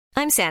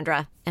I'm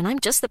Sandra, and I'm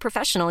just the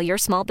professional your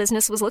small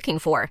business was looking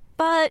for.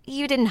 But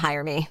you didn't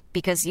hire me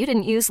because you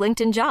didn't use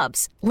LinkedIn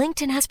Jobs.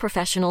 LinkedIn has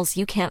professionals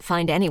you can't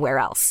find anywhere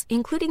else,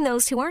 including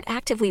those who aren't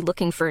actively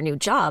looking for a new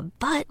job,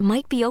 but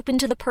might be open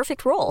to the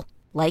perfect role,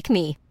 like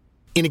me.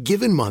 In a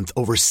given month,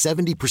 over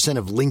 70%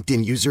 of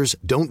LinkedIn users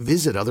don't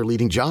visit other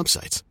leading job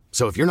sites.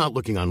 So if you're not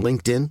looking on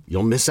LinkedIn,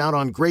 you'll miss out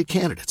on great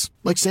candidates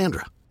like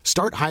Sandra.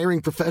 Start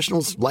hiring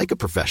professionals like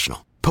a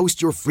professional.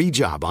 Post your free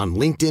job on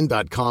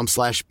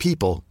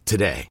linkedin.com/people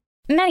today.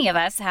 Many of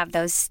us have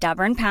those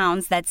stubborn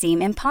pounds that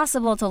seem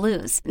impossible to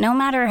lose, no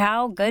matter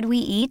how good we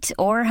eat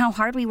or how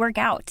hard we work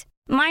out.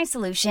 My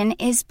solution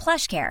is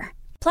PlushCare.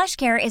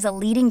 PlushCare is a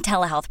leading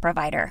telehealth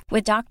provider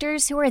with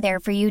doctors who are there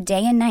for you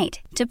day and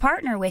night to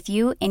partner with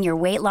you in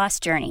your weight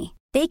loss journey.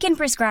 They can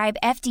prescribe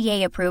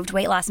FDA-approved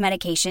weight loss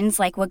medications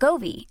like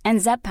Wegovy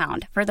and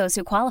Zepbound for those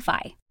who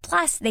qualify.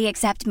 Plus, they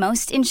accept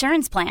most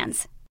insurance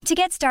plans. To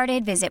get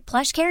started, visit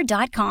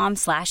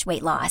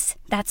plushcare.com/weightloss.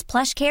 That's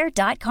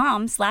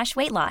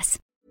plushcare.com/weightloss.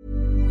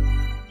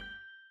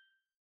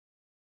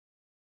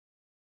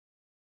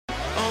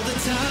 All the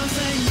times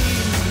that you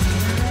need me,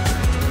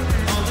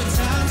 all the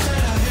times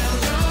that I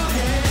held your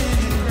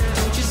hand.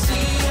 Don't you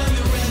see I'm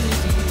your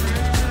remedy?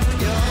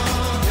 Your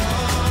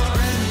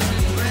remedy.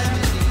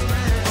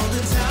 All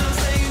the times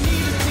that you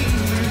needed me,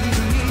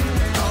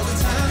 all the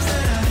times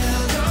that I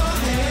held your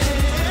hand.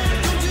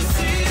 Don't you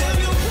see I'm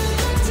your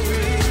remedy?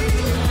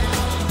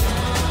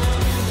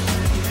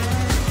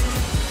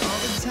 All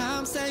the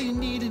times that you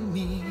needed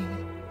me,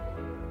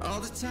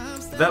 all the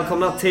times that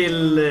Välkomna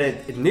till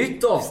ett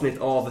nytt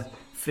avsnitt av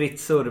Fritt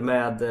surr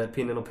med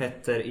Pinnen och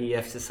Petter i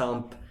FC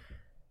Samp.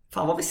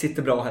 Fan vad vi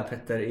sitter bra här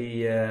Petter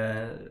i,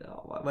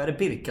 vad är det,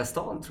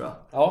 Birkastan tror jag?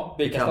 Ja,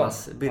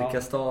 Birkastan.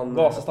 Birkastan. Ja.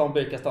 Vasastan,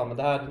 Birkastan, men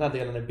den här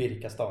delen är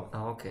Birkastan.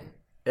 Ja, okej.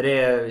 Är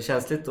det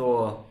känsligt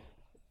att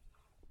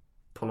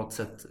på något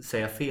sätt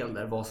säga fel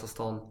där?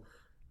 Vasastan,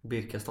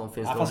 Birkastan,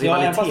 finns det någon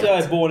rivalitet? Fast jag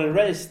är born and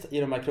raised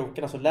i de här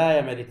krokarna så lär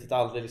jag mig riktigt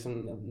aldrig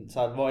liksom, så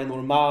här, vad är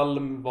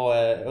Norrmalm, vad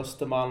är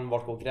Östermalm,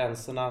 vart går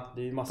gränserna?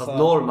 Det är ju massa... Fast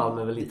Norrmalm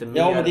är väl lite mer...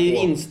 Ja, men det är ju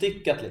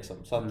instyckat liksom.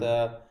 Så att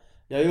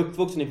jag är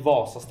uppvuxen i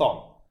Vasastan.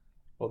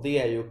 Och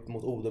det är ju upp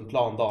mot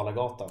Odenplan,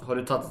 Dalagatan. Har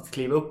du tagit ett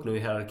kliv upp nu i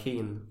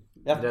hierarkin?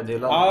 Jag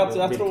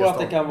tror att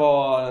det kan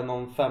vara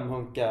någon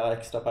 500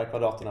 extra per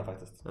kvadraterna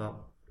faktiskt.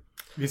 Ja.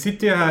 Vi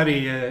sitter ju här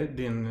i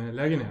din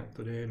lägenhet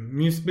och det är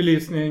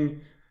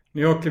mysbelysning.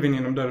 När jag klev in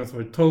genom dörren så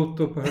var det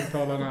Toto på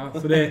högtalarna.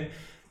 Så det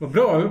var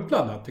bra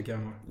uppladdat tycker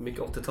jag.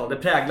 Mycket 80-tal. Det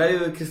präglar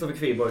ju Kristoffer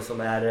Kviborg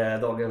som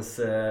är dagens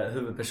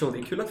huvudperson. Det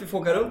är kul att vi får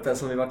åka runt den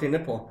som vi varit inne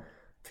på.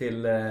 Till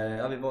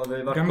vi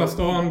var Gamla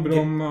stan,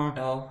 Bromma.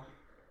 Ja.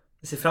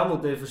 Vi ser fram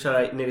emot när vi får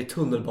köra ner i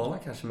tunnelbanan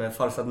kanske med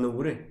Farsad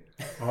Nouri.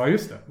 Ja,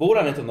 just det. Bor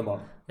han i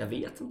tunnelbanan? Jag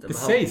vet inte. Det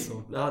sägs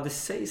så. Ja, det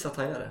sägs att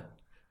han gör det.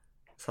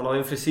 Så han har ju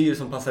en frisyr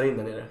som passar in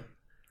där nere.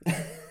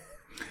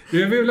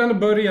 Vi vill ändå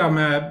börja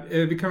med,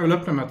 vi kan väl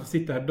öppna med att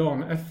sitta här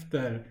dagen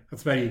efter att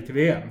Sverige gick till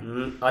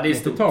VM. Ja, det är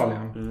stort.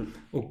 Italien.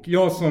 Och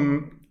jag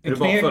som... Är du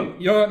bakfull?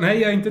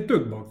 Nej, jag är inte ett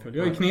dugg bakfull.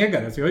 Jag är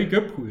knegare, så jag gick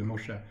upp 7 i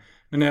morse.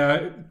 Men när jag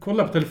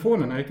kollade på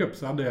telefonen när jag gick upp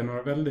så hade jag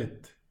några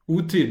väldigt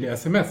otydliga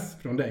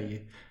sms från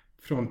dig.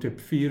 Från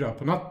typ 4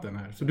 på natten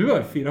här. Så du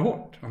har 4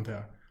 hårt, antar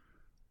jag.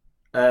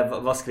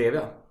 Vad skrev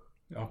jag?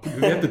 Ja, du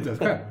vet inte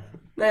själv.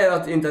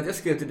 Nej, inte att jag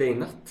skrev till dig i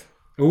natt.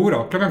 Jo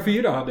då,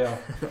 4:00 hade jag.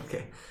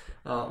 Okej.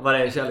 Ja, var det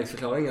en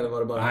kärleksförklaring eller var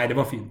det bara... Nej, det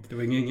var fint. Det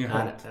var ingen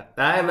hat.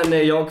 Nej,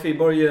 men jag och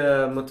Kviborg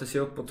möttes ju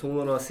upp och tog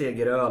några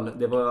segeröl.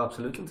 Det var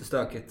absolut inte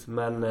stökigt.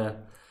 Men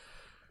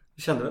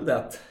vi kände väl det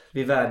att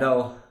vi är värda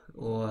att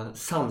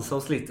sansa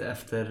oss lite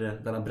efter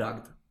denna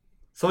bragd.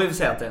 Som vi får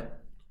säga att det är.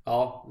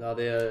 Ja,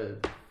 det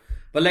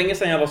var länge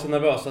sedan jag var så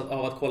nervös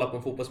av att kolla på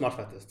en fotbollsmatch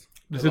faktiskt.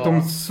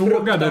 Dessutom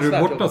sågade du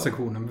borta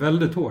sektionen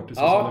väldigt hårt i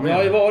sociala medier.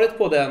 Ja, jag har ju varit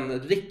på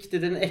den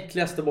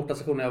äckligaste borta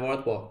sektionen jag har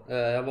varit på.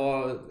 Jag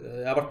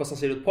har varit på San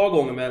Siro ett par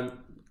gånger, men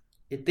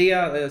i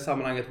det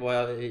sammanhanget var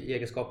jag i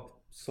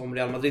egenskap som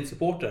Real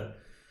Madrid-supporter.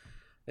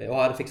 Och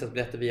hade fixat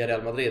biljetter via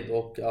Real Madrid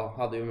och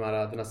hade ju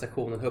den här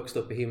sektionen högst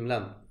upp i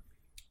himlen.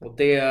 Och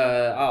det,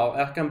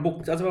 jag kan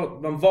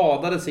man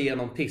vadade sig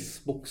igenom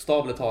piss,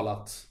 bokstavligt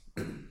talat.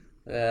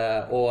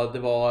 Och det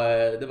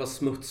var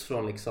smuts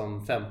från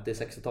liksom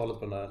 50-60-talet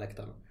på den där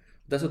läktaren.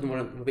 Dessutom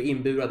var vi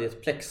inburade i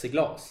ett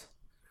plexiglas.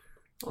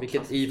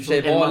 Vilket i och för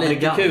sig var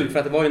lite kul, för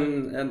att det var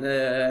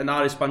en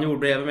arg spanjor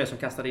bredvid mig som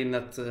kastade in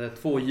ett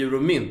 2 euro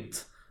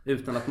mynt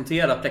utan att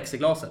notera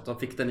plexiglaset och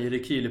fick den i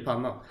rekyl i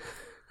pannan.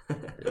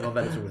 Det var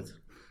väldigt roligt.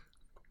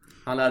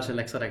 Han lärde sig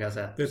läxa, det kan jag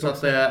säga. Så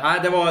att,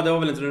 det var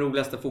väl inte den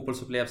roligaste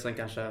fotbollsupplevelsen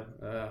kanske.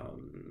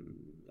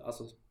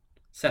 Alltså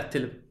sett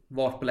till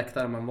vart på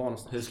läktaren man var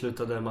någonstans. Hur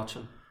slutade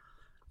matchen?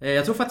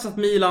 Jag tror faktiskt att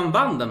Milan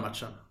vann den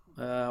matchen.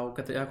 Och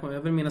att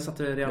jag vill minnas att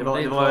Real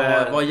Madrid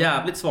var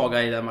jävligt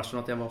svaga i den matchen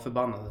och att jag var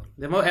förbannad.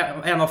 Det var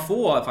en av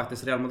få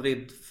faktiskt Real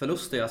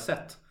Madrid-förluster jag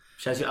sett.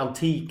 Känns ju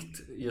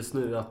antikt just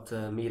nu att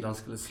Milan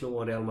skulle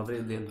slå Real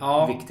Madrid i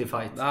en viktig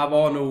fight. Det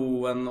var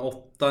nog en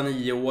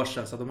 8-9 år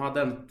sedan, så de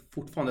hade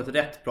fortfarande ett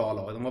rätt bra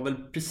lag. De var väl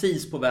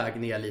precis på väg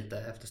ner lite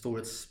efter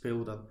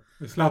storhetsperioden.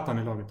 Är Zlatan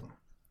i laget då?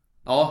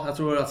 Ja, jag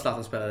tror att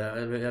Zlatan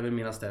spelade. Jag vill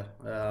minnas det.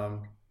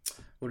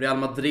 Och Real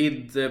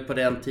Madrid på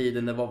den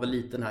tiden, det var väl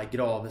lite den här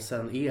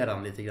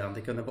Gravesen-eran lite grann.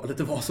 Det kunde vara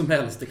lite vad som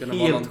helst. Det kunde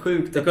Helt vara någon,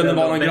 sjukt. Det kunde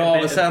vara någon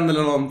Gravesen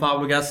eller någon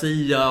Pablo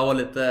Garcia och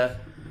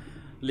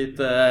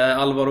lite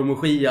Alvaro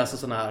Mojias och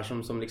såna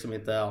här som liksom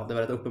inte, ja, det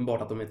var rätt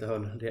uppenbart att de inte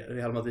höll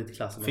Real Madrid i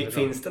klassen.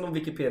 Finns det någon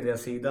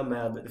Wikipedia-sida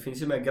med, det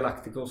finns ju med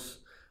Galacticos,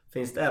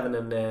 finns det även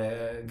en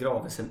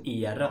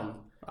Gravesen-eran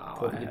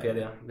på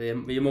Wikipedia? Vi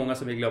är många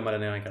som vill glömma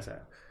den eran, kan jag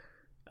säga.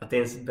 Att det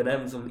ens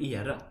benämns som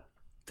era,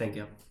 tänker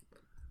jag.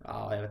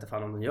 Ja, jag vet inte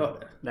fan om de gör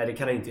det. Nej, det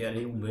kan det inte göra,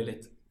 det är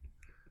omöjligt.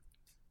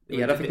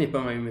 Era förknippar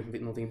man ju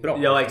med någonting bra.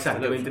 Ja,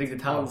 exakt, det var inte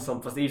riktigt han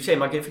som, fast i och för sig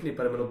man kan ju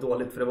förknippa det med något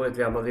dåligt, för det var ju ett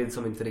Real Madrid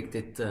som inte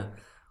riktigt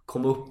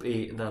kom upp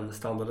i den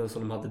standarden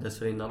som de hade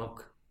dessförinnan och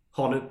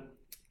har nu.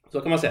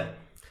 Så kan man säga.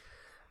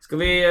 Ska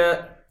vi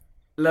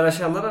lära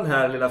känna den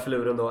här lilla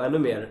förluren då ännu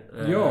mer?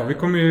 Ja, vi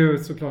kommer ju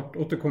såklart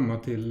återkomma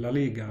till La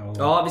Liga och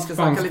ja, vi ska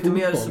snacka lite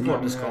mer fotboll,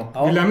 supporterskap.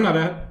 men, vi lämnar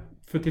det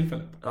för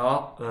tillfället.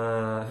 Ja,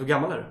 hur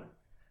gammal är du?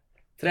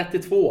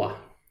 32.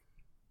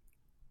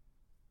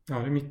 Ja,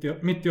 det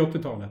är mitt i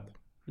 80-talet.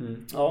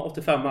 Ja,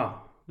 85.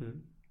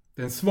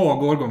 Det är en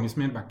svag årgång i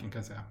Smedbacken, kan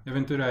jag säga. Jag vet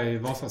inte hur det är i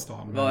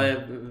Vasastan.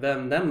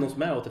 Vem nämner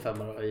som är 85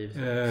 då i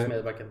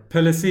Smedbacken?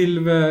 Pelle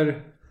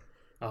Silver.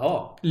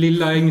 Jaha.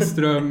 Lilla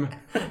Engström.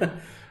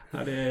 Ja,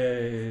 det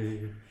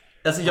är...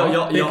 Alltså,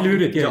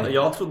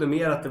 jag trodde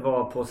mer att det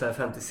var på så här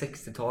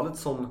 50-60-talet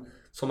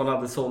som man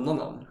hade sådana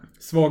namn.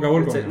 Svaga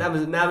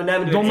årgångar.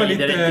 Nej, De är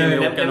lite... Det räcker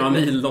ju att åka några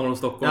mil norr om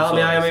Stockholm, ja,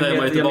 så är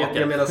man ju tillbaka.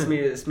 Jag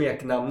menar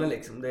smeknamnen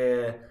liksom. Det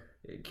är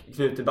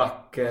Knut i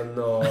backen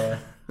och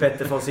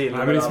Petter von Silver.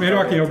 Ja, men i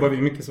Smedbacken jobbar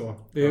vi mycket så.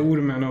 Det är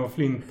Ormen och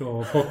Flint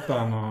och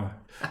Pottan och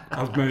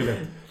allt möjligt.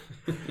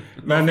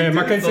 Men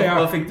man kan ju säga...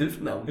 Vad fick du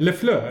för namn?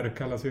 Lefleur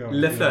kallas jag.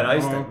 Lefleur, ja,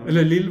 just det.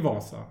 Eller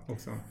Lillvasa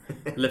också.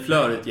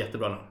 Lefleur är ett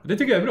jättebra namn. Det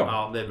tycker jag är bra.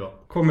 Ja, det är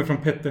bra. Kommer från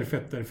Petter,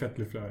 Fetter, Fett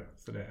Lefleur.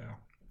 Så det är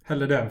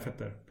hellre det än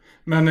Fetter.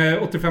 Men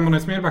 85-orna i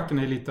Smedbacken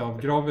är lite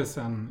av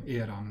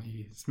Gravesen-eran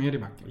i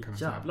Smedbacken, kan man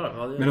säga. Jävlar,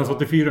 ja, Medan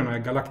 84-orna är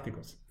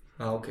Galacticos.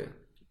 Ja, okej.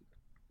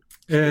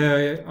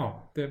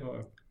 Ja,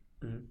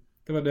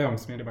 det var det om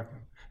Smedbacken.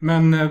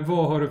 Men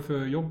vad har du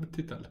för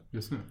jobbtitel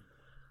just nu?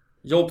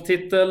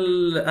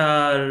 Jobbtitel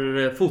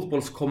är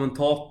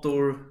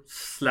fotbollskommentator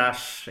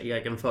 /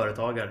 egen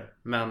företagare.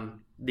 Men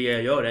det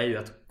jag gör är ju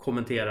att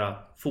kommentera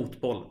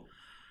fotboll.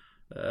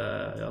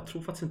 Jag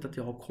tror faktiskt inte att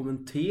jag har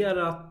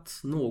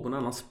kommenterat någon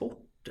annan sport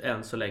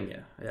än så länge,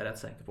 är jag rätt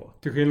säker på.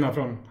 Till skillnad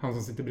från han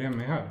som sitter bredvid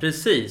mig här.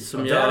 Precis,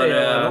 som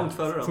gör långt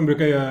före då. Som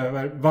brukar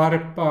göra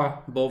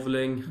varpa,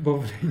 bowling.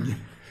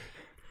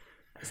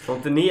 Slå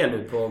inte ner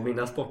nu på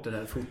mina sporter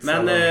där.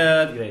 Men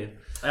grejer.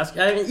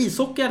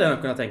 ishockey hade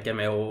jag kunnat tänka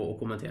mig att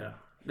kommentera.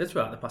 Det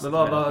tror jag det passar.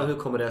 Men hur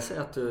kommer det sig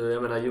att du,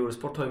 jag menar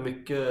Eurosport har ju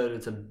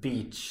mycket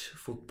beach,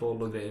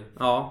 fotboll och grejer.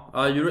 Ja,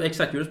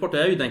 exakt. Eurosport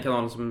är ju den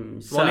kanalen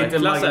som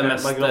särklass är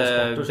mest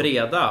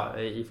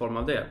breda i form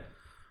av det.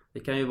 Det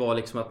kan ju vara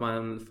liksom att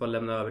man får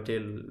lämna över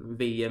till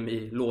VM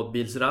i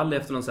lådbilsrally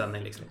efter någon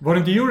sändning liksom. Var det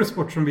inte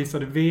Eurosport som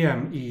visade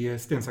VM i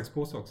sten, sax,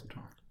 påse också, tror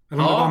jag?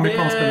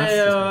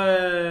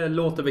 Eller det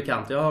låter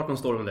bekant. Jag har hört någon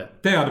story om det.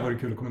 Det hade varit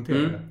kul att kommentera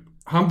det.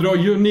 Han drar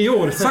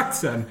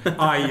juniorsaxen.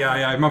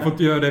 Aj, man får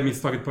inte göra det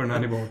misstaget på den här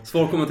nivån.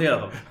 Svårt att kommentera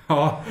då.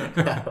 Ja.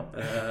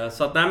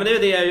 Så att, nej, men det är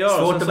det jag gör.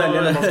 Svårt att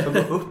välja när man ska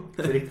gå upp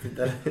riktigt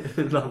eller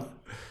ibland.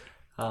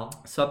 Ja.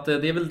 Så att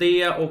det är väl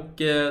det,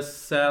 och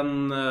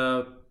sen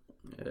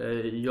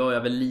gör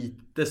jag väl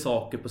lite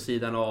saker på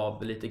sidan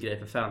av, lite grejer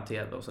för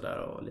fan-tv och sådär,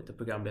 och lite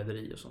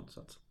programlederi och sånt. Så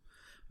att.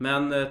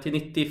 Men till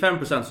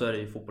 95% så är det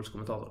ju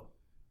fotbollskommentator.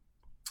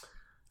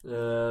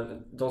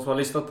 De som har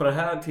lyssnat på det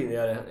här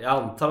tidigare, jag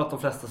antar att de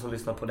flesta som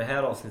lyssnar på det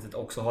här avsnittet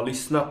också har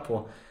lyssnat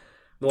på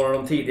några av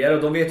de tidigare,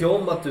 och de vet ju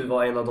om att du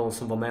var en av de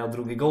som var med och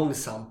drog igång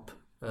SAMP.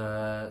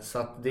 Så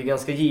att det är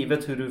ganska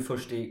givet hur du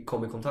först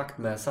kom i kontakt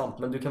med SAMP.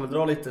 Men du kan väl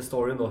dra lite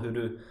storyn då,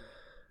 hur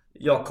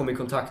jag kom i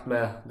kontakt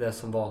med det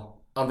som var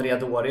Andrea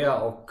Doria,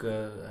 och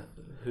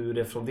hur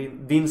det från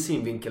din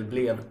synvinkel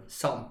blev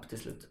SAMP till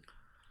slut.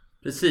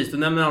 Precis, du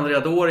nämner Andrea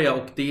Doria,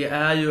 och det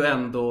är ju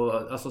ändå,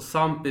 alltså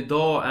SAMP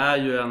idag är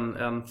ju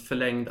en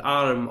förlängd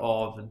arm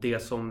av det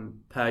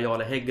som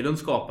Per-Jarle Hägglund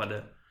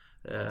skapade,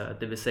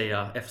 det vill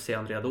säga FC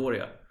Andrea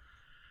Doria.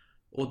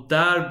 Och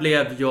där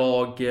blev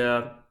jag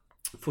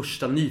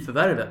första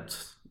nyförvärvet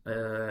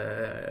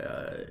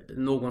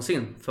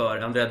någonsin för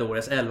Andrea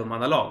Dorias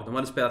 11-mannalag. De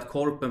hade spelat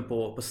korpen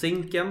på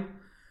Zinken,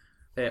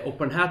 och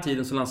på den här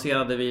tiden så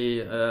lanserade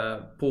vi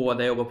på där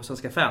jag jobbade på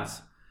Svenska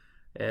Fans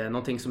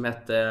någonting som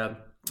hette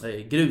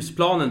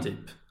Grusplanen typ.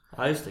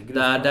 Ja, just det,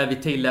 Grusplanen. Där vi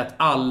tillät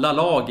alla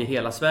lag i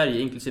hela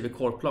Sverige, inklusive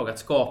korplag, att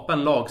skapa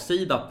en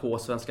lagsida på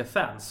Svenska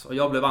Fans. Och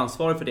jag blev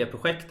ansvarig för det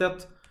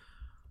projektet,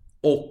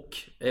 och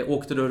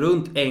åkte då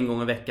runt en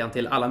gång i veckan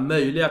till alla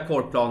möjliga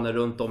korplaner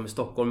runt om i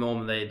Stockholm med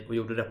omnejd och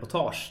gjorde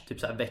reportage, typ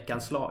så här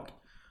veckans lag.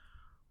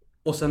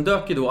 Och sen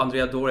dök ju då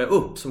Andrea Doria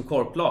upp som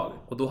korplag,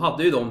 och då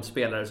hade ju de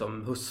spelare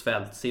som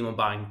Husfeldt, Simon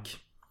Bank,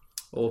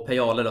 Och Per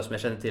Jarle då, som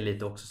jag känner till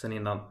lite också sen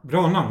innan.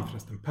 Bra namn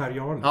förresten, Per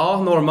Jarle.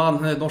 Ja,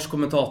 norrman, norsk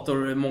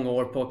kommentator i många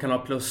år på Kanal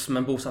Plus,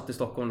 men bosatt i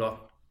Stockholm då.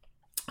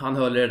 Han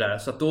höll i det där,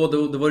 så att då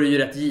var det ju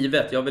rätt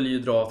givet. Jag ville ju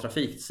dra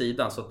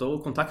trafiksidan, så att då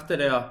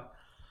kontaktade jag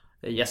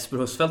Jesper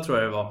Husfeldt tror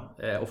jag det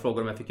var, och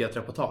frågade om jag fick göra ett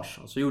reportage.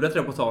 Så gjorde jag ett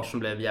reportage som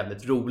blev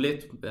jävligt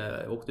roligt.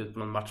 Åkte ut på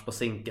någon match på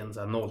Zinken, så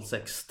här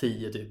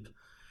 06:10 typ.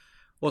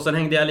 Och sen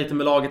hängde jag lite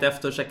med laget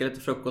efter, käkade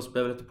lite frukost,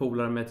 blev lite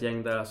polare med ett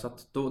gäng där. Så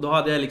att då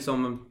hade jag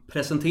liksom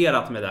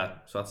presenterat mig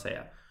där, så att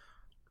säga.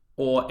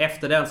 Och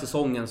efter den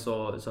säsongen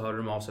så hörde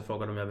de av sig och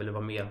frågade om jag ville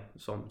vara med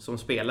som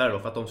spelare då,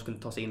 för att de skulle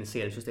ta sig in i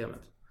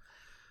seriesystemet.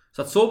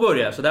 Så att så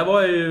började jag. Så där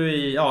var jag ju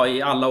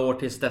i alla år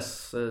tills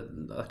dess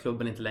att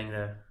klubben inte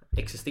längre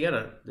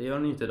existerar. Det gör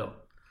den ju inte idag.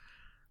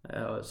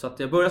 Så att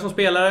jag började som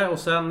spelare och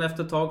sen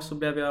efter ett tag så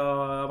blev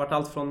jag varit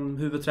allt från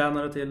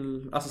huvudtränare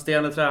till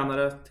assisterande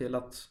tränare till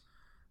att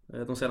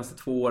de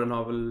senaste 2 åren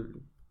har väl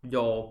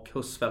jag och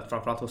Husfeldt,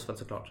 framförallt Husfeldt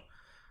såklart,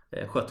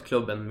 skött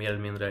klubben mer eller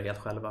mindre helt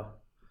själva.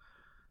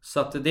 Så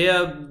att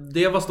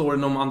det var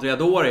storyn om Andrea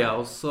Doria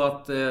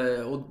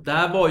och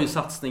där var ju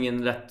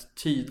satsningen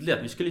rätt tydlig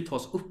att vi skulle ta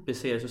oss upp i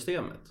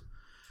seriesystemet.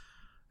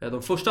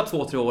 De första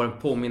 2-3 åren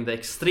påminde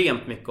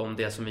extremt mycket om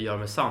det som vi gör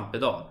med Samp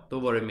idag. Då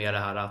var det mer det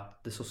här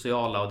att det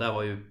sociala, och där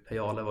var ju Per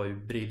Jarle var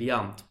ju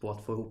briljant på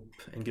att få ihop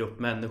en grupp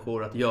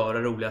människor, att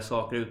göra roliga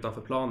saker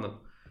utanför planen.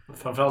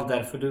 Framförallt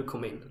därför du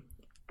kom in.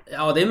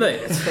 Ja, det är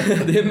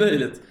möjligt. Det är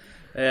möjligt.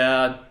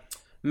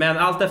 Men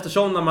allt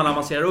eftersom när man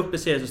avancerar upp i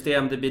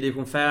seriesystem, det blir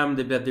division 5,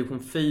 det blir division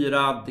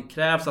 4, det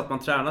krävs att man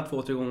tränar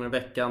 2-3 gånger i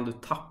veckan. Du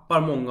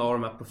tappar många av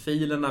de här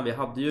profilerna. Vi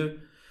hade ju,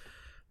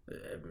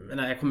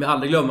 jag kommer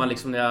aldrig glömma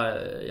liksom när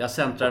jag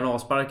centrar en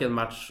avspark en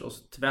match och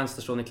till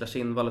vänster står Niklas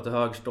Kindvall och till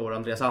höger står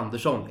Andreas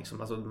Andersson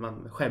liksom. Alltså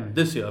man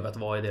skämdes ju över att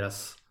vara i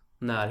deras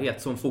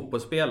närhet som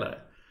fotbollsspelare.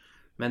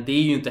 Men det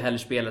är ju inte heller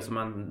spelare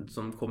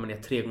som kommer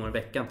ner 3 gånger i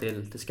veckan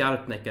till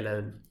Skarpnäck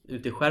eller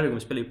ute i Skärgården.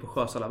 Vi spelar ju på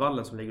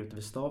Sjösallavallen som ligger ute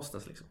vid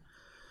Stavsnäs liksom.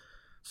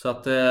 Så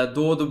att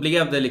då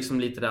blev det liksom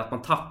lite det att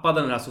man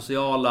tappade den här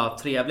sociala,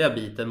 trevliga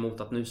biten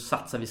mot att nu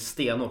satsar vi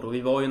stenhårt. Och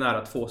vi var ju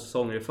nära 2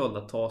 säsonger i följd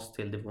att ta oss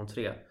till division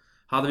 3.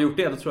 Hade vi gjort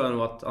det, då tror jag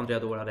nog att Andrea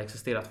Doria hade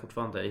existerat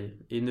fortfarande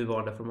i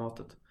nuvarande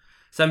formatet.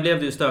 Sen blev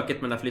det ju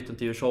stökigt med den här flytten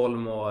till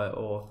Djursholm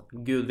och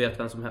gud vet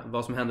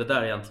vad som hände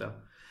där egentligen.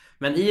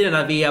 Men i den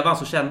här vevan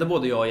så kände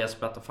både jag och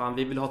Jesper att fan,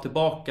 vi vill ha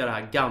tillbaka det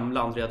här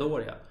gamla Andrea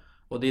Doria.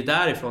 Och det är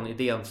därifrån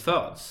idén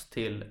föds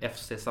till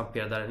FC St.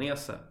 Pierre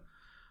d'Arenese.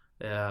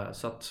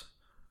 Så att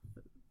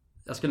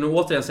jag skulle nog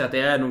återigen säga att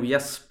det är nog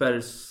Jesper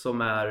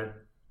som är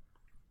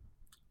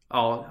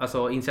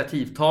alltså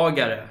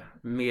initiativtagare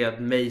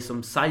med mig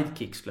som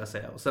sidekick skulle jag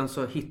säga. Och sen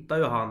så hittar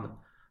ju han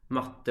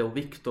Matte och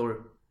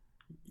Viktor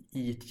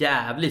i ett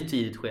jävligt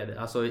tidigt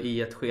skede. Alltså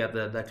i ett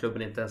skede där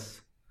klubben inte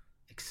ens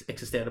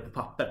existerade på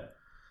papper.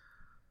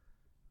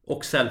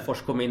 Och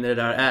Selfors kom in i det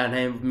där.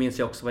 Ernheim minns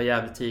jag också var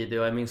jävligt tidig.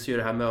 Och jag minns ju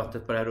det här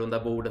mötet på det här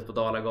runda bordet på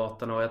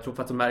Dalagatan. Och jag tror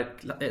för att de här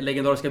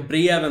legendariska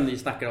breven vi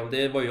snackar om,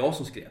 det var jag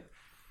som skrev.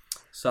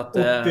 Så att,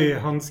 och det är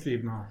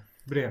handskrivna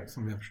brev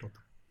som vi har förstått.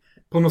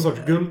 På någon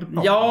sorts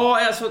guldpapper.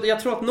 Ja, alltså, jag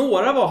tror att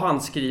några var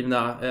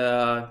handskrivna.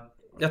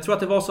 Jag tror att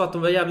det var så att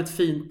de var jävligt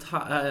fint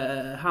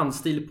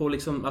handstil på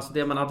liksom, alltså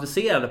det man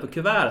adresserade på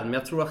kuverten. Men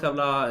jag tror att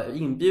själva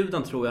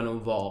inbjudan tror jag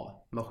nog var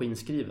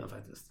maskinskriven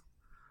faktiskt.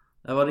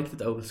 Det var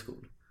riktigt old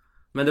school.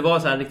 Men det var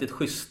så här riktigt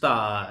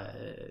schyssta,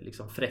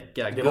 liksom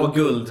fräcka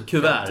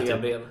guldkuvert.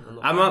 Typ.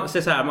 Ja, man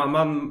säger så här,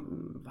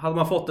 hade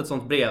man fått ett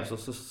sånt brev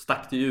så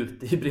stack det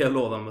ut i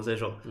brevlådan om man säger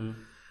så. Mm.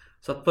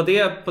 Så att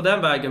på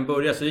den vägen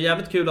började. Så det är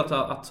jävligt kul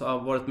att ha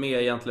varit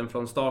med egentligen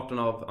från starten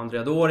av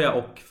Andrea Doria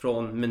och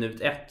från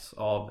minut 1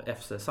 av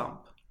FC Samp.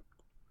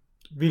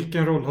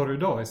 Vilken roll har du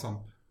idag i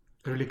Samp?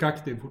 Är du lika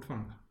aktiv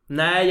fortfarande?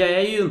 Nej, jag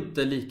är ju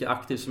inte lika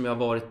aktiv som jag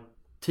har varit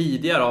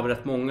tidigare av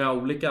rätt många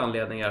olika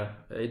anledningar.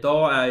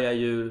 Idag är jag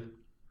ju,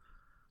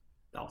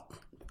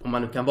 om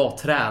man nu kan vara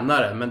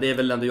tränare, men det är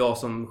väl ändå jag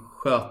som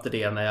sköter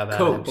det när jag väl är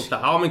på plats.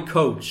 Ja, men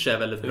coach är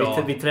väldigt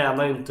bra. Vi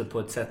tränar ju inte på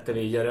ett sätt där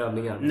vi gör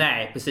övningar.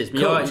 Nej, precis.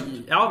 Men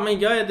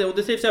jag är det, och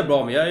det trivs jag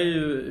bra med. Jag är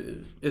ju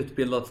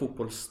utbildad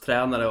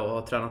fotbollstränare och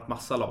har tränat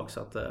massa lag, så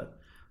att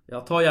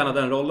jag tar gärna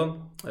den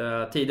rollen.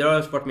 Tidigare har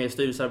jag varit med i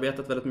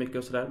styrelsearbetet väldigt mycket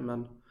och sådär,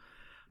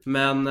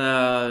 men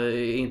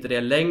inte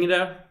det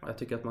längre. Jag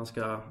tycker att man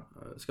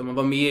ska man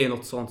vara med i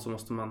något sånt så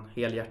måste man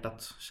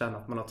helhjärtat känna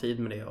att man har tid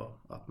med det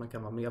och att man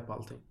kan vara med på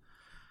allting.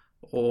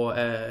 Och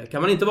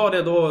kan man inte vara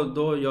det,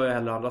 då gör jag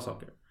hellre andra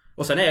saker.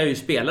 Och sen är jag ju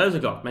spelare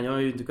såklart, men jag har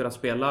ju inte kunnat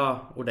spela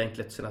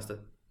ordentligt de senaste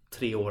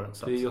 3 åren.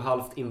 Så du är ju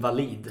halvt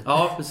invalid.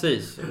 Ja,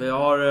 precis.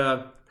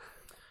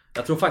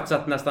 Jag tror faktiskt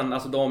att nästan,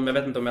 alltså jag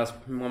vet inte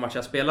hur många matcher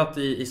jag har spelat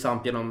i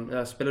Samp genom,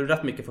 jag spelade ju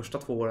rätt mycket första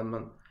 2 åren,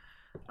 men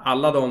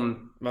alla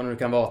de, vad det nu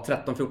kan vara,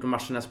 13-14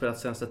 matcher jag spelat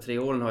de senaste 3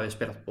 åren har jag ju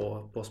spelat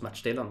på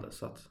smärtstillande.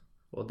 Så att,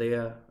 och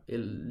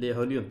det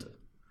höll ju inte.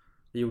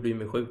 Det gjorde ju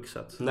mig sjuk. Så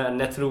att.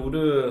 När tror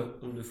du,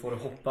 om du får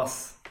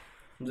hoppas,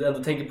 om du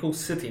ändå tänker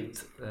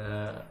positivt,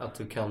 att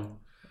du kan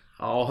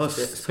Ja,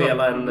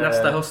 Spela en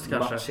nästa höst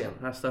match kanske. igen.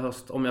 Nästa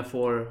höst om jag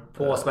får...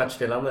 På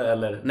smärtstillande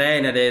eller?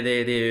 Nej, det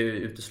är ju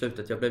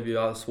uteslutet. Jag blev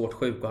ju svårt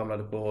sjuk och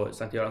hamnade på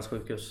Sankt Görans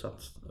sjukhus. Så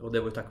att, och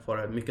det var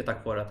ju mycket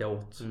tack vare att jag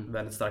åt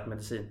väldigt stark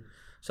medicin.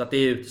 Så att det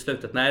är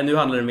uteslutet. Nej, nu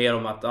handlar det mer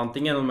om att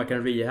antingen om man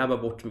kan rehabba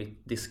bort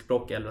mitt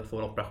diskbråck eller att få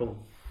en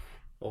operation.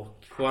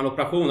 Och få en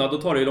operation, ja,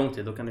 då tar det ju lång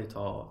tid. Då kan det ju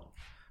ta...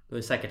 Då är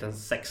det säkert en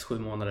 6-7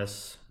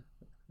 månaders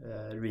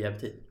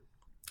rehabtid.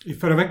 I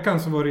förra veckan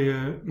så var det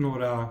ju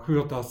några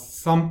 7-8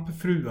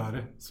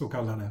 sampfruar så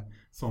kallade.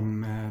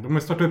 Som de har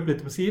startat upp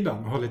lite på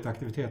sidan och har lite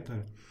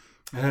aktiviteter.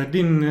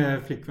 Din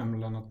flickvän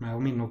bland annat med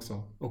och min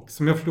också. Och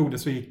som jag förstod det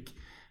så gick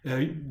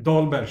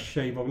Dahlbergs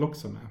tjej var väl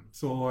också med.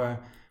 Så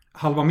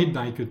halva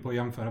middagen gick ut på att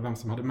jämföra vem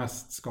som hade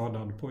mest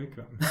skadad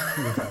pojkvän.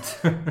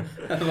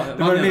 Det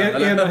var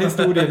den ena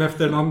historien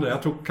efter den andra.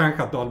 Jag tror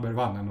kanske att Dahlberg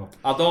vann ändå.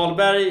 Ja,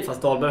 Dahlberg...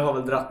 Fast Dahlberg har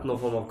väl dratt någon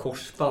form av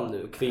korsband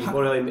nu.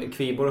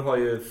 Kviborg har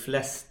ju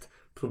flest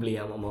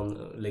problem om man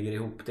lägger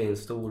ihop det i en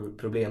stor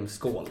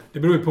problemskål. Det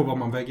beror ju på vad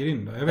man väger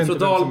in då. Jag tror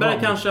Dahlberg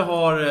kanske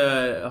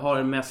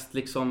har mest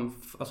liksom,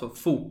 alltså,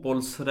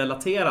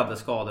 fotbollsrelaterade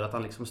skador. Att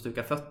han liksom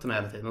stukar fötterna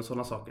hela tiden och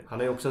sådana saker. Han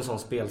har ju också en sån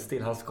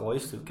spelstil. Han ska ju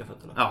stuka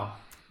fötterna. Ja.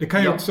 Det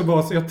kan ju också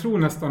vara så, jag tror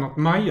nästan att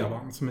Maja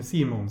vann, som är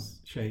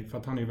Simons tjej, för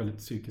att han är ju väldigt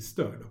psykiskt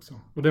störd också.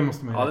 Och det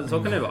måste man ju Ja,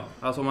 så kan det vara.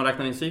 Alltså om man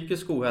räknar in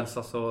psykisk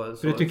ohälsa så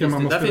det tycker jag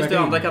man måste där finns det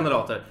ju andra in.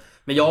 kandidater.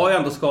 Men jag har ju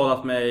ändå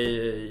skadat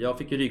mig. Jag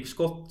fick ju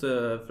rygskott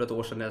för ett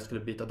år sedan när jag skulle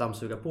byta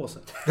dammsugarpåse.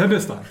 Den är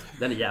stark.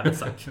 Den är jävligt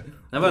stark.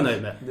 Den var jag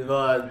nöjd med. Du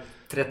var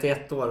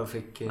 31 år och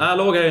fick... Jag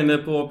låg här inne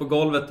på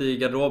golvet i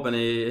garderoben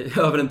i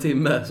över en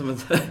timme som en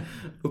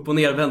upp- och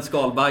nervänd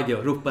skalbagge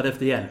och ropade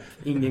efter hjälp.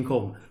 Ingen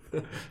kom.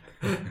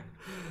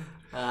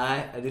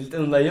 Nej, det är lite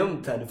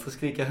undangömt här. Du får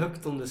skrika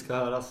högt om det ska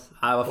höras.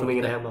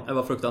 Det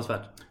var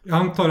fruktansvärt. Jag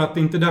antar att det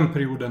inte är den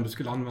perioden du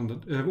skulle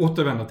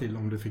återvända till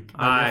om du fick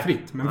välja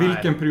fritt. Men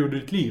vilken period i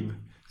ditt liv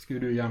skulle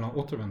du gärna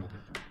återvända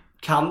till?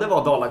 Kan det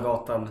vara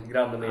Dalagatan,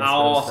 grannen med?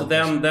 Ja, alltså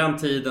den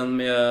tiden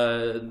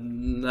med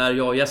när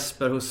jag och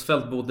Jesper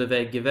Husfeldt bodde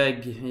vägg i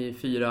vägg i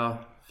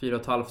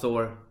 4,5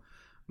 år.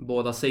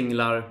 Båda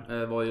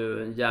singlar var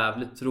ju en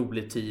jävligt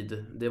rolig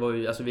tid. Det var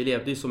ju, alltså vi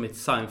levde ju som ett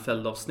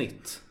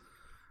Seinfeld-avsnitt.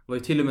 Det var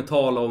ju till och med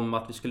tal om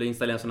att vi skulle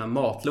installera en sån här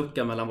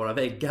matlucka mellan våra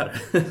väggar.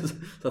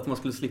 Så att man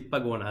skulle slippa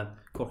gå den här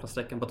korta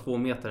sträckan på 2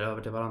 meter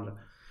över till varandra.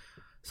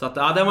 Så att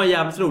ja, det var en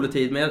jävligt rolig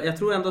tid. Men jag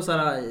tror ändå så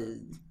här,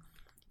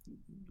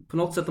 på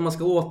något sätt om man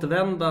ska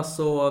återvända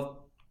så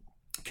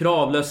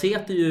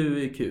kravlöshet är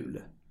ju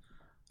kul.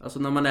 Alltså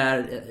när man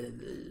är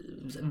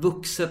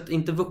vuxet,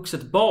 inte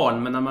vuxet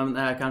barn, men när man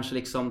är kanske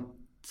liksom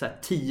så här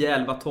 10,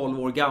 11, 12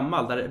 år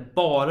gammal där det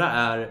bara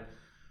är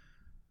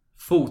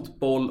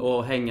fotboll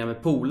och hänga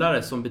med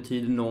polare som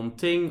betyder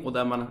någonting och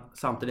där man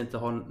samtidigt inte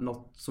har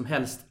något som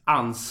helst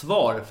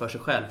ansvar för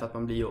sig själv, för att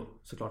man blir ju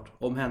såklart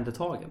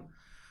omhändertagen.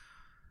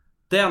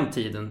 Den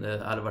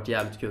tiden hade varit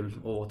jävligt kul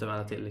att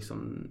återvända till,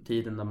 liksom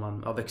tiden när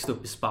man växte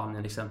upp i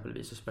Spanien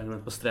exempelvis och sprang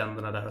runt på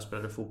stränderna där och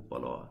spelade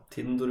fotboll och...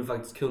 Tiden då du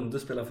faktiskt kunde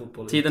spela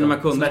fotboll. Tiden när man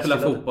kunde spela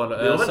fotboll. Du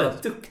var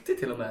väldigt duktig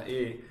till och med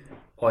i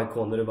AIK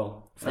när du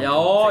var 15,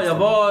 ja, 16. jag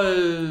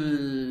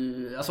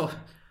var alltså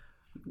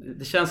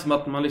det känns som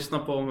att man lyssnar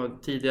på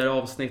tidigare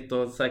avsnitt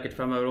och säkert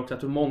framöver också,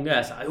 att hur många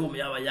är så här, jo men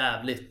jag var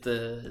jävligt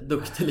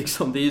duktig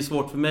liksom. Det är ju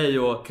svårt för mig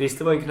och...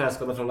 Christer var ju en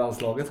knäskada från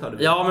landslaget, hörde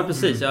du? Ja men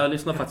precis, jag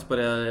lyssnade faktiskt på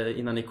det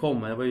innan ni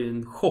kom. Det var ju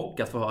en chock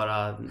att få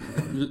höra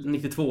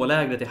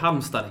 92-lägret i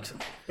Halmstad liksom.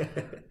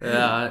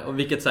 Och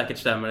vilket säkert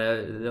stämmer.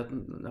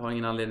 Jag har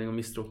ingen anledning att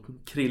misstro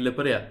Krille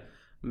på det.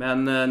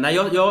 Men nej,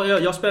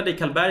 jag spelade i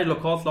Karlberg,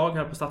 lokalt lag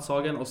här på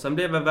Stadshagen. Och sen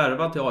blev jag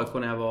värvad till AIK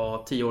när jag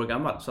var 10 år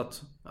gammal. Så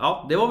att,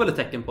 ja, det var väl ett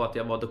tecken på att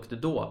jag var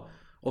duktig då.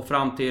 Och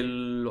fram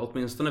till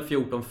åtminstone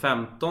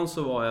 14-15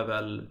 så var jag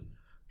väl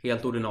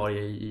helt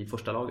ordinarie i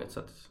första laget. Så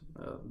att,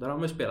 där har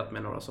man ju spelat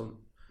med några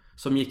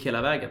som gick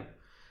hela vägen.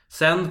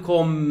 Sen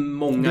kom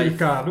många...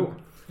 Vilka då,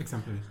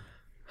 exempelvis?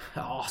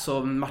 Ja,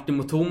 så Martin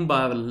Mutumba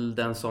är väl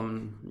den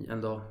som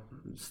ändå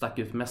stack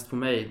ut mest på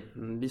mig.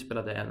 Vi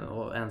spelade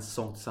en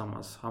säsong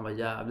tillsammans. Han var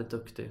jävligt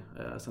duktig.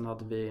 Sen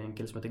hade vi en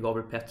kille som heter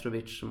Gabriel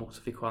Petrovic som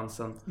också fick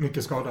chansen.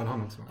 Mycket skadad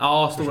han också.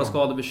 Ja, stora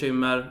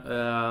skadebekymmer.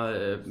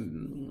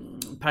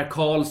 Per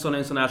Karlsson är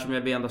en sån här som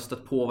vi ändå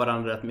stött på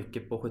varandra rätt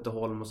mycket på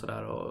Skytteholm och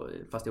sådär.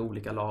 Fast i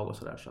olika lag och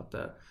sådär.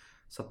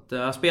 Så att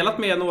jag har spelat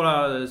med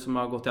några som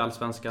har gått till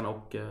Allsvenskan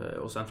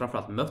och sen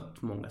framförallt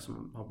mött många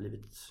som har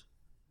blivit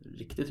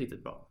riktigt,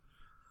 riktigt bra.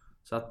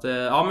 Så att,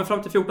 ja men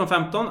fram till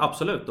 14-15,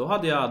 absolut.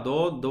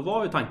 Då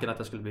var ju tanken att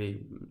jag skulle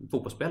bli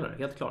fotbollsspelare,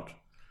 helt klart.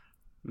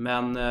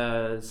 Men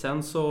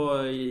sen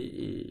så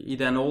i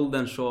den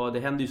åldern så, det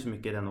hände ju så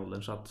mycket i den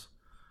åldern så att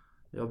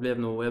jag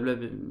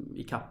blev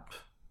i kapp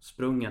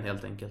sprungen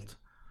helt enkelt.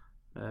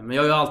 Men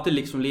jag har ju alltid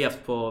liksom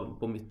levt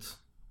på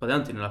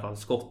den tiden i alla fall,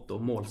 skott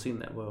och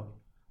målsinne. Jag var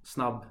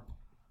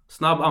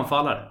snabb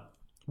anfallare.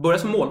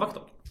 Började som målvakt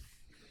då.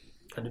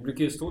 Ja, du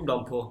brukar ju stå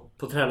ibland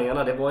på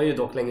träningarna. Det var ju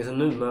dock länge sedan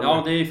nu. Men...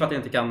 Ja, det är ju för att jag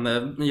inte kan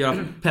göra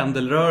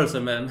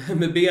pendelrörelser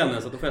med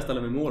benen. Så då får jag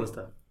ställa mig i mål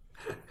istället.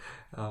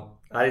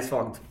 Ja, det är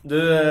svagt.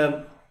 Du,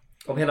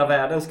 Om hela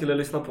världen skulle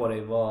lyssna på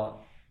dig,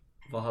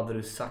 vad hade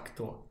du sagt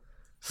då?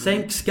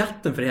 Sänk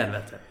skatten för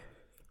helvete.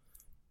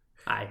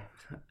 Nej.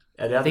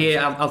 Ja, Det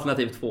är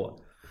alternativ 2.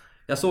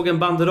 Jag såg en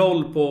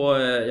banderoll på,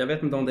 jag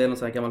vet inte om det är någon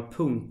sån här gammal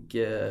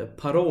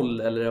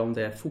punkparoll eller om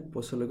det är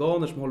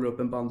fotbollshuliganer som håller upp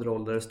en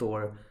banderoll där det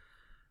står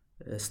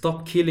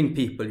Stop killing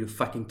people, you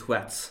fucking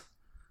twats.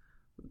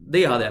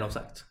 Det hade jag nog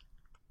sagt.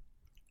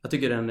 Jag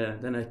tycker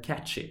den är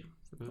catchy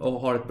och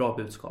har ett bra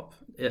budskap.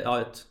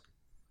 Ja, ett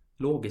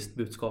logiskt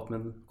budskap,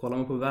 men kollar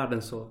man på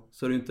världen så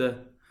är det inte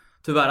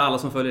tyvärr alla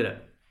som följer det.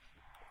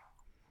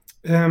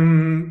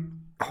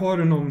 Har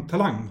du någon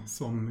talang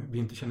som vi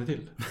inte känner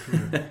till?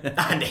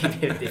 Nej,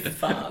 det är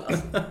fan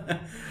alltså.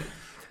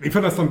 Vi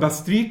får nästan bara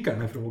stryka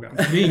den här frågan.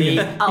 Det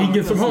är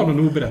ingen som har någon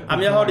oberättad. Ja,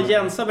 men jag hörde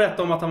Jensa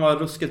berätta om att han var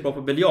ruskigt bra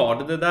på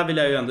biljard. Det där vill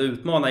jag ju ändå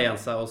utmana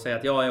Jensa och säga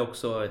att jag är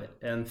också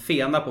en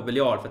fena på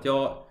biljard. För att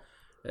jag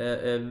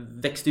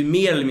växte ju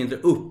mer eller mindre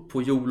upp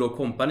på Jolo och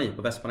kompani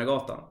på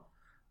Västmanagatan.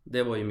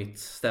 Det var ju mitt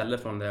ställe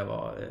från där jag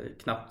var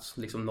knappt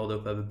liksom nådde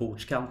upp över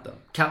bordskanten.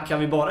 Kan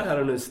vi bara här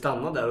och nu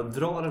stanna där och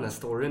dra den här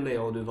storyn när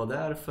jag och du var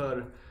där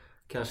för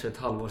kanske ett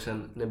halvår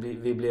sedan när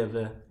vi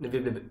blev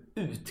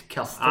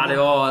utkastade.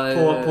 Ja,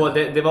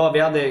 det var vi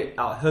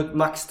hade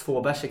max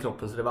 2 bärs i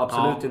kroppen, så det var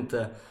absolut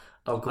inte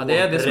alkohol.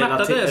 Ja, det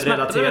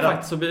smärtade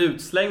faktiskt att bli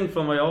utslängd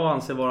från vad jag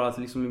anser vara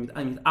liksom mitt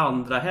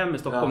andra hem i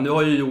Stockholm. Ja. Nu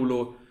har ju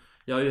Jolo,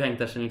 jag har ju hängt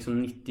där sedan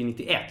liksom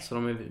 90-91, så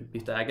de har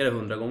bytt ägare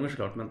 100 gånger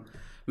såklart.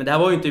 Men det här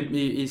var ju inte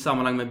i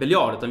sammanhang med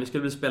biljard, utan vi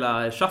skulle väl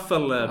spela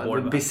shuffleboard.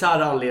 En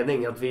bizarr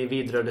anledning att vi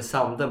vidrörde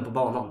sanden på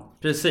banan.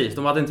 Precis,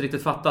 de hade inte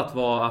riktigt fattat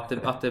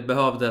att det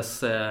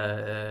behövdes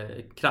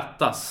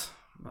krattas.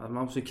 Man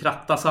måste ju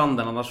kratta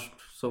sanden, annars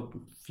så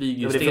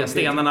flyger ju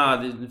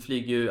stenarna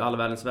flyger ju all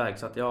världens väg.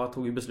 Så att jag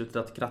tog ju beslutet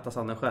att kratta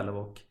sanden själv,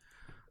 och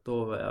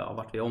då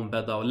vart vi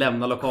ombedda och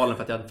lämna lokalen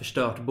för att jag hade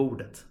förstört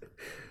bordet.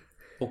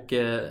 Och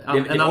det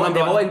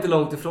var inte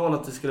långt ifrån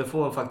att du skulle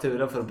få en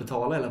faktura för att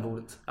betala hela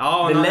bordet.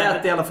 Ja, det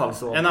lät i alla fall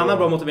så. En annan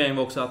bra motivering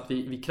var också att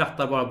vi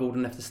krattar bara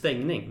borden efter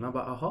stängning. Man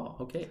bara, aha,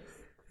 okej.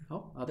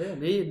 Ja,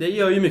 det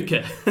gör ju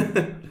mycket.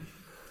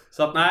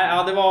 Så att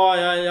nej, det var,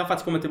 jag har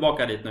faktiskt kommit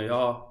tillbaka dit nu.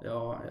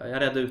 Jag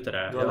redde ut det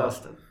där. Du har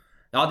löst det.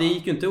 Ja, det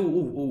gick ju inte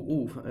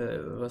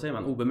vad säger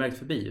man, obemärkt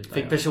förbi.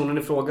 Fick personen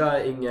i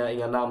fråga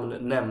inga namn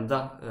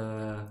nämnda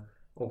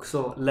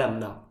också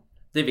lämna?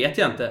 Det vet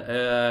jag inte.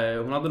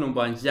 Hon hade nog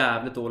bara en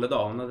jävligt dålig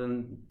dag. Hon hade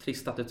en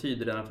trist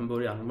attityd redan från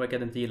början. Hon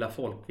verkade inte gilla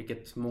folk,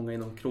 vilket många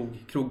inom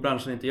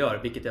krogbranschen inte gör,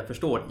 vilket jag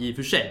förstår i och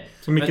för sig.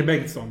 Som Micke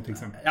Bengtsson till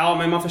exempel. Ja,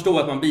 men man förstår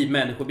att man blir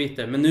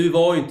människobitter. Men nu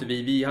var ju inte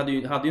vi hade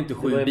ju inte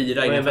 7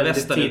 bira innanför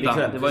västen, utan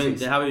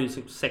det här var ju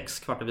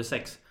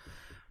 6:15.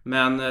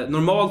 Men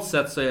normalt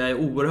sett så är jag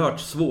oerhört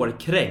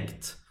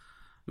svårkränkt.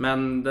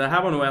 Men det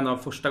här var nog en av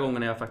första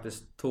gångerna jag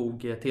faktiskt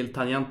tog till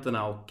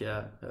tangenterna och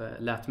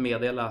lät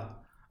meddela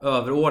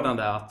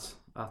överordnade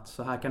att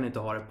så här kan ni inte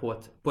ha det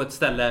på ett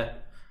ställe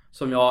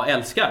som jag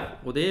älskar.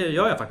 Och det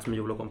gör jag faktiskt med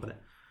Jolo Company.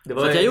 Så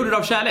att jag gjorde det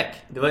av kärlek.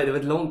 Det var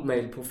ett långt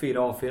mejl på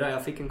 4A4.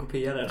 Jag fick en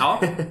kopia där. Ja,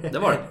 det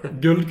var det.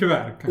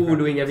 Guldkuvert.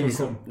 Ord och inga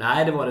visor.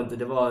 Nej, det var det inte.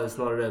 Det var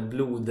snarare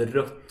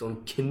blodrött och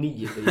en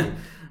kniv i.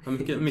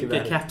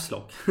 mycket caps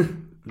lock.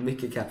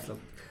 Mycket caps lock.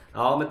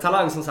 Ja, men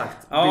talang som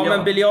sagt. Ja,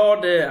 men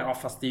biljard,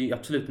 fast det är ju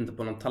absolut inte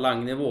på någon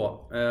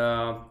talangnivå.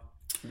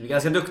 Du är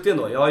ganska duktig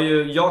ändå.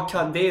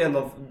 Det är en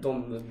av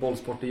de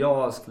bollsporter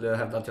jag skulle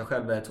hävda att jag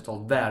själv är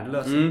totalt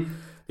värdelös.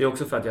 Det är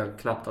också för att jag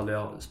knappt aldrig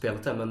har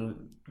spelat det. Men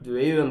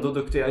du är ju ändå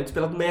duktig. Jag har inte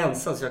spelat med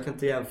ensam, så jag kan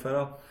inte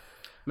jämföra.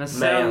 Men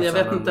sen, jag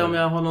vet inte om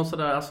jag har någon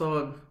sådär,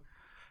 alltså,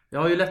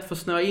 jag har ju lätt för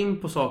att snöa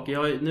in på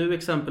saker. Nu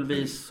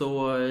exempelvis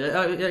så,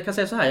 jag kan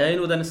säga så här, jag är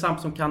nog den samp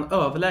som kan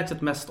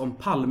överlägset mest om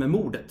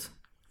Palmemordet.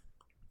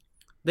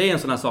 Det är en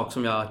sån här sak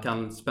som jag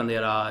kan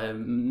spendera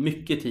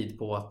mycket tid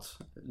på, att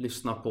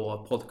lyssna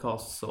på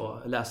podcasts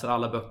och läsa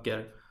alla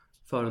böcker,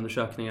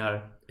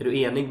 förundersökningar. Är du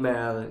enig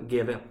med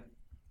GV?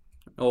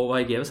 Och vad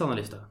är GVs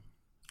analys då?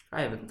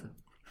 Nej, jag vet inte.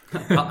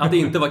 Att det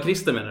inte var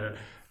Christer, menar du?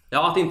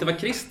 Ja, att det inte var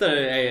Christer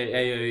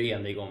är jag ju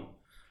enig om.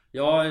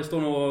 Jag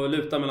står nog och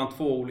lutar mellan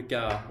 2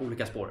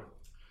 olika spår.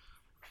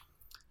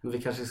 Men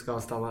vi kanske ska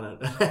stanna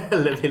där.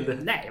 Eller vill du?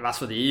 Nej,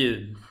 alltså det är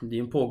ju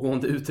en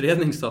pågående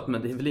utredning, så att,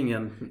 men det är väl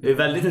ingen... Det är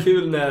väldigt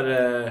kul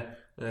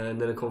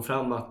när det kom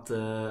fram att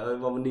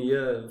vad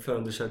nya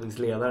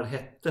förundersökningsledaren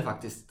hette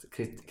faktiskt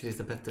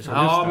Christer Pettersson.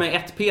 Ja, med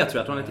 1 P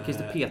tror jag. Han heter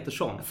Christer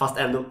Petersson. Fast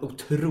ändå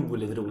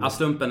otroligt roligt. Ja,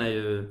 slumpen är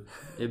ju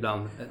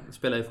ibland,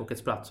 spelar ju folk ett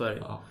spratt, så är det.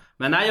 Ja.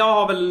 Men nej, jag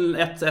har väl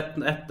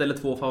ett eller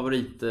 2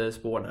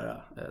 favoritspår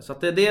där. Så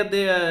att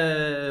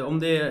det om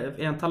det är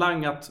en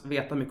talang att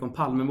veta mycket om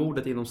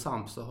Palmemordet inom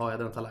SAMP, så har jag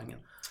den talangen.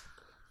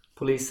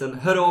 Polisen,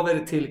 hör av er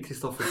till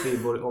Kristoffer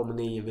Friborg om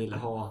ni vill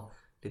ha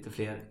lite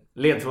fler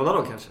ledtrådar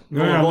då kanske. Nu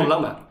har jag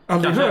Bolla med.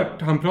 aldrig Kanske.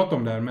 hört han prata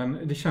om det här, men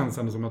det känns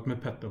ändå som att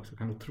Mepetto också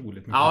kan otroligt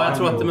mycket. Ja, jag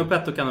tror att Han-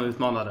 Mepetto kan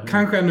utmana det.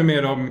 Kanske ännu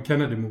mer om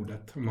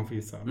Kennedy-mordet, om man får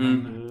gissa.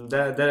 Men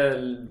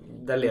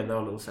Där leder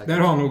han nog säkert. där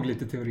har han nog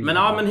lite teorier.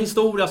 Men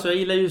historia, så jag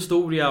gillar ju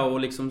historia och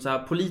liksom så här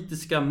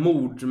politiska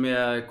mord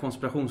med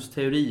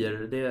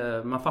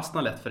konspirationsteorier. Man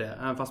fastnar lätt för det.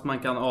 Även fast man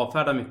kan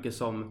avfärda mycket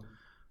som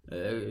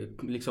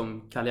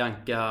liksom Kalle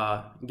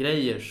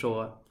Anka-grejer,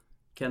 så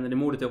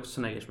Kennedy-mordet är också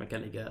såna grejer som jag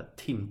kan ligga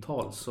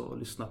timtals och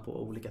lyssna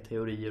på olika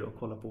teorier och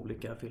kolla på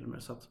olika filmer.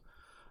 Så att,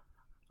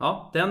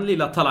 ja, den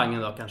lilla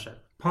talangen då kanske.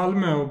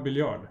 Palme och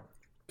biljard.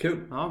 Kul.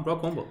 Ja, bra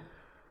kombo.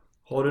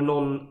 Har du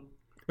någon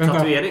Vänta,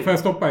 tatuering? får jag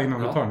stoppa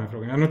innan vi tar den här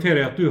frågan? Jag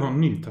noterar att du har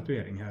en ny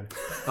tatuering här.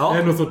 Ja. Det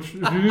är någon sorts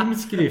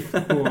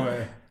runskrift på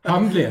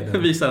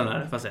handleden. Visa den här,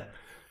 får jag se.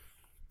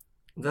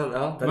 Den är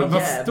Vad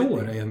jävligt-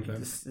 står det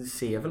egentligen? Du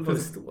ser väl vad det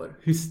står.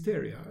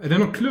 Hysteria. Är det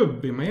någon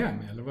klubb i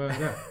Miami eller vad är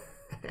det?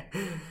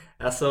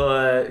 Alltså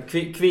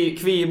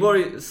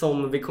Kviborg,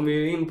 som vi kommer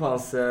ju in på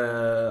hans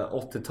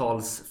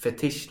 80-tals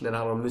fetisch när det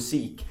handlar om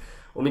musik.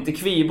 Om inte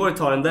Kviborg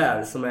tar den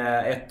där, som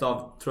är ett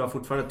av, tror jag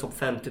fortfarande, topp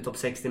 50, topp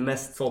 60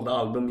 mest sålda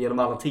album genom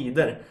alla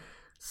tider,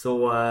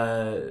 så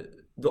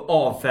då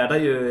avfärdar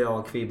ju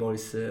jag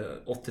Kviborgs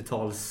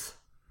 80-tals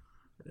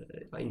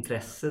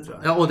intresse, tror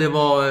jag. Ja, och det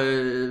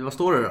var... vad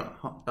står det då?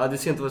 Ja, du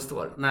ser inte vad det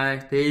står.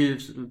 Nej, det är ju...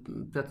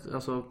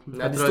 Alltså,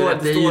 Nej,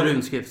 det är ju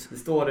runskrift. Det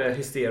står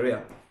Hysteria.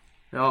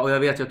 Ja, och jag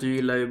vet ju att du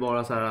gillar ju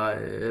bara så här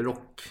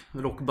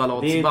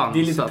rockballadsband. Det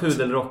är lite så att-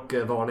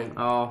 pudelrock-varning.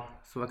 Ja,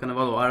 så vad kan det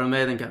vara då? Iron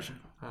Maiden kanske?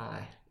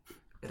 Nej,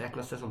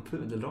 räknas det som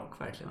pudelrock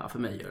verkligen? Ja, för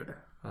mig gör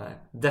det. Nej.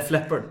 Def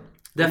Leppard.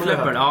 Def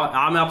Leppard,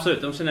 ja men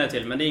absolut, de känner jag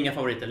till. Men det är inga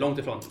favoriter, långt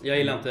ifrån. Jag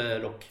gillar inte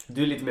rock.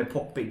 Du är lite mer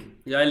poppig.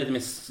 Jag är lite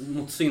mer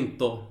mot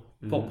synt och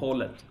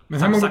pophållet. Men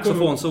här har man gått och-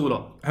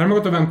 Saxofonsolo. Här har man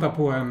gått och väntat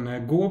på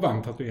en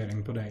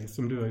gåvan-tatuering på dig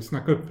som du har ju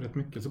snackat upp rätt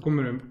mycket. Så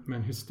kommer du med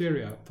en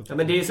hysteria-tatuering. Ja,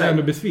 men det är så Jag här- är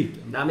ändå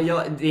besviken. Nej,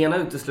 men det ena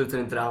utesluter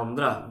inte det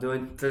andra. Du har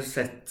inte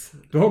sett...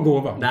 Du har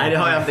gåvan. Nej, det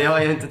har jag inte. Jag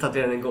har inte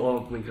tatuerat en gåva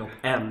på min kropp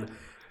än.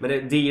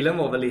 Men dealen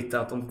var väl lite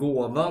att om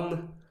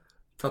gåvan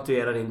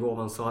tatuerade in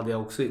gåvan, så hade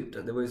jag också gjort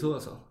det. Det var ju så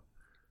jag sa.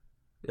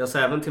 Jag sa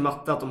även till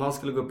Matte att om han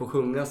skulle gå upp och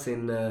sjunga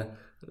sin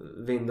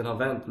Vinden har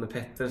vänt med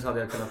Petter, så hade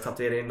jag kunnat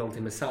tatuera in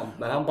någonting med sant.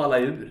 Men han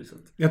ballade ur. Så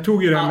att... Jag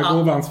tog ju det här med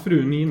gåvans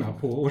fru Nina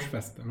på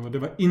årsfesten. Och det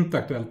var inte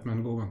aktuellt med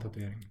en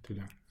gåvan-tatuering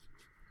tydligen.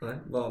 Nej,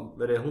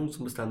 är det hon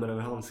som bestämmer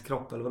över hans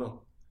kropp eller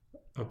vadå?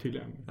 Ja,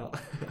 tydligen. Ja,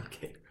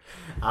 okej.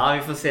 Ja,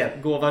 vi får se.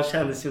 Gåvan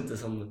kändes ju inte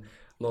som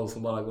någon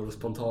som bara går och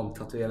spontant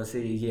tatuerar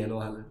sig i Geno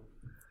heller.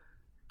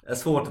 Det är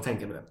svårt att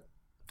tänka med det.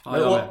 Ja,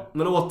 Men, jag med.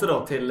 men åter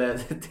då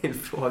till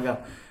frågan.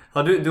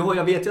 Ja,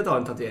 jag vet ju att du har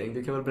en tatuering.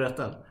 Du kan väl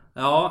berätta?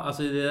 Ja,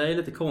 alltså det är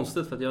lite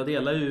konstigt för att jag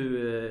delar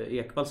ju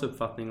Ekvalls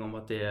uppfattning om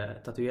att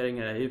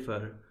tatueringar är ju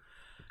för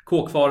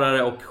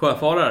kåkfarare och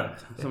sjöfarare,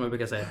 som jag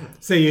brukar säga.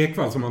 Säger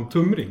Ekvall som har en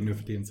tumring nu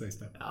för tiden, sägs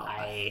det.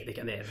 Nej, det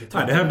kan det.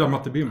 Nej, det hävdar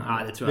Matte Bjurman.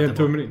 Nej, det tror det är jag en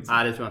inte på. tumring.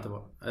 Nej, det tror jag inte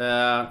på.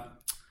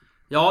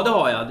 Ja, det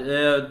har jag.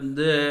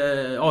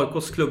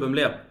 AIKs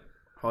klubbemblem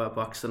har jag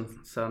på axeln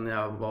sedan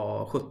jag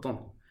var 17.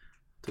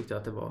 Tyckte jag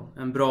att det var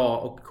en bra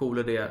och cool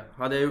idé.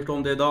 Hade jag gjort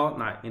om det idag?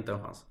 Nej, inte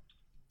en chans.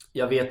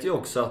 Jag vet ju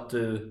också att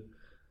du...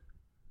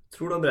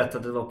 Tror du har berättat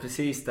att det var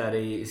precis där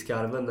i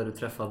Skarven där du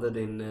träffade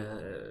din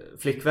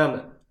flickvän,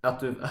 att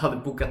du hade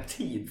bokat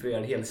tid för att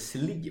göra en hel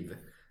sleeve.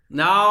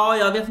 Nå,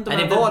 jag vet inte om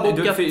Nej, jag det hade var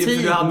det. bokat För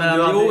tid, du hade- men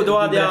du hade- jo, då du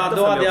hade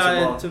berättade jag, för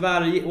mig också bara.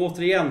 tyvärr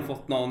återigen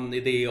fått någon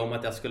idé om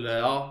att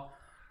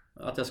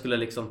jag skulle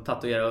liksom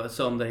tatuera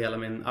sönder hela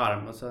min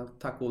arm. Och så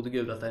tack gode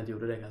gud att jag inte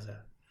gjorde det, kan jag säga.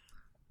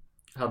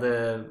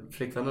 Hade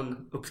flickvännen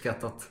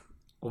uppskattat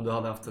om du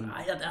hade haft en...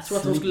 Nej, jag tror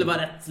att hon skulle vara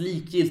rätt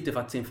likgiltig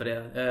faktiskt inför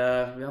det.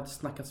 Vi har inte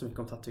snackat så mycket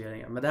om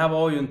tatueringar. Men det här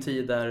var ju en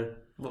tid där...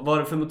 Vad var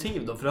det för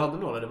motiv då? För du hade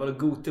några. Det var det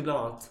Goti bland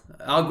annat.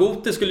 Ja,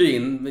 Goti skulle ju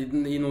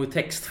in i någon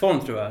textform,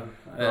 tror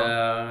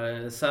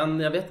jag. Sen,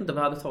 jag vet inte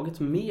vad jag hade tagit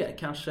mer.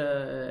 Kanske,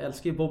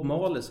 älskar ju Bob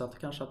Marley, så att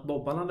kanske att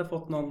Bobban hade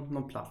fått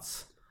någon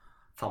plats.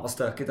 Fan vad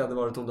stökigt det hade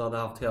varit om du hade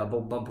haft hela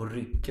Bobban på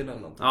ryggen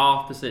eller något.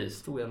 Ja, precis.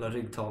 Stor jävla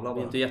ryggtavla Det är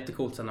bara. inte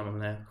jättecoolt sen när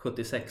man är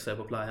 76 och är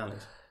på playan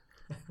liksom.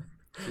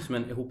 Det är som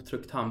en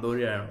ihoptryckt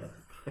hamburgare.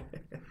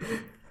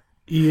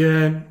 I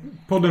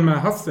podden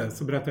med Hasse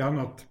så berättade han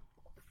att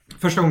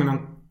första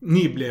gången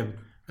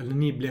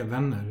ni blev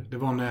vänner, det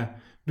var när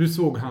du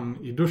såg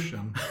han i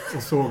duschen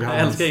och såg Jag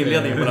älskar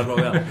inledningen på den här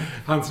frågan.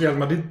 hans Real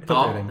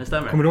Madrid-tatuering. Ja, det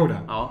stämmer. Kommer du ihåg det?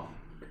 Ja.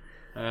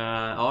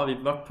 Ja,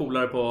 vi var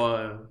polare på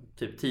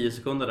typ 10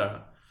 sekunder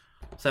där.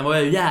 Sen var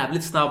jag ju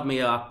jävligt snabb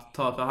med att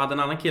för jag hade en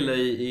annan kille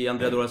i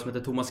Andrea som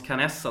heter Thomas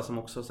Canessa, som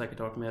också säkert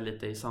har varit med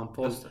lite i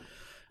Sampoll.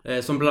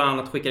 Som bland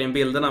annat skickar in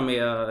bilderna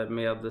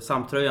med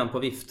samtröjan på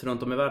vift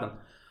runt om i världen.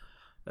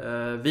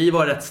 Vi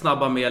var rätt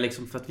snabba med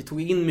liksom, för att vi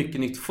tog in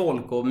mycket nytt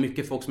folk och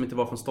mycket folk som inte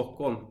var från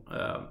Stockholm.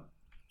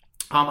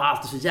 Han var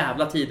alltid så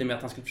jävla tidig med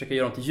att han skulle försöka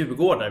göra dem till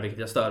djurgårdare, vilket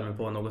jag störde mig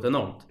på något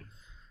enormt.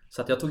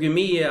 Så att jag tog ju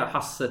med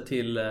Hasse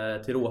till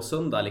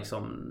Råsunda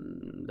liksom.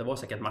 Det var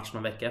säkert match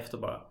någon vecka efter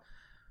bara.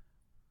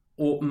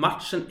 Och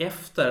matchen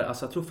efter,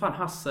 alltså jag tror fan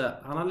Hasse,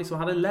 han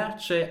hade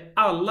lärt sig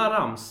alla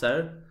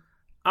ramser,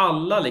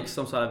 alla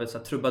liksom så här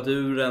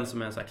trubaduren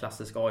som är en så här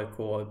klassisk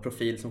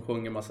AIK-profil som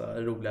sjunger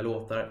massa roliga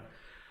låtar.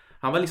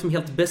 Han var liksom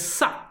helt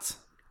besatt.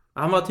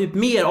 Han var typ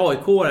mer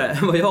AIK-are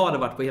än vad jag hade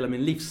varit på hela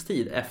min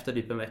livstid efter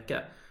typ en vecka.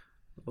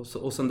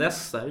 Och sen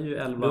dess är det ju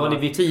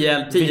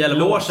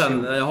 10-11 år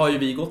sedan har ju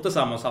vi gått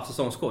tillsammans och haft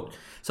säsongskort.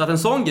 Så att en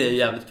sån grej är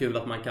jävligt kul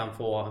att man kan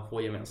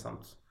få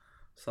gemensamt.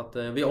 Så att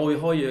vi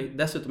har ju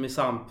dessutom i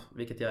SAMP,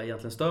 vilket jag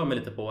egentligen stör mig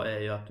lite på, är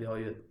ju att vi har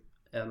ju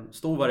en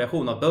stor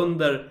variation av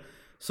bönder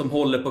som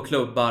håller på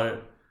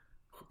klubbar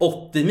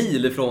 80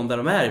 mil ifrån där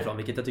de är ifrån,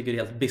 vilket jag tycker är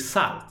helt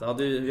bisarrt. Ja,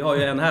 vi har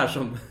ju en här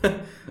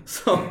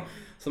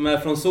som är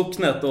från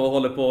socknet och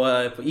håller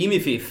på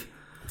Imifif.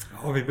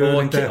 Ja, vi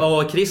behöver inte...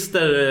 Och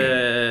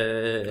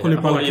Christer håller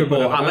på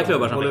alla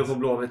klubbar som håller finns. på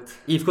Blåvitt.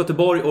 IFK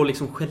Göteborg och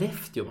liksom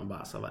Skellefteå. Man bara,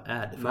 alltså, vad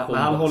är det för Men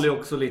han håller ju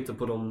också lite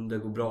på dem det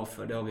går bra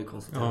för. Det har vi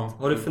konstaterat. Ja.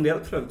 Har du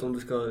funderat förut om du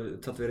ska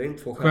tatuera in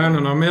 2 stjärnor?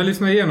 Stjärnorna, men jag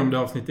lyssnar igenom det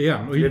avsnittet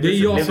igen. Och det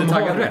är jag som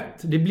har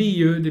rätt. Det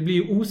blir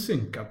ju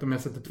osynkat om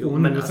jag sätter 200.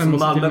 Men och alltså, sen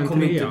måste Malmö till en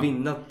kommer inte trea.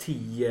 vinna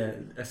 10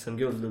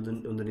 SM-guld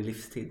under din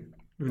livstid.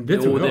 Det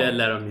tror jag. det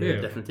lär de ju Det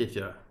är- definitivt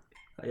göra.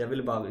 Jag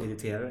ville bara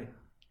irritera dig.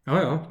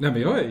 Ja. Nej,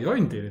 men jag är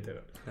inte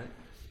irriterad.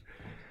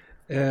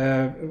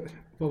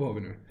 Vad var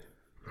vi nu?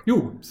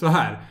 Jo, så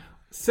här.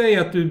 Säg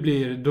att du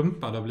blir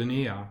dumpad av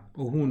Linnea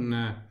och hon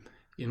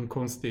i en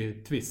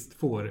konstig twist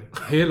får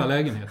hela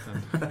lägenheten.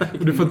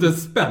 Och du får inte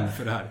spänn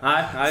för det här.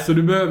 Nej. Så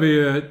du behöver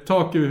ju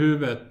tak över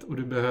huvudet och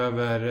du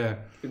behöver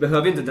Vi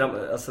behöver inte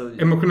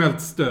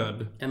emotionellt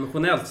stöd.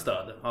 Emotionellt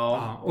stöd.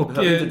 Ja. Och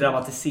behöver inte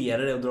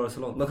dramatisera det och dra det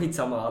så långt. Men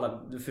skitsamma, alla,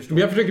 du förstår.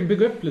 jag försöker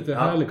bygga upp lite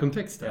härlig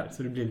kontext här Ja.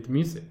 så det blir lite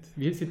mysigt.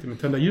 Vi sitter med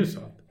tända ljus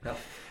och allt.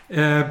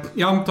 Ja.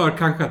 Jag antar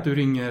kanske att du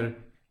ringer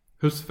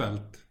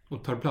Husfeldt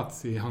och tar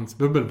plats i hans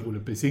bubbelpool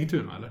uppe i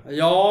Sigtuna, eller?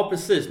 Ja,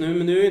 precis. Nu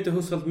är ju inte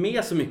Husfeldt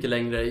med så mycket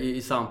längre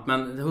i SAMP.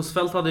 Men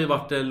Husfeldt hade ju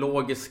varit det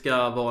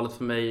logiska valet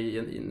för mig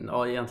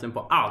egentligen på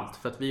allt.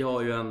 För att vi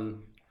har ju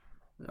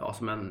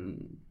som en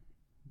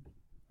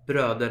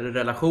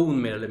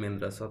bröderrelation mer eller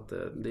mindre. Så att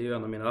det är ju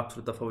en av mina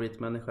absoluta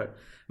favoritmänniskor.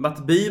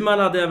 Matt Byman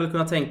hade jag väl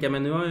kunnat tänka,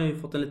 men nu har jag ju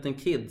fått en liten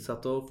kid. Så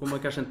att då får man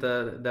kanske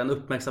inte den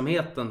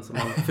uppmärksamheten som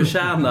man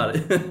förtjänar.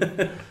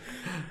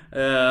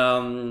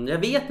 Jag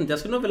vet inte, jag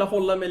skulle nog vilja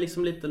hålla mig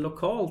liksom lite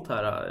lokalt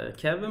här.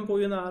 Kevin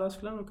bor ju nära,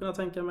 skulle jag nog kunna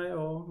tänka mig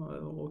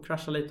och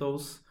crasha lite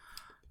hos.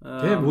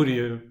 Det vore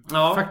ju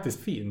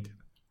faktiskt fint.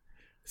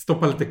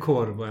 Stoppa lite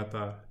korv och äta.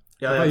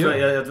 Jag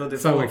tror att det är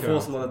Sauerkraut. få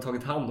som hade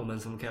tagit hand om en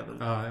som Kevin.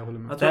 Ja, jag håller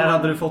med. Där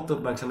hade du fått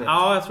uppmärksamhet.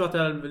 Ja, jag tror att det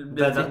hade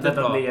blivit riktigt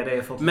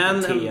bra.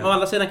 Men å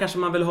andra sidan kanske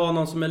man vill ha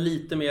någon som är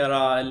lite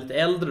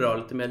äldre då,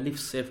 lite mer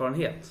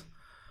livserfarenhet.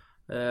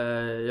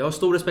 Jag har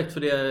stor respekt för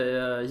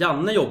det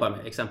Janne jobbar med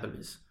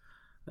exempelvis.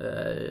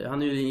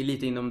 Han är ju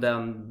lite inom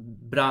den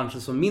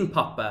branschen som min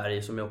pappa är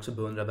i, som jag också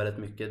beundrar väldigt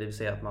mycket. Det vill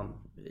säga att man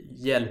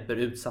hjälper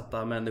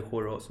utsatta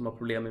människor och som har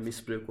problem med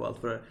missbruk och allt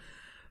för det.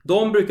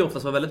 De brukar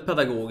oftast vara väldigt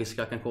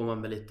pedagogiska, kan komma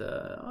med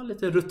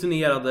lite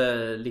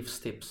rutinerade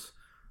livstips.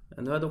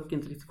 Nu har jag dock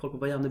inte riktigt koll på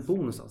var Janne bor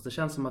någonstans. Det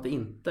känns som att det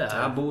inte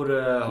är. Han bor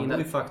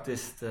ju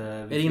faktiskt...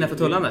 Är det innanför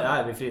Tullarna?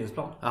 Nej, vid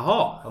Fridhemsplan.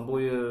 Jaha. Han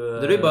bor ju...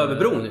 Det är ju bara över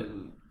bron nu.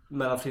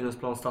 Mellan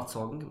Fridhemsplan och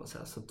Stadshagen kan man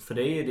säga. Så för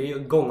det är ju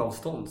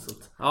gångavstånd. Så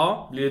att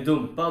ja. Blir du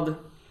dumpad,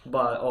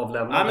 bara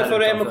avlämnad. Ja, men för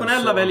det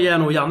emotionella väljer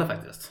jag nog Janne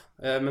faktiskt.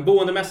 Men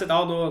boendemässigt,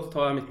 då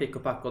tar jag mitt pick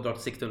och pack och drar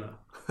till Sigtuna.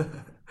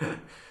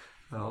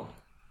 Ja,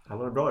 han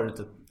var bra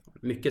ute.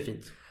 Mycket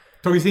fint.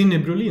 Tagit sig in i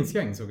Brolins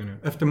gäng, såg jag nu.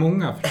 Efter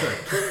många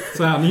försök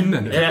så är han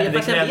inne nu. Jag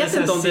vet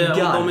inte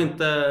om de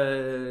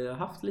inte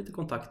haft lite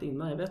kontakt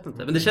innan, jag vet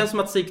inte. Men det känns som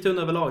att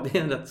Sigtuna överlag, det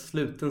är en rätt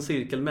sluten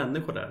cirkel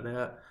människor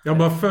där. Jag har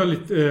bara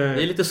följt...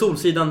 det är lite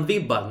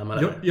Solsidan-vibbar när man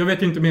är jag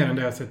vet inte mer än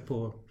det jag sett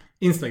på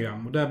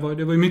Instagram. Och det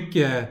var ju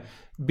mycket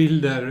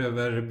bilder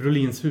över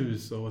Brolins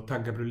hus och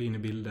tagga Brolin i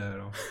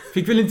bilder. Och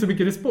fick väl inte så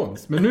mycket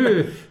respons. Men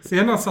nu,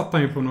 senast satt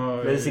han ju på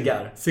någon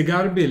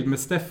cigarrbild med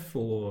Steff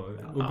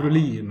och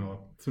Brolin.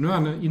 Så nu är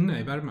han inne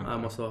i värmen. Det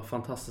måste vara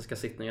fantastiska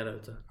sittningar där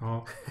ute.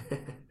 Ja.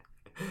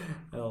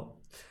 Ja.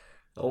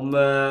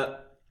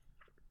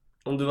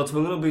 Om du var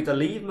tvungen att byta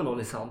liv med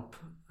någon i SAMP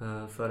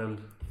för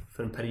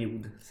en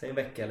period, säg en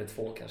vecka eller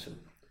 2 kanske.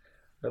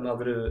 Vem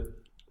hade du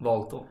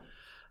valt då?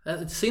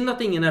 Synd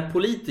att ingen är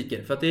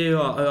politiker, för att det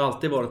har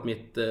alltid varit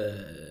mitt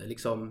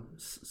liksom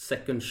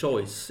second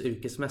choice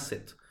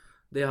yrkesmässigt.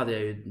 Det hade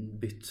jag ju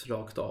bytt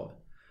rakt av.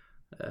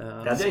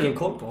 Det hade jag ingen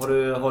koll på.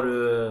 Har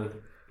du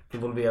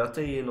involverat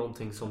dig i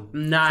någonting som...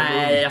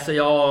 Nej, alltså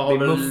jag har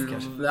väl...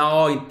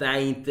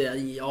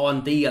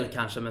 en del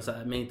kanske,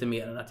 men inte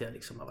mer än att jag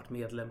liksom har varit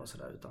medlem och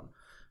sådär.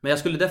 Men jag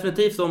skulle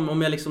definitivt,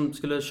 om jag liksom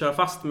skulle köra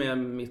fast med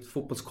mitt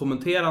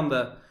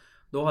fotbollskommenterande,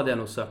 då hade jag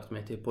nog sökt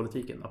mig till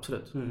politiken,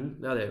 absolut.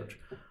 Det hade jag gjort.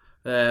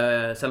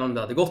 Sen om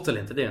det hade gått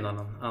eller inte, det är en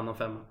annan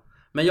femma.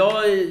 Men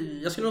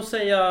jag skulle nog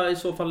säga i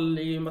så fall,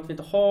 i och med att vi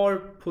inte har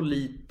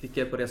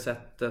politiker på det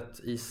sättet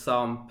i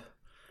SAMP,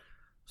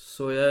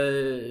 Så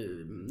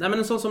nej men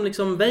en sån som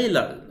liksom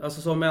Weilar,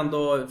 alltså som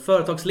ändå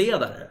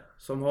företagsledare,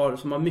 som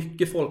har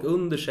mycket folk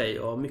under sig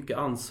och mycket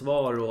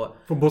ansvar och...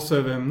 Får bossa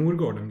över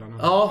Morgården bland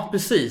annat. Ja,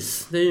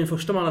 precis. Det är ju den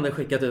första man hade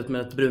skickat ut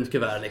med ett brunt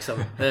kuvert liksom.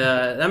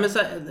 Nej men så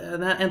här,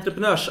 den här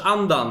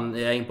entreprenörsandan är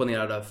jag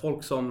imponerad av.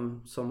 Folk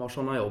som har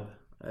sådana jobb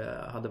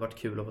hade varit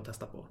kul att få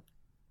testa på.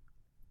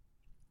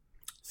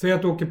 Säg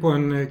att du åker på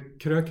en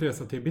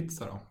krökresa till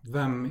Ibiza då.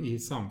 Vem i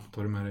SAMP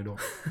tar du med dig då?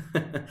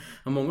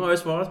 Många har ju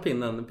svarat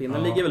pinnen.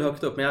 Pinnen ligger väl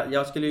högt upp. Men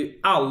jag skulle ju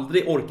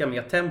aldrig orka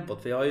med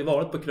tempot. För jag har ju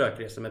varit på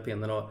krökresor med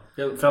pinnen. Och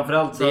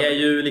Framförallt så...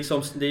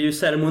 det är ju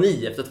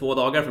ceremoni efter 2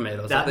 dagar för mig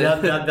då. Så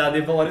Det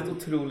hade varit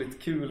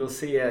otroligt kul att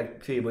se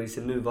Kviborg i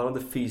sin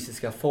nuvarande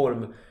fysiska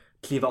form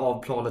kliva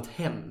av planet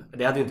hem.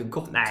 Det hade ju inte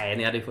gått. Nej,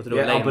 ni hade ju fått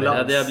rulla in. Det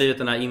hade blivit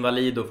den här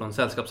invalido från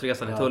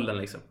sällskapsresan i tullen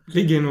liksom.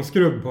 Ligger i någon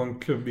skrubb på en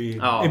klubb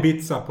i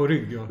Ibiza på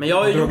rygg. Men jag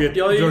har ju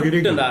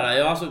gjort den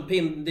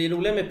där. Det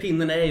roliga med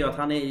pinnen är ju att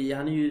han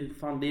är ju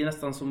fan, det är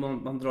nästan som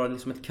om man drar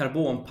liksom ett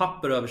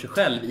karbonpapper över sig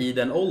själv i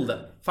den åldern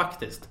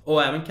faktiskt.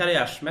 Och även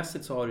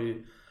karriärsmässigt så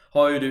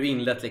har ju du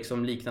inlett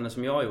liksom liknande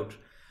som jag har gjort.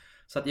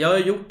 Så att jag har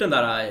gjort den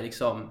där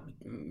liksom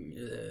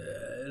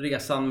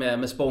resan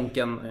med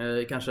sponken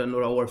kanske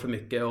några år för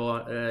mycket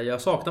och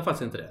jag saknar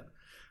faktiskt inte det.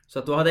 Så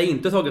att då hade jag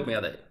inte tagit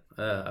med dig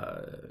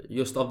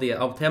just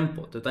av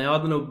tempot, utan jag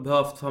hade nog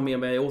behövt ha med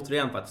mig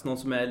återigen faktiskt någon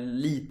som är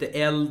lite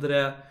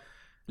äldre,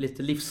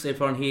 lite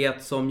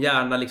livserfarenhet, som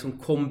gärna liksom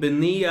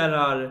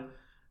kombinerar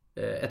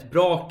ett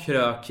bra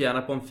krök,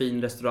 gärna på en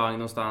fin restaurang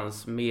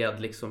någonstans,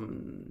 med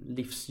liksom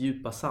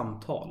livsdjupa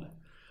samtal.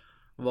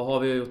 Vad har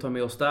vi att ta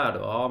med oss där då?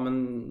 Ja,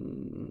 men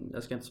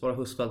jag ska inte svara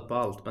Husfeldt på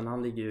allt, men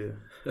han ligger ju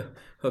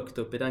högt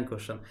upp i den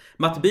kursen.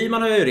 Matte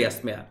Byman har jag ju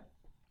rest med.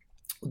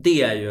 Och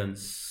det är ju en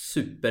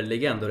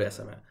superlegend att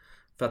resa med.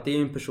 För att det är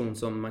ju en person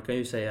som man kan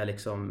ju säga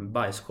liksom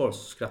bajskors,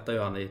 skrattar ju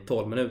han i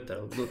 12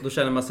 minuter. Och då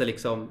känner man sig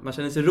liksom, man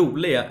känner sig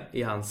rolig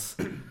i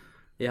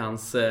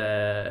hans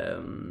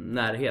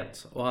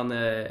närhet. Och han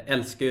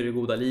älskar ju det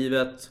goda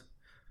livet,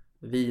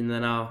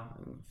 vinerna,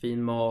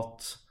 fin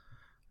mat.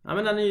 Ja,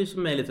 men han är ju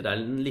som mig lite där,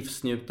 en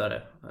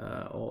livsnjutare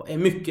och är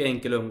mycket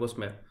enkel att umgås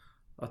med.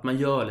 Att man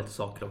gör lite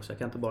saker också. Jag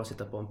kan inte bara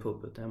sitta på en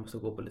pub, utan jag måste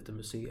gå på lite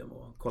museum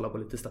och kolla på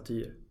lite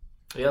statyer.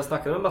 Jag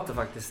snackade med Matte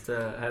faktiskt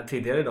här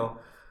tidigare idag.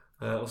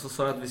 Och så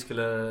sa jag att vi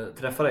skulle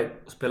träffa dig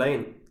och spela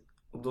in.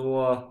 Och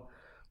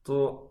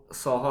då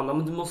sa han,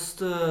 men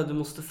du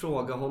måste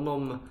fråga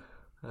honom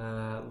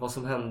vad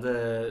som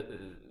hände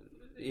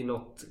i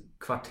något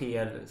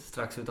kvarter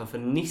strax utanför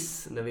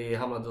Nice när vi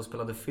hamnade och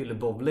spelade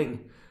fyllebowling.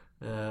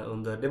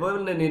 Det var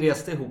väl när ni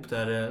reste ihop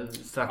där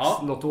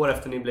strax något år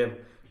efter ni blev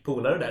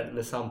polare där,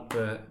 när Samp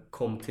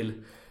kom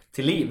till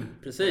liv.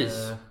 Precis.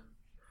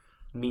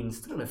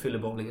 Minns du den här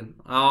fyllebowlingen?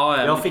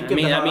 Ja,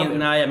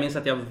 jag minns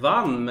att jag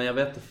vann, men jag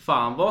vet inte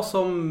fan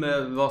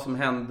vad som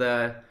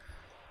hände,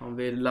 om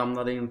vi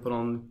lämnade in på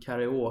någon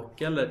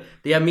karaoke eller...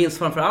 Det jag minns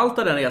framförallt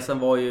av den resan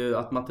var ju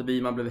att Matte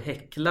Byman blev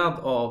häcklad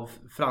av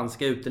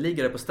franska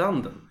uteliggare på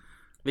stranden.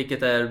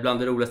 Vilket är bland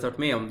det roligaste jag varit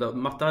med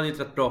om. Matte hade ju ett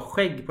rätt bra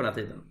skägg på den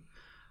här tiden.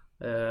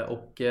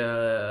 Och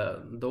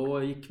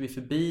då gick vi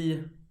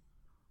förbi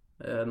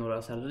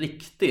några så här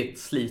riktigt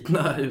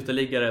slitna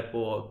uteliggare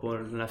på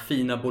den här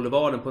fina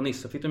boulevarden på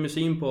Nice. Så fick de ju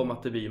syn på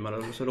Matte Byman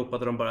och så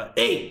ropade de bara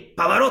 "Hej,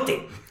 Pavarotti!"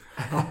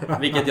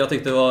 Vilket jag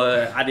tyckte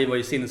det var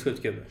ju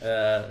sinnessjukt kul.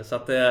 Så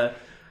att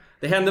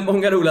det hände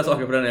många roliga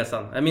saker på den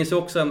resan. Jag minns ju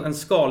också en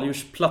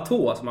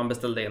skaldjursplatå som han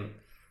beställde in.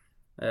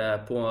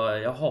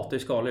 Jag hatar ju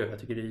skaldjur, jag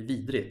tycker det är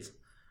vidrigt.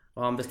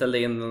 Och han beställde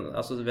in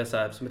alltså, så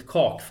här, som ett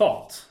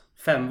kakfat.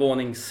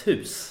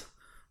 5-våningshus.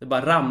 Det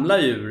bara ramlar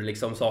ur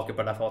liksom saker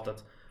på det där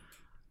fatet.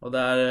 Och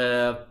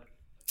där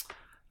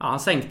han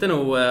sänkte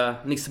nog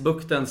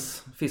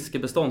Nissebuktens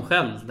fiskebestånd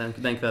själv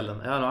den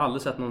kvällen. Jag har nog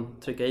aldrig sett någon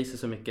trycka i sig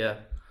så mycket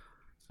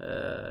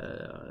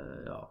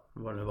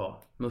vad det nu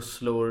var.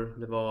 Musslor,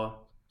 det var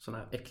såna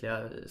här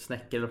äckliga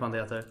snäckor eller vad det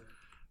heter.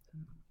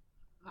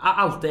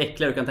 Allt det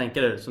äckliga du kan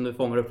tänka dig som du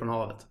fångar upp från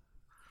havet.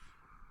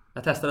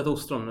 Jag testade ett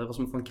ostron, det var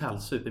som att få en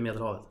kallsup i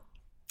Medelhavet.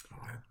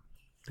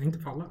 Det är inte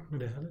för alla, men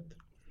det är härligt.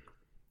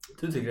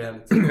 Du tycker det är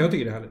härligt? Jag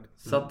tycker det är härligt.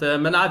 Så att,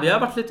 men nej, vi har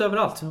varit lite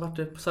överallt. Vi har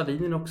varit på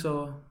Sardinien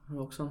också. Det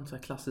var också en sån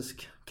här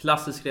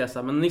klassisk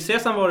resa. Men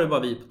Nice-resan var det bara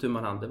vi på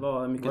tumman hand. Det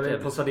var mycket trevligt. Var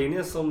det på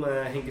Sardinien som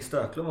Henke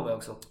Stöklund var med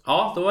också?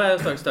 Ja, då var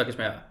jag stökis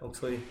med.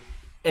 Också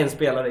en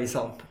spelare i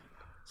Samp.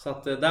 Så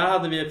att där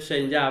hade vi i och för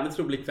sig en jävligt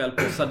rolig kväll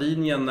på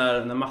Sardinien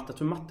när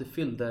Matte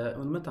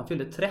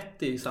fyllde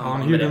 30 i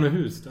samband med det. Han hyrde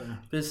hus där.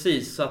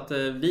 Precis, så att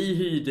vi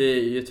hyrde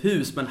ju ett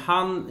hus, men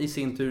han i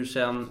sin tur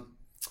sen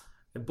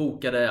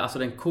bokade alltså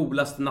den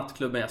coolaste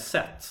nattklubben jag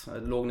sett.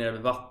 Jag låg nere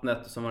vid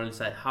vattnet och så var den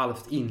så här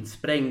halvt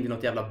insprängd i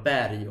något jävla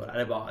berg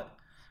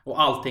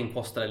och allting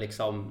kostade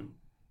liksom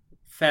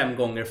 5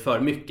 gånger för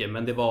mycket,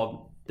 men det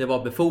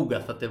var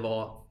befogat för att det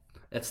var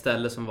ett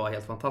ställe som var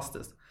helt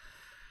fantastiskt.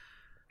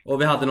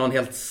 Och vi hade någon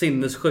helt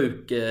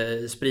sinnessjuk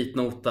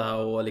spritnota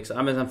och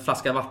liksom, en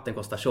flaska vatten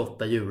kostar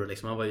 28 euro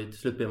liksom. Till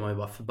slut blev man ju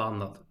bara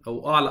förbannad.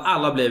 Och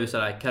alla blev ju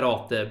sådär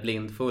karate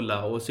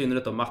blindfulla, och i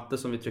synnerhet då Matte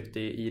som vi tryckte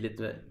i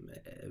lite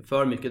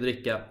för mycket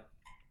dricka.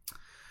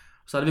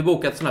 Så hade vi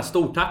bokat sån här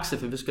stor taxi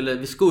för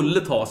vi skulle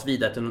ta oss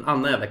vidare till någon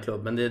annan jävla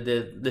klubb. Men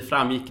det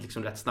framgick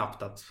liksom rätt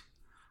snabbt att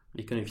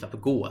vi kunde ju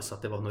knappt gå, så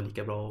att det var nog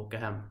lika bra att åka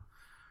hem.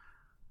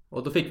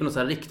 Och då fick vi någon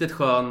sån här riktigt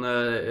skön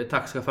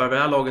taxichaufför. Vid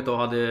det här laget då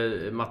hade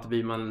Matte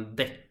Byman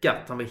däckat.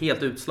 Han var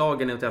helt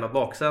utslagen i ett jävla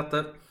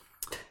baksäte.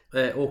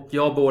 Och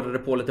jag bordade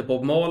på lite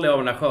Bob Marley av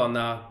den här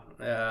sköna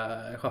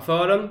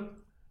chauffören.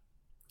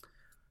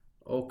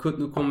 Och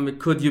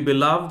Could You Be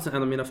Loved,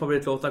 en av mina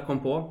favoritlåtar,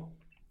 kom på.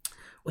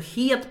 Och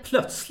helt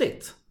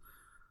plötsligt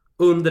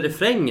under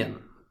refrängen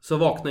så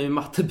vaknar ju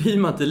Matte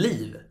Byman till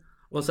liv.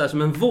 Och så här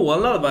som en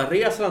vålnad bara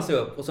reser han sig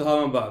upp. Och så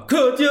hör man bara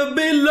Could You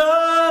Be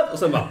Loved? Och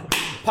sen bara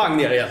pang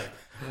ner igen.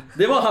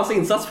 Det var hans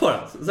insats på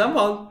den. Sen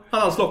hade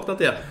han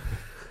slocknat igen.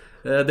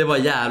 Det var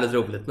jävligt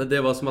roligt. Men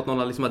det var som att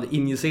någon liksom hade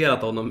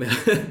injicerat honom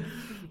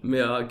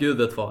med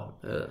gudet var.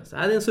 Så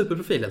det är en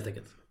superprofil helt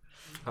enkelt.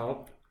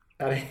 Ja,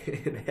 det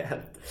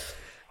är.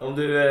 Om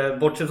du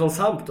bortser från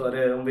Samp då,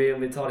 om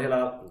vi tar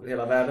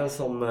hela världen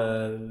som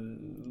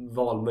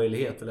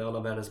valmöjlighet, eller alla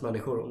världens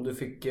människor. Om du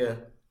fick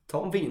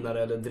ta en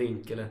vinare eller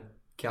drink eller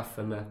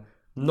kaffe med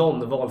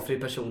någon valfri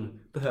person,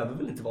 behöver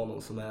väl inte vara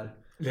någon som är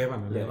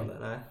levande.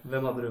 Nej.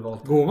 Vem hade du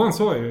valt? Gåvan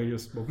sa ju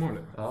just Bob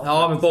Marley.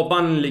 Ja, men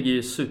Bobban ligger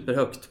ju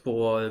superhögt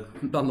på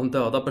bland de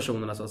döda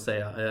personerna så att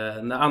säga.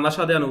 Annars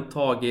hade jag nog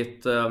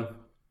tagit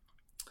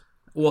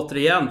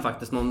återigen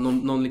faktiskt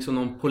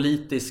någon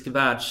politisk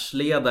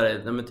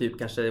världsledare, men typ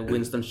kanske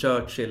Winston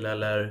Churchill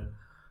eller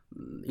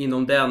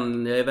inom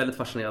den. Jag är väldigt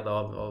fascinerad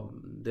av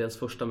dels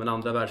första men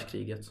andra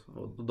världskriget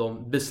och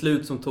de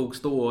beslut som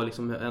togs då och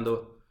liksom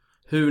ändå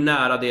hur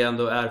nära det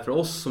ändå är för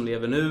oss som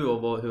lever nu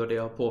och hur det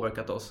har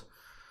påverkat oss.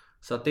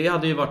 Så att det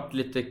hade ju varit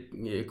lite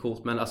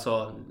coolt, men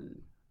alltså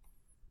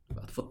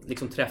att få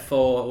liksom träffa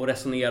och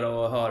resonera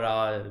och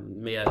höra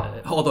med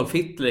Adolf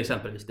Hitler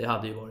exempelvis, det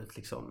hade ju varit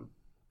liksom,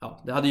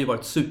 ja, det hade ju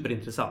varit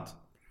superintressant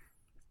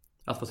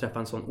att få träffa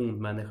en sån ond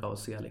människa och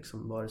se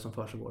liksom vad det är som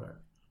försiggår där.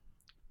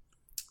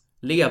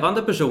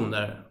 Levande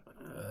personer,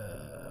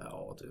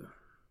 ja du,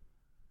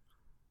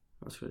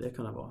 vad skulle det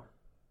kunna vara?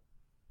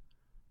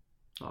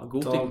 Ja,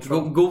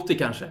 Goti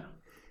kanske.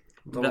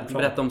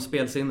 Berätta om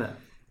spelsinne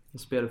och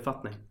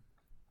speluppfattning.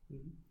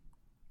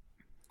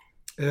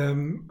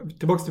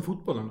 Tillbaks till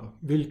fotbollen då.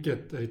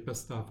 Vilket är ditt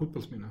bästa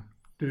fotbollsminne?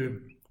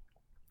 Du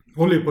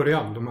håller ju på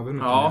Real, de har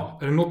vunnit. Ja.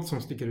 Är det något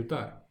som sticker ut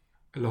där?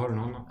 Eller har du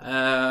någon annan?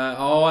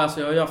 Ja, alltså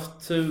jag har ju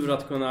haft tur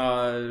att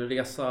kunna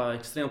resa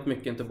extremt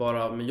mycket, inte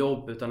bara med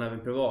jobb utan även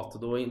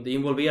privat. Det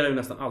involverar ju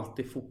nästan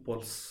alltid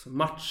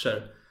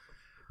fotbollsmatcher.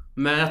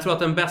 Men jag tror att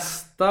den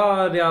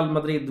bästa Real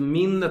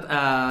Madrid-minnet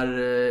är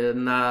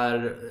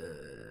när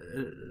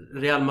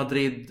Real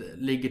Madrid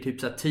ligger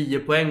typ så här 10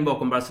 poäng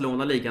bakom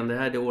Barcelona-ligan. Det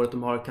här är det året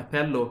de har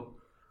Capello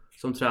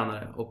som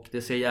tränare och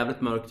det ser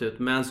jävligt mörkt ut.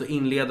 Men så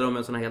inleder de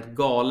en sån här helt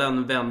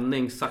galen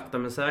vändning sakta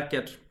men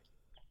säkert.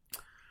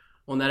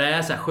 Och när det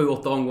är så här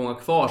 7-8 omgångar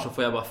kvar så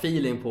får jag bara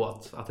feeling på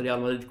att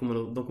Real Madrid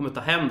kommer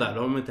ta hem där.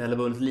 De har inte heller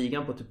vunnit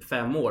ligan på typ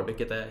 5 år,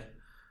 vilket är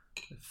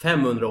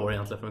 500 år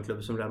egentligen för en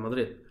klubb som Real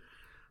Madrid.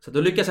 Så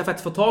då lyckas jag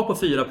faktiskt få tag på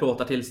 4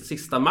 plåtar till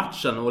sista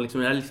matchen och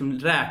jag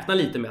räknar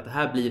lite med att det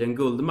här blir en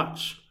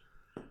guldmatch.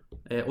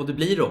 Och det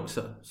blir det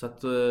också. Så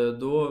att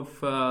då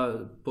får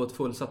jag på ett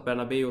fullsatt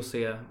Bernabéu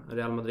se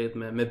Real Madrid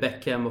med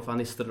Beckham och Van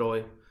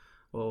Nistelrooy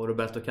och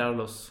Roberto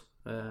Carlos.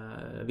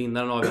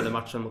 Vinnaren avgjorde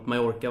matchen mot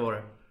Mallorca var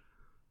det.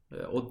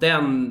 Och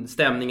den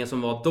stämningen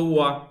som var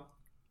då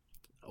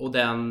och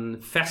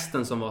den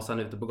festen som var sen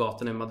ute på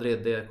gatan i Madrid,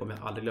 det kommer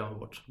jag aldrig glömma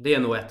bort. Det är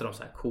nog ett av de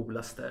så här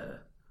coolaste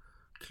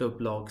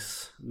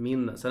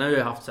klubblagsminnen. Sen har jag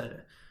ju haft så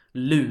här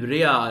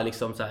luriga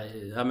liksom så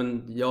här, ja,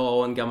 men jag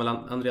och en gammal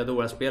Andrea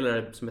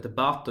Dora-spelare som heter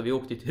Bato, vi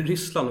åkte till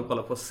Ryssland och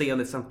kollade på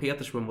scen i Sankt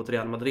Petersburg mot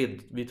Real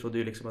Madrid. Vi trodde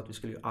ju liksom att vi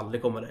skulle ju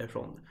aldrig komma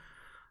därifrån.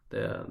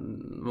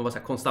 Man var så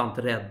här konstant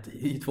rädd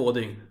i 2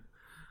 dygn.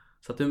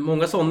 Så att det är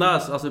många sådana,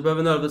 alltså det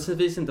behöver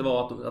nödvändigtvis inte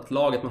vara att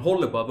laget man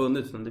håller på har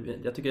vunnit, utan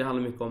jag tycker det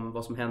handlar mycket om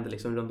vad som händer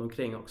liksom runt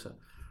omkring också.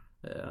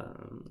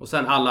 Och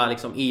sen alla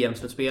liksom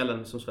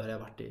EM-slutspelen som Sverige har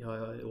varit i har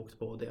jag åkt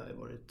på, och det har ju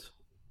varit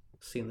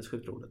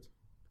sinnessjukt roligt.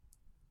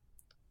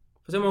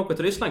 Får se om man åker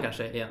till Ryssland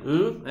kanske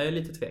igen. Jag är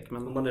lite tvek,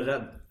 men om man är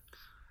rädd.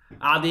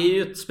 Ja, det är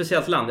ju ett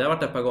speciellt land. Jag har varit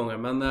där ett par gånger,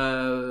 men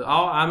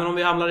ja, men om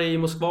vi hamnar i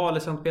Moskva eller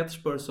Sankt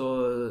Petersburg så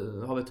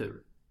har vi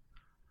tur.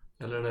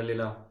 Eller den där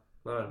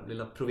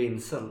lilla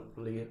provinsen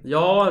som ligger.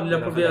 Ja,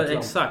 lilla provinsen,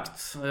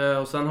 exakt.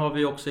 Och sen har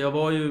vi också, jag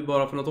var ju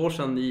bara för något år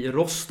sedan i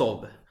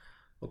Rostov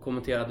och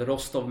kommenterade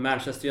Rostov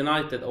Manchester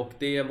United, och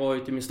det var ju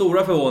till min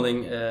stora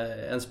förvåning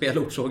en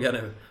spelort såg jag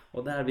nu.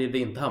 Och där vill vi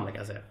inte hamna, kan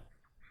jag säga.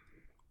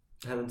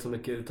 Det händer inte så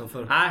mycket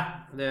utanför.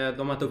 Nej,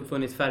 de har inte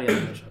uppfunnit färgen.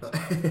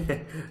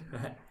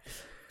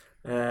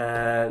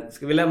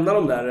 Ska vi lämna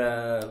de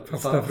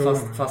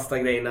där fasta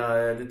grejerna?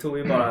 Det tog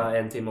ju bara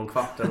 1 timme och en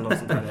kvart eller något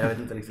sånt där. Jag vet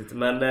inte riktigt.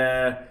 Men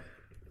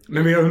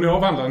vi har hunnit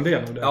avhandla en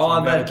del av det.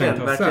 Ja,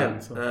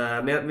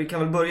 verkligen. Men vi kan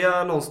väl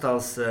börja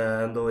någonstans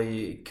ändå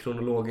i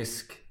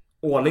kronologisk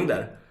ordning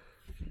där.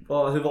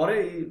 Hur var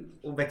det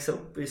att växa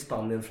upp i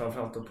Spanien,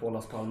 framförallt på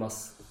Las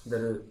Palmas?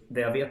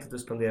 där jag vet att du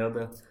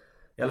spenderade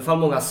i alla fall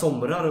många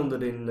somrar under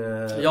din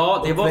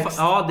Ja, uppväxt.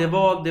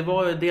 det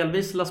var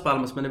delvis Las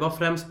Palmas, men det var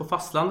främst på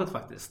fastlandet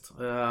faktiskt.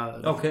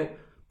 Okej.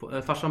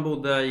 Farsan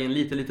bodde i en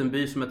liten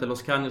by som heter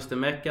Los Caños de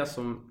Meca,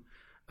 som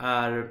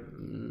är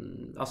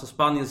alltså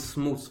Spaniens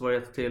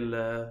motsvarighet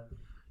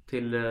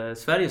till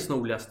Sveriges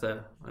nordligaste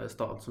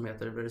stad, som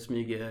heter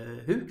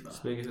Smygehuk, va?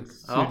 Smygehuk.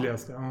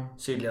 Ja.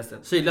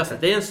 Sydligaste.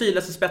 Det är den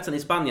sydligaste spetsen i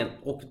Spanien.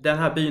 Och den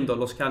här byn då,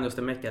 Los Caños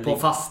de Meca, På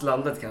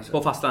fastlandet kanske?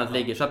 på fastlandet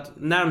ligger. Så att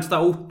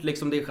närmsta ort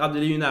liksom, det är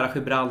ju nära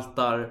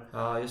Gibraltar.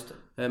 Ja, just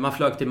det. Man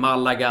flög till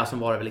Malaga, som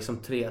var det väl liksom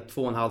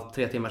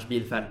 2,5-3 timmars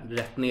bilfärd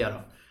rätt ner då.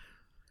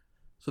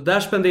 Så där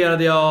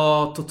spenderade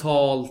jag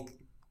totalt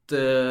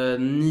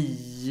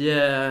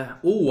 9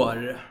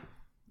 år.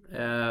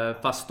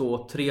 Fast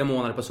då 3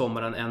 månader på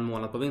sommaren, 1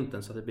 månad på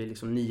vintern. Så det blir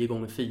liksom 9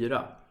 gånger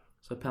 4.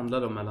 Så jag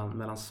pendlade då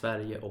mellan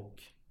Sverige och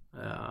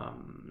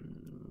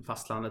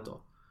fastlandet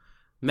då.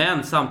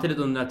 Men samtidigt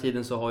under den här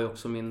tiden så har ju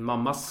också min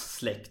mammas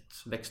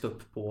släkt växt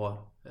upp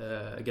på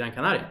Gran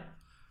Canaria.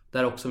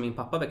 Där också min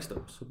pappa växte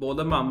upp. Så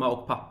både mamma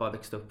och pappa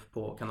växte upp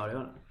på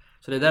Kanarieöarna.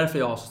 Så det är därför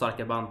jag har så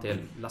starka band till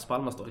Las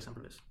Palmas då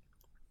exempelvis.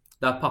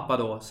 Där pappa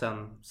då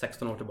sedan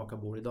 16 år tillbaka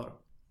bor idag.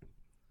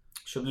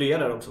 Köpte du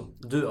där också?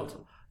 Du alltså?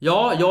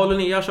 Ja, jag och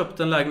Linnea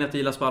köpte en lägenhet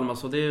i Las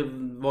Palmas. Och det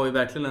var ju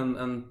verkligen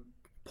en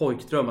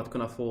pojkdröm att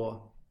kunna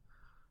få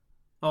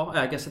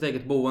äga sitt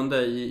eget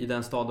boende i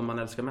den staden man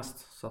älskar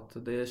mest. Så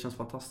att det känns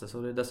fantastiskt.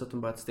 Och det är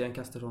dessutom bara ett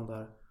stenkast ifrån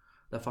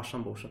där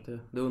farsan bor. Så att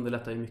det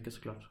underlättar ju mycket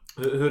såklart.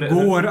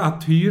 Går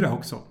att hyra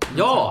också.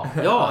 Ja,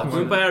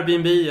 gå in på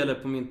Airbnb eller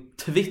på min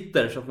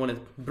Twitter så får man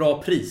ett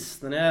bra pris.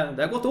 Det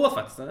har gått åt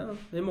faktiskt.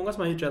 Det är många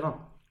som har hyrt redan.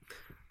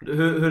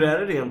 Hur är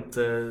det rent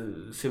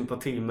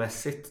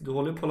sympatimässigt? Du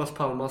håller ju på Las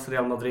Palmas,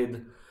 Real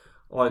Madrid,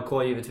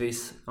 AIK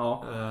givetvis.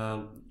 Ja.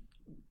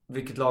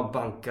 Vilket lag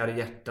bankar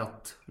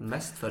hjärtat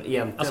mest för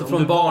egentligen? Alltså om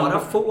från du bara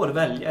får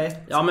välja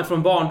ett. Ja, men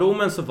från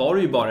barndomen så var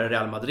det ju bara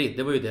Real Madrid.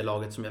 Det var ju det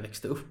laget som jag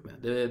växte upp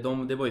med.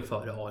 Det var ju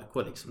före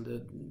AIK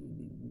liksom.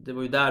 Det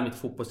var ju där mitt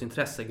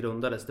fotbollsintresse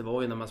grundades. Det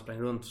var ju när man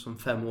sprang runt som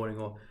 5-åring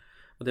och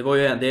det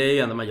är ju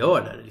ändå man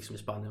gör där liksom i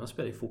Spanien. Man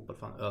spelar ju fotboll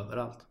fan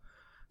överallt.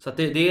 Så att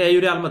det är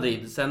ju Real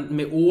Madrid. Sen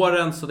med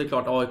åren så det är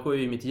klart AIK är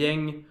ju mitt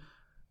gäng.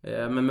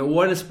 Men med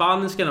åren i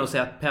Spanien ska jag nog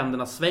säga att pendeln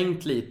har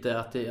svängt lite.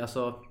 Att det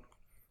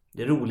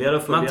är roligare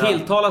att följa. Man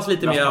tilltalas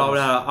lite mer av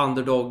det här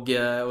underdog.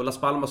 Och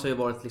Las Palmas har ju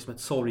varit liksom ett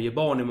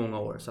sorgebarn i många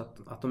år. Så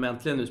att de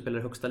äntligen nu spelar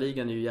i högsta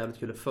ligan är ju jävligt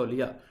kul att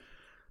följa.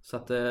 Så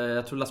att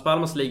jag tror Las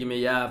Palmas ligger mig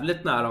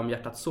jävligt nära om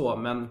hjärtat så.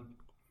 Men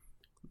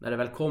när det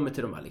väl kommer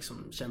till de här liksom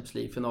Champions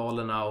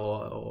League-finalerna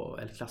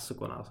och El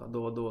Clasicorna, så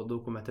då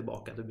kommer jag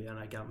tillbaka. Då blir jag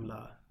den här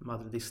gamla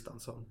madridistan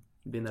som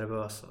blir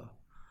nervös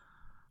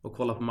och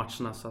kollar på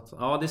matcherna. Så att,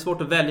 ja, det är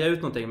svårt att välja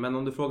ut någonting. Men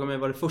om du frågar mig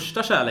vad det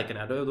första kärleken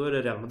är, då är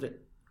det Real Madrid.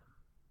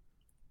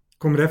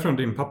 Kommer det från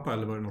din pappa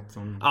eller var det något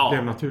som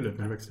blev naturligt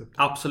när du växte upp?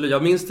 Absolut,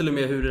 jag minns till och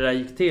med hur det där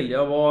gick till.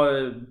 Jag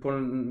var på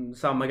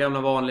samma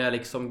gamla vanliga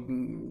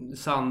liksom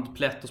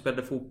sandplätt och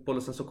spelade fotboll.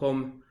 Och sen så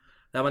kom,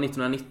 det här var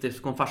 1990,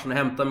 så kom farsan och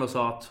hämtade mig och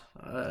sa att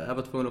jag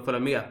var tvungen att följa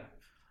med.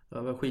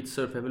 Jag var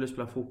skitsur för jag ville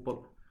spela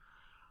fotboll.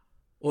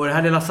 Och det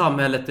här lilla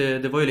samhället,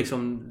 det var ju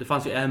liksom, det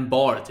fanns ju en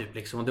bar typ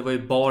liksom. Och det var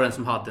ju baren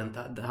som hade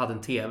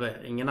en tv.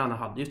 Ingen annan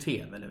hade ju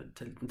tv eller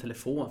en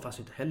telefon fanns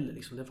ju inte heller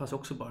liksom. Det fanns ju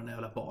också bara den här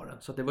jävla baren.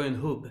 Så det var ju en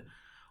hubb.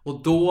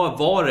 Och då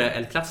var det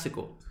El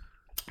Clasico.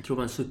 Jag tror det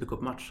var en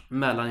supercupmatch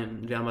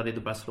mellan Real Madrid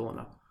och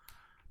Barcelona.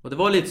 Och det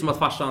var lite som att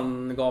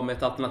farsan gav mig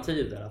ett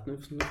alternativ där. Att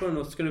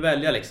nu ska du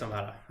välja liksom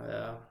här.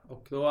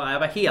 Och då jag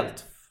var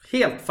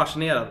helt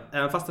fascinerad.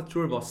 Även fast jag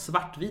tror det var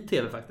svartvit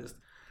tv faktiskt.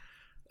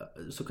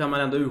 Så kan man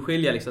ändå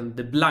urskilja liksom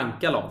det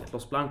blanka laget,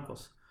 Los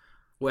Blancos.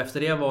 Och efter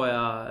det var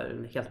jag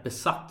helt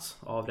besatt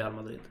av Real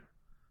Madrid.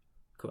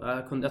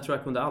 Jag tror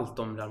jag kunde allt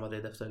om Real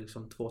Madrid efter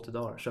liksom 2-3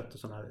 dagar. Köpte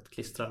sådana här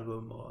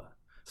klistralbum och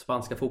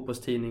spanska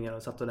fotbollstidningar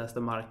och satt och läste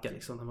Marca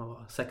liksom när man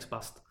var 6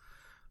 bast.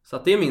 Så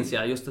att det minns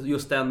jag,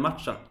 just den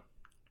matchen.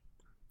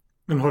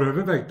 Men har du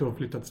övervägt att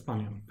flytta till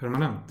Spanien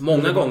permanent?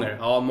 Många gånger.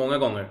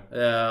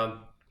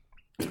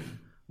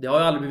 Det har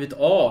ju aldrig blivit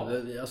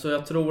av. Alltså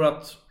jag tror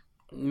att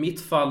i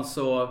mitt fall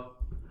så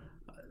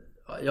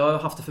jag har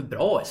haft det för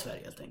bra i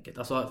Sverige helt enkelt.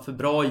 Alltså för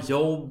bra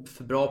jobb,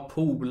 för bra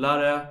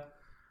polare.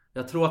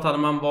 Jag tror att hade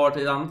man varit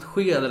i ett annat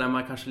skede där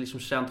man kanske liksom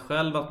känt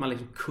själv att man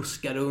liksom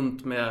kuskar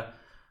runt med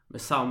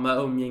samma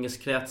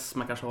umgängeskrets.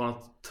 Man kanske har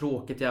något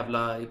tråkigt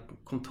jävla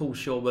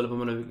kontorsjobb eller vad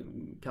man nu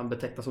kan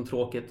beteckna som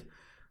tråkigt.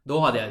 Då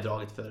hade jag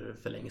dragit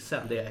för länge sedan.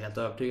 Det är jag helt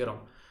övertygad om.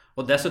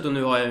 Och dessutom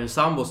nu har jag en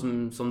sambo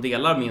som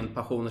delar min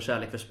passion och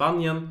kärlek för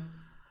Spanien.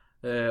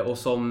 Och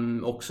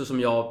som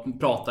jag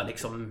pratar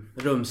liksom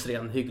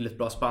rumsren, hyggligt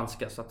bra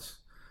spanska. Så att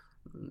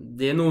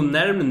det är nog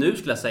närmare nu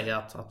skulle jag säga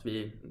att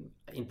vi,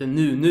 inte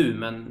nu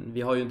men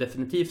vi har ju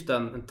definitivt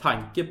en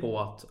tanke på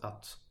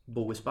att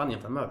bo i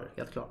Spanien framöver,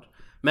 helt klart.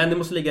 Men det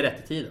måste ligga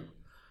rätt i tiden.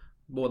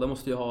 Båda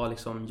måste ju ha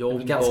liksom jobb.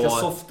 Det är ganska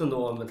soft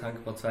ändå med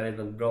tanke på att Sverige är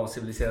ett bra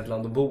civiliserat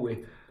land att bo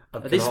i.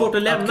 Det är svårt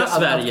att lämna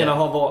Sverige. Att kunna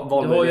ha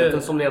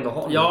valmöjligheten som ni ändå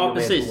har. Ja,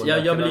 precis.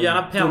 Jag vill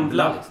gärna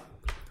pendla.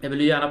 Jag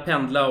vill ju gärna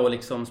pendla och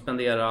liksom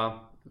spendera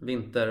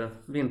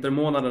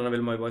vintermånaderna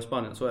vill man ju vara i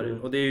Spanien, så är det ju.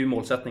 Och det är ju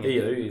målsättningen. Det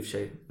gör ju i och för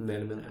sig mer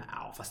eller mindre.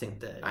 Ja, fast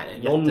inte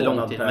någon jättelång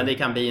månad tid. per- Men det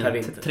kan bli per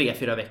vinter.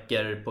 3-4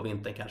 veckor på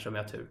vintern kanske om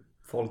jag har tur.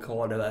 Folk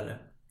har det värre.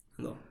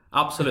 No.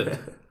 Absolut.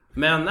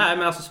 Men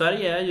alltså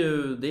Sverige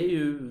det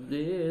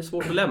är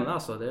svårt att lämna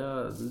alltså.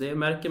 Det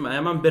märker man.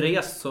 Är man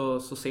berest så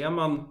ser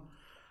man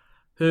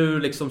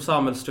hur liksom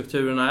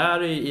samhällsstrukturerna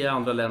är i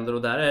andra länder,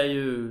 och där är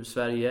ju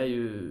Sverige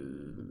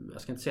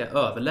jag ska inte säga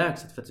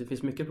överlägset, för att det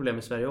finns mycket problem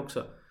i Sverige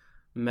också.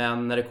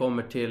 Men när det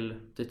kommer till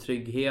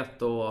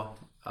trygghet och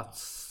att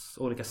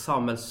olika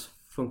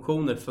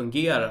samhällsfunktioner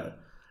fungerar,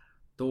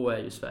 då är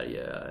ju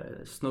Sverige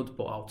snudd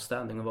på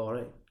outstanding att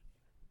vara i.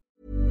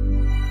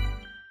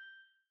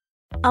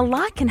 A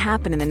lot can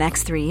happen in the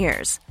next 3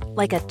 years.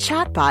 Like a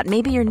chatbot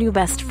may be your new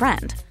best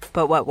friend.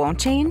 But what won't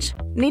change?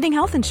 Needing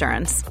health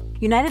insurance.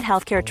 United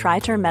Healthcare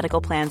Tri-Term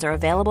Medical Plans are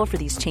available for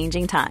these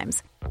changing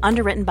times.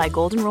 Underwritten by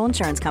Golden Rule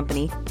Insurance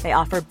Company, they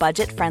offer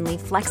budget-friendly,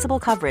 flexible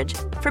coverage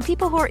for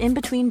people who are in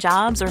between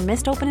jobs or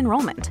missed open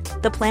enrollment.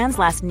 The plans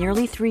last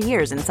nearly 3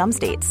 years in some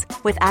states,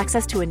 with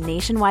access to a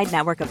nationwide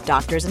network of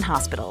doctors and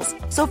hospitals.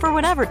 So for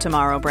whatever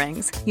tomorrow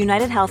brings,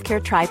 United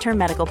Healthcare Tri-Term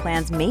Medical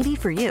Plans may be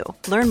for you.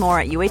 Learn more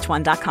at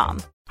uh1.com.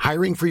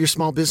 Hiring for your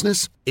small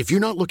business? If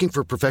you're not looking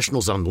for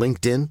professionals on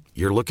LinkedIn,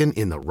 you're looking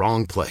in the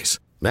wrong place.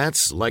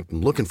 That's like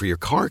looking for your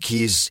car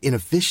keys in a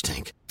fish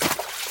tank.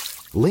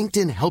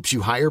 LinkedIn helps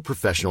you hire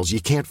professionals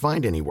you can't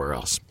find anywhere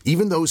else,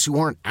 even those who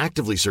aren't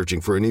actively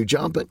searching for a new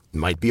job but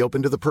might be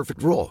open to the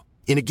perfect role.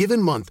 In a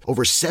given month,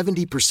 over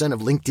 70%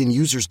 of LinkedIn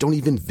users don't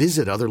even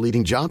visit other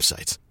leading job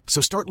sites.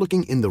 So start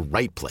looking in the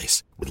right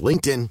place. With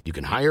LinkedIn, you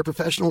can hire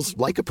professionals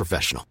like a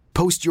professional.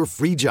 Post your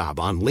free job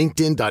on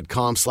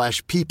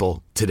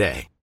linkedin.com/people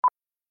today.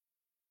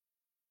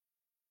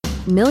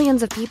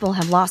 Millions of people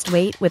have lost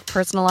weight with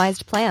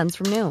personalized plans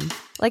from Noom.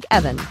 Like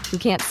Evan, who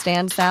can't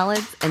stand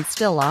salads and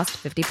still lost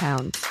 50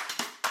 pounds.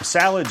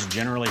 Salads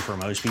generally for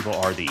most people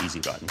are the easy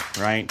button,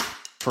 right?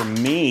 For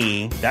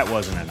me, that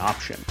wasn't an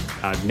option.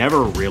 I never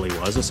really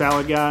was a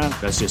salad guy.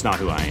 That's just not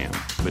who I am.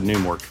 But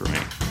Noom worked for me.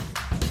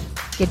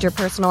 Get your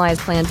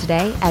personalized plan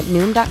today at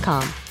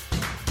Noom.com.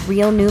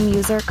 Real Noom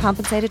user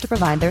compensated to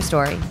provide their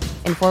story.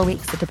 In 4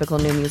 weeks, the typical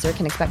Noom user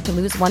can expect to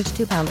lose 1 to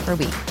 2 pounds per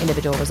week.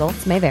 Individual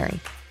results may vary.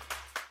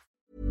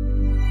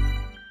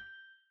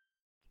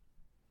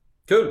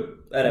 Kul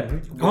är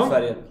det. Ja,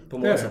 Sverige på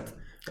många det är sätt.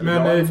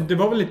 Men det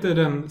var väl lite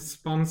den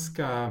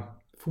spanska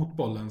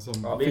fotbollen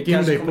som vi fick in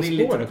kanske dig på kommer in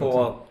lite spåret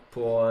också.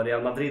 på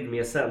Real Madrid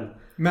mer sen.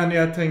 Men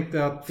jag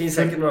tänkte att Finns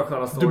säkert några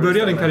sköna du stories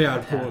började din där.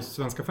 karriär på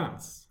Svenska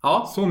fans.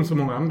 Ja. Som så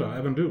många andra,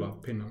 även du va,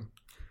 Pinnen?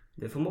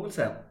 Det får man väl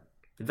säga.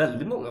 Det är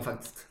väldigt många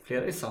faktiskt.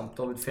 Flera är sant.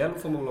 David Fjell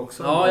får man väl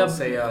också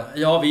säga.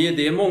 Ja,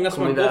 det är många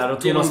som har Kommer där, gått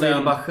och genom Thomas den.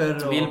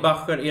 Wilbacher och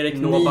Wilbacher, Erik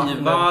Noah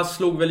Niva Bachner.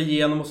 slog väl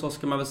igenom, och så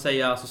ska man väl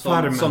säga alltså,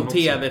 Farmen som också.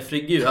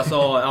 tv-figur,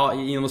 alltså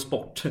inom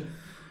sport.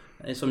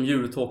 Som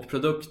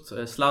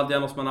Eurotalk-produkt.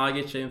 Sladjan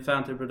Osmanagic är en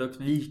fan-tv-produkt.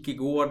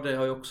 Wikegård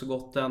har ju också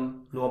gått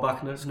en. Noah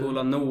Bachner.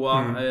 Skola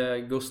Noah,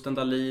 Gusten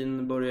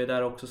Dahlin börjar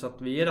där också. Så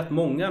att vi är rätt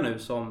många nu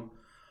som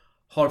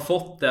har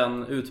fått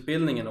den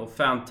utbildningen. Och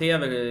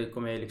fan-tv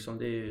kommer jag liksom,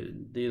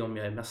 det är de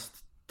jag är mest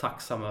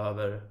tacksam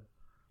över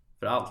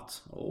för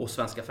allt. Och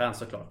svenska fans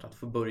såklart, att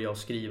få börja och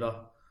skriva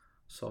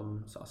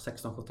som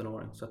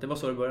 16-17-åring. Så att det var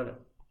så det började.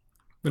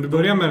 Men du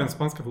började med den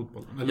spanska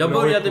fotbollen? Eller Jag var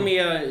det började AIK?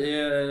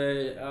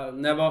 med,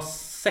 när jag var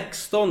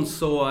 16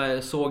 så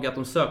såg jag att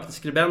de sökte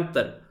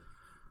skribenter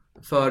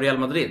för Real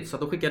Madrid. Så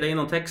då skickade jag in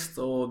någon text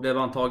och blev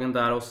antagen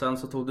där. Och sen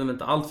så tog det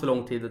inte allt för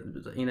lång tid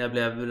innan jag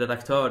blev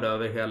redaktör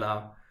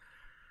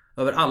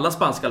över alla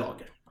spanska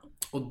lager.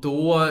 Och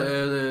då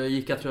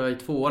gick jag tror jag i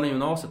 2 år i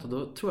gymnasiet, och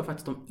då tror jag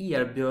faktiskt de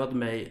erbjöd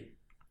mig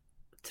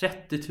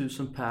 30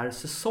 000 per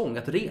säsong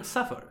att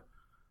resa för.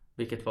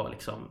 Vilket var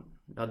liksom,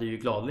 jag hade ju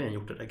gladeligen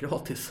gjort det där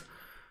gratis.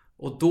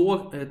 Och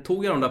då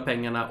tog jag de där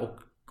pengarna och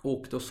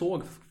åkte och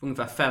såg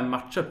ungefär 5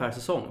 matcher per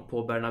säsong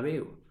på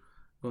Bernabéu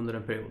under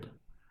en period.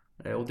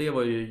 Och det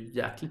var ju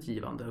jäkligt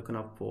givande att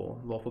kunna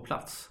vara på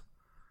plats.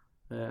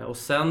 Och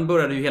sen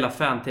började ju hela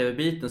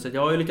fan-tv-biten, så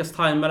jag har ju lyckats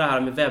tajma det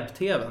här med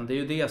webb-tvn. Det är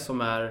ju det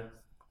som är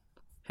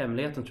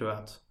hemligheten, tror jag.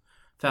 Att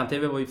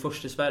fan-tv var ju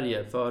först i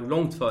Sverige,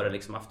 långt före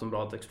liksom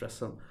Aftonbladet,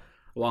 Expressen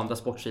och andra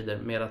sportsidor,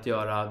 med att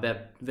göra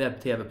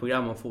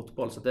webb-tv-program om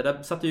fotboll. Så det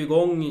där satte ju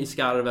igång i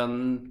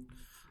skarven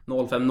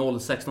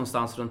 05-06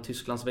 någonstans runt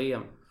Tysklands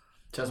VM.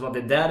 Det känns som att det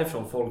är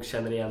därifrån folk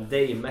känner igen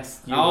dig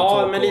mest.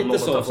 Ja, men lite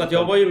så. Så att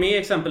jag var ju med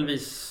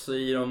exempelvis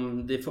i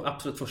det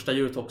absolut första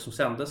Eurotalk som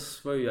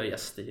sändes, var ju jag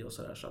gäst i och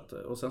sådär.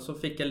 Och sen så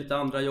fick jag lite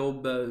andra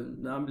jobb.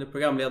 Jag blev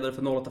programledare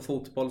för 08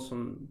 Fotboll,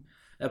 som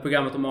är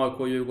programmet om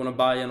AIK, Djurgården och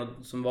Bayern,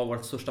 och som var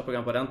vårt största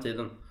program på den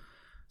tiden.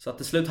 Så att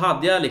till slut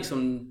hade jag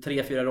liksom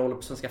 3-4 roller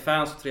på Svenska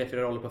fans och 3-4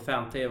 roller på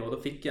fan-tv, och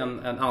då fick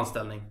jag en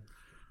anställning.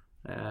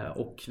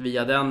 Och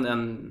via den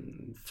en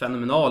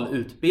fenomenal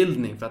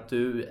utbildning, för att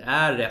du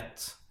är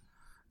rätt.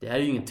 Det här är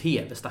ju ingen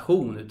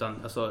tv-station,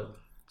 utan alltså,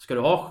 ska du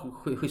ha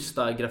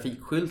schyssta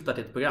grafikskyltar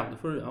till ett program, då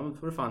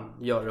får du fan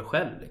göra det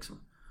själv liksom.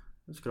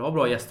 Ska du ha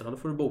bra gästerna, då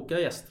får du boka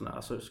gästerna.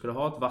 Alltså, ska du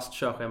ha ett vasst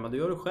körschema, då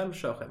gör du själv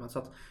körschema. Så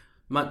att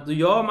då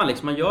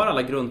gör man gör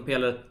alla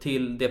grundpelare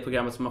till det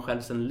programmet som man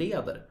själv sen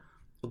leder.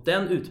 Och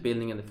den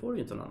utbildningen, det får du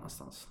ju inte någon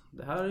annanstans.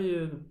 Det här är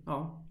ju,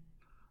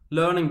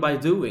 learning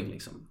by doing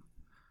liksom.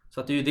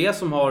 Så att det är ju det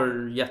som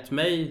har gett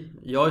mig,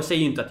 jag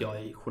säger ju inte att jag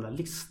är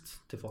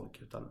journalist till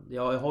folk, utan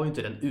jag har ju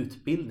inte den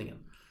utbildningen.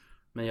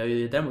 Men jag är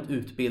ju däremot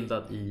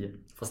utbildad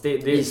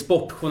i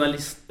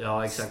sportjournalist.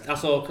 Ja, exakt.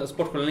 Alltså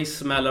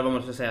sportjournalism eller vad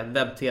man ska säga,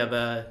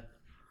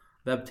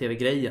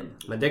 webb-tv-grejen.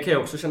 Men det kan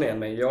jag också känna igen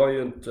mig. Jag har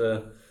ju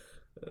inte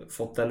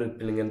fått den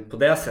utbildningen på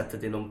det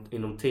sättet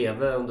inom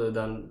tv under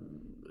den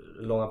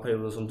långa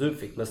perioden som du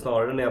fick. Men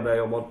snarare när jag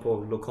började jobba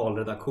på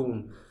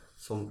lokalredaktion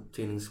som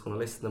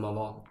tidningsjournalist när man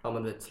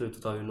var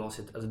slutet av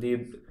gymnasiet. Alltså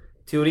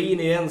teorin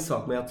är en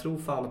sak, men jag tror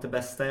fan att det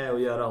bästa är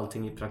att göra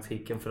allting i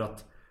praktiken, för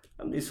att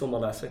det är så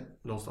man lär sig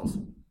någonstans.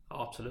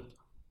 Ja, absolut.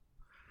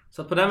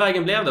 Så att på den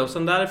vägen blev det. Och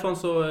sen därifrån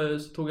så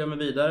tog jag mig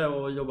vidare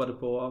och jobbade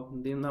på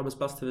din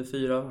arbetsplats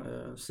TV4,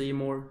 C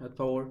More ett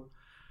par år.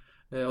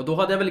 Och då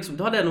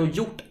hade jag nog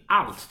gjort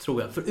allt,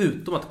 tror jag,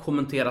 förutom att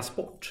kommentera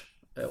sport.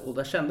 Och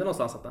där kände jag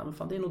någonstans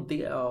att det är nog det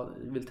jag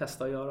vill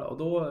testa att göra. Och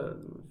då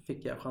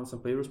fick jag chansen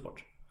på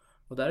Eurosport.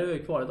 Och där är jag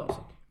ju kvar idag.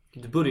 Så.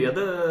 Du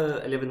började,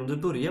 eller jag vet inte om du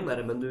började med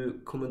det, men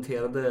du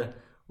kommenterade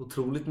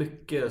otroligt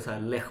mycket så här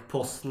Lech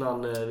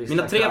Poznan.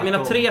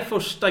 Mina tre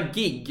första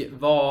gig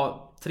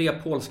var 3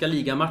 polska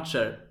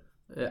ligamatcher.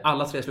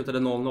 Alla 3 slutade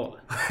 0-0.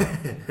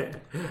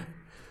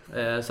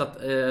 Så att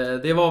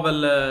det var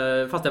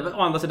väl, fast det var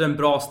å andra sidan en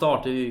bra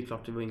start. Det är ju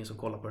klart, det var ingen som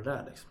kollade på det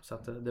där liksom. Så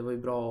att det var ju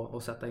bra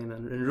att sätta in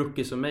en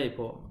rookie som mig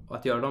på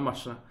att göra de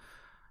matcherna.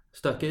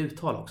 Stökiga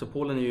uttal också.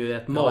 Polen är ju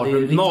ett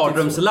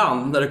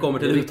mardrömsland när det kommer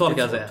till uttal, kan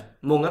jag säga.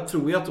 Många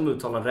tror ju att de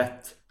uttalar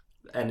rätt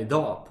än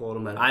idag på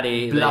de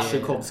här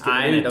Blaszczykowski.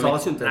 Nej, de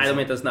är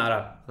inte ens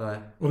nära. Nej.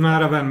 Och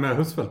nära vän med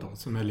Husfeldt då,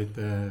 som är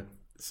lite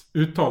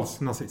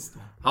uttalsnazist.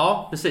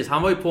 Ja, precis.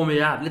 Han var ju på mig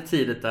jävligt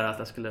tidigt där att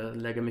jag skulle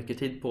lägga mycket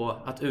tid på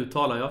att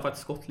uttala. Jag har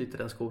faktiskt gått lite i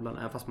den skolan,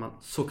 även fast man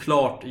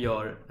såklart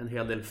gör en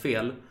hel del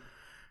fel.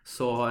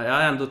 Så jag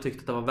har ändå tyckt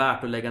att det var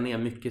värt att lägga ner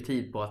mycket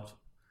tid på att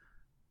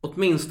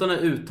åtminstone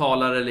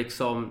uttala det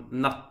liksom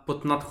på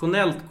ett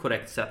nationellt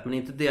korrekt sätt, men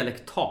inte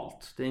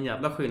dialektalt. Det är en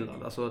jävla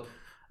skillnad. Alltså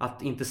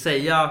att inte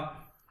säga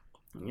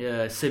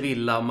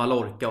Sevilla,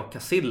 Mallorca och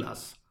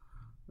Casillas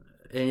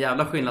är en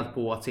jävla skillnad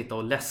på att sitta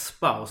och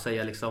läspa och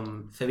säga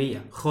liksom Sevilla,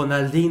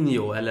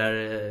 Ronaldinho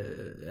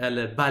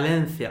eller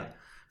Valencia.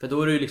 För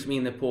då är du liksom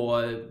inne på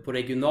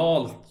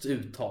regionalt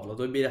uttal, och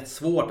då blir det rätt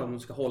svårt att du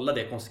ska hålla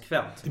det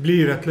konsekvent. Det blir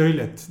ju rätt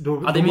löjligt. Då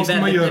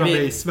måste man göra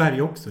det i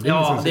Sverige också. Det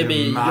är det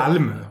blir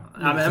Malmö.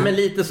 Ja, men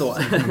lite så.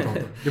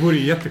 Det vore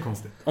ju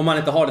jättekonstigt. Om man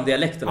inte har den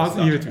dialekten.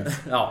 Ja,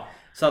 givetvis. Ja,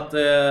 så att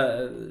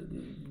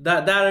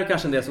där är det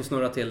kanske en del som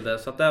snurrar till det.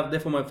 Så att det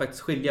får man ju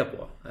faktiskt skilja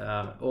på.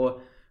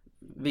 Och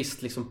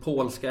visst, liksom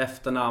polska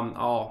efternamn,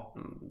 ja,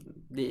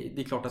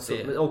 det är klart att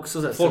det är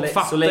också så, folk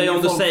fattar ju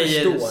om du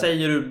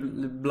säger du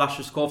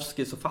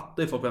Blaszczykowski, så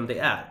fattar ju folk vem det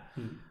är.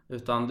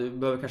 Utan du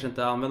behöver kanske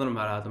inte använda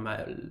de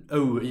här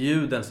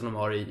o-ljuden som de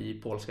har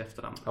i polska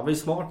efternamn. Han var ju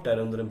smart där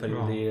under en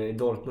period i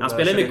Dortmund. Han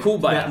spelade med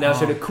Kuba. När han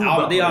körde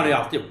Kuba. Ja, det har han ju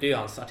alltid gjort. Det är ju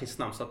hans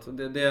artistnamn. Så att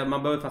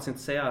man behöver faktiskt inte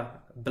säga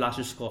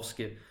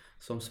Blaszczykowski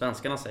som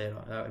svenskarna säger.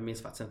 Jag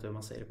minns faktiskt inte hur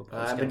man säger det på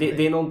polska. Nej, men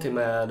det är någonting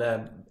med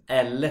det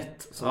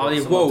L-et som, ja, det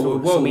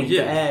är som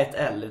inte är ett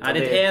L. Nej, det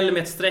är ett L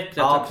med ett streck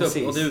rätt högt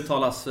upp, och det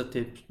uttalas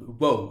typ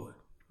wow.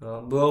 Ja,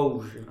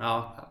 wow.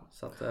 Ja,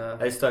 så att,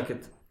 det är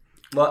stökigt.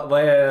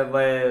 Vad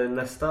är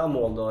nästa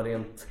mål då,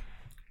 rent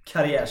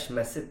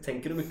karriärsmässigt?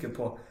 Tänker du mycket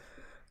på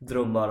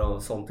drömmar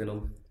och sånt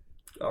inom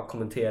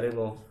kommentering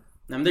och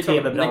det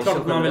är klart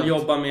att man vill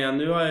jobba med.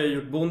 Nu har jag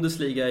gjort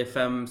Bundesliga i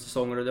 5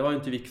 säsonger, och det har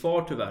inte vi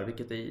kvar tyvärr,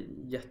 vilket är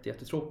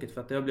jättetråkigt,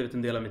 för att det har blivit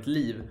en del av mitt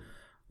liv.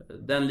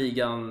 Den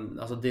ligan,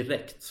 alltså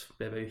direkt,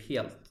 blev jag ju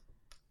helt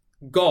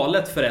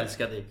galet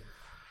förälskad i.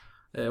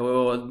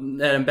 Och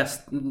är den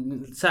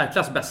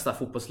särklass bästa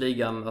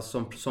fotbollsligan,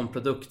 alltså som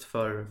produkt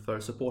för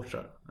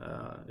supportrar,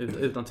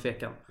 utan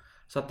tvekan.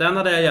 Så att den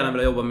hade jag gärna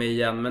velat jobba med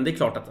igen. Men det är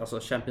klart att alltså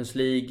Champions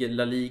League,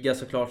 La Liga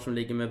såklart, som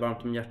ligger mig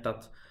varmt om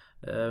hjärtat.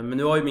 Men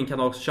nu har ju min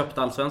kanal också köpt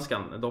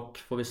Allsvenskan. Dock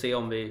får vi se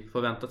om vi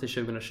får vänta till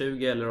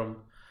 2020, eller om,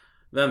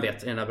 vem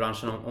vet, i den här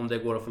branschen, om det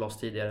går att få loss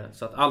tidigare.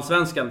 Så att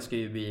Allsvenskan ska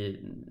ju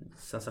bli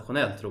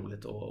sensationellt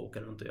roligt att åka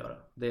runt och göra.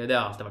 Det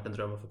har alltid varit en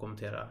dröm att få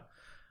kommentera.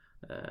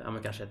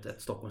 Men kanske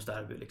ett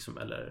Stockholmsderby liksom,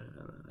 eller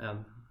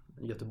en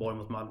Göteborg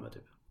mot Malmö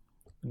typ.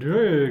 Du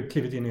har ju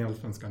klivit in i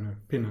Allsvenskan nu,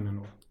 pinnen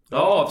ändå.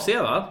 Ja, AFC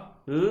va?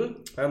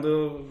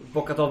 Ändå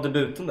bockat av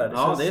debuten där.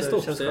 Det är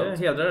stort, det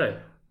hedrar dig.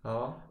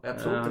 Ja, jag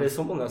tror inte det är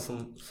så många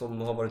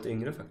som har varit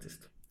yngre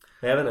faktiskt.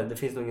 Jag vet inte, det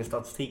finns nog ingen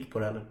statistik på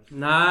det heller.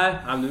 Nej,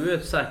 du är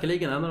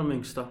säkerligen en av de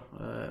yngsta.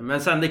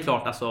 Men sen det är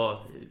klart, alltså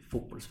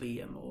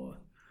fotbolls-VM, och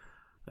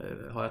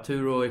har jag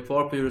tur och är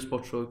kvar på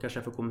Eurosport så kanske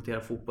jag får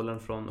kommentera fotbollen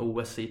från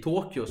OS i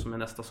Tokyo, som är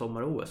nästa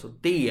sommar-OS. Och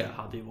det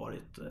hade ju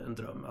varit en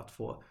dröm att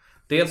få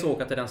dels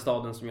åka till den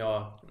staden som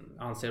jag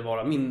anser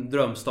vara min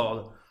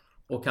drömstad,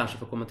 och kanske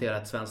få kommentera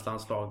ett svenskt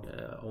landslag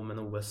om en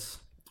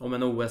om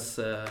en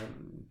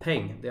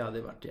OS-peng. Det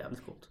hade varit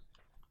jävligt coolt.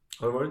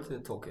 Har du varit i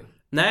Tokyo?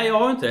 Nej, jag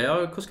har inte det. Jag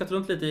har kuskat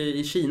runt lite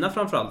i Kina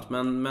framförallt.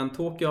 Men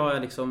Tokyo har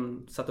jag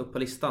liksom satt upp på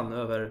listan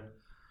över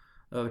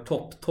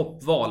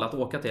toppval att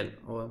åka till.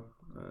 Och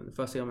nu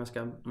får jag se om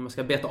jag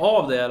ska beta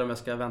av det eller om jag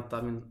ska vänta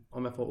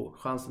om jag får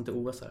chansen till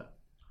OS här.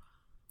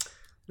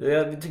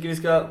 Jag tycker vi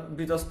ska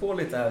byta spår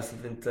lite här så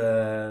att vi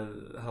inte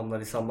hamnar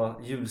i samma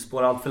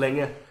hjulspår allt för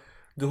länge.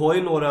 Du har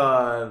ju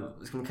några,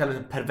 ska man kalla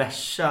det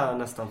perversa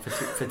nästan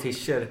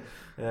fetischer.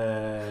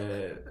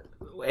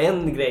 Och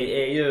en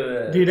grej är ju...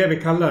 Det är det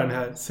vi kallar det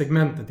här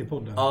segmentet i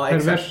podden. Ja,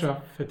 perversa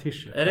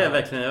fetischer. Är det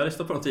verkligen? Jag har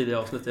lyssnat på de tidigare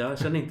avsnitt. Jag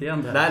känner inte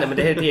igen det här. Nej, men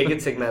det här är ett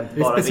eget segment.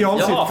 Det är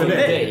specialsytt för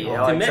dig.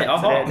 Ja, till mig.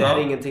 exakt. Det här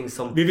är ingenting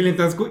som... Vi vill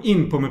inte ens gå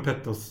in på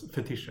Mepettos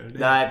fetischer.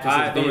 Nej,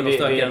 precis.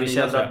 Nej, vi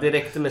kände att det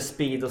räckte med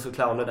speed och så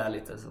clowner där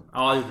lite. Så.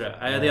 Ja, det gjorde det.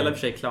 Jag delar för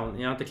sig clown.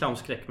 Jag har inte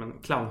clownskräck, men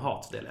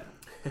clownhat delar jag.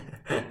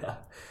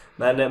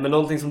 Men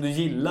någonting som du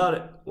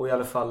gillar och i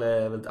alla fall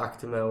är väldigt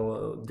aktiv med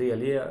att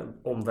delge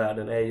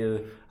omvärlden är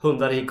ju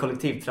hundar i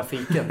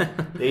kollektivtrafiken.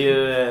 Det är ju,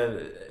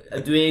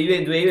 du är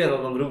ju en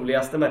av de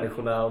roligaste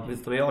människorna,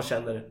 åtminstone jag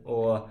känner.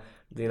 Och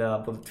dina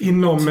på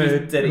inom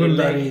Twitter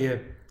hundar i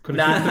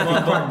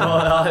kollektivtrafiken.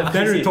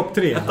 Där är du topp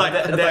 3.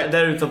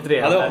 Där är du topp 3.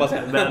 Ja, det hoppas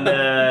jag. Men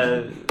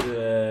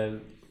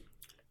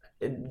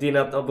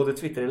dina både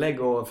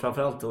Twitterinlägg och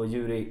framförallt då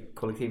djur i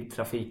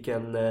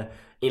kollektivtrafiken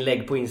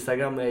inlägg på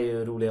Instagram är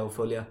ju roliga att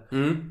följa.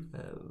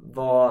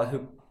 Hur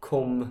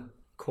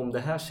kom det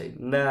här sig?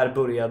 När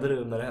började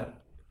du med det här?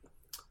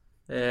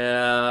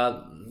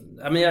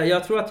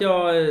 Jag tror att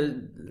jag är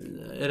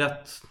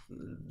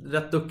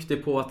rätt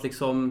duktig på att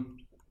liksom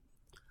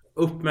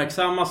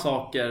uppmärksamma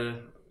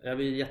saker. Jag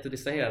blir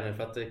jättedistraherad nu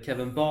för att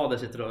Kevin Bader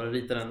sitter och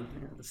ritar en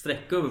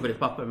streck över på ditt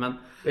papper. Men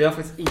jag har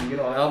faktiskt ingen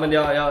aning. Ja, men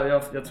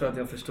jag tror att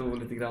jag förstod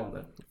lite grann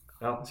där.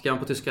 Ja. Ska jag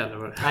på tyska eller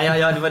vad?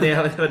 Nej, det var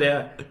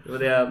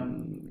det jag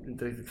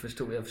inte riktigt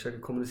förstod. Jag försöker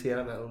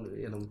kommunicera med honom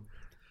genom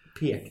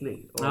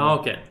pekning. Ja,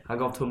 okej. Han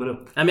gav tummen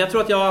upp. Nej, men jag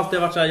tror att jag alltid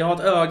har varit så här, jag har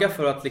ett öga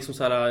för att liksom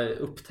så här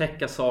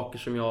upptäcka saker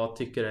som jag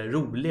tycker är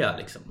roliga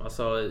liksom.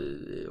 Alltså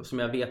som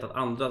jag vet att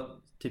andra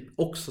typ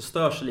också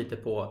stör sig lite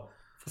på.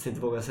 Fast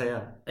inte vågar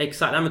säga.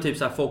 Exakt, nej men typ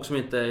så här, folk som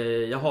inte,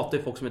 jag hatar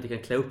ju folk som inte kan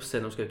klä upp sig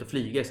när de ska ut och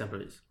flyga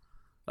exempelvis.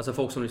 Alltså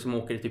folk som liksom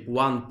åker i typ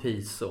One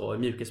Piece och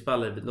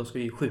mjukisbrallor, de ska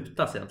ju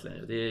skjutas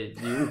egentligen. Det är ju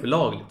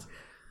olagligt.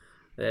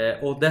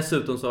 Och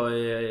dessutom så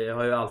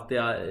har jag alltid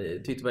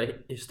tyckt det var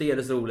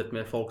hysteriskt roligt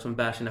med folk som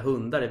bär sina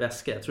hundar i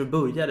väskor. Jag tror det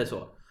började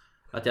så.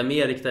 Att jag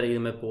mer riktade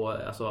in mig på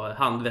alltså,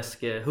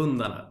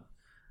 handväskehundarna.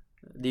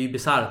 Det är ju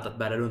bisarrt att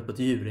bära runt på ett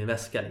djur i en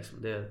väska liksom.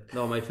 Då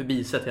har man ju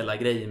förbisett hela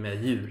grejen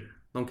med djur.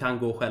 De kan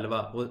gå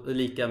själva. Och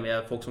lika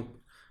med folk som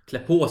klär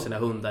på sina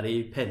hundar. Det är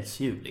ju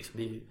pälsdjur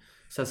liksom. Det är ju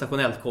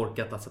sensationellt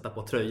korkat att sätta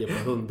på tröjor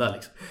på hundar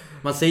liksom.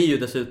 Man ser ju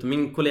dessutom,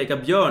 min kollega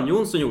Björn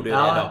Jonsson gjorde ju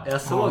det idag.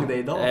 Jag såg det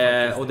idag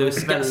och det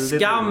var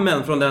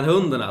skammen från den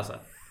hunden alltså.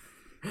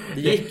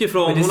 Det gick ju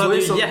från, hon hade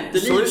ju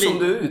jättelivlig som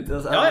du ut.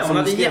 Alltså, ja, hon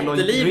hade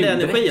jättelivlig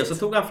energi och så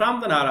tog han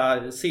fram den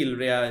här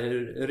silvriga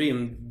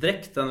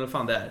rymddräkten eller vad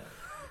fan det är.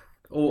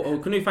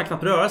 Och kunde ju fan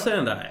knappt röra sig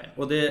den där.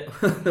 Och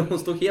hon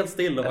stod helt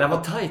still och det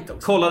var tight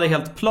också. Kollade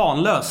helt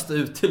planlöst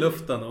ut i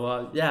luften och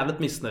var jävligt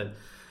missnöjd.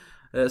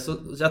 Så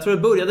jag tror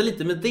det började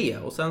lite med det.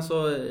 Och sen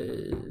så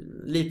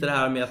lite det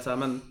här med att så här,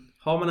 men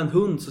har man en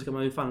hund så ska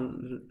man ju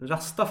fan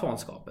rasta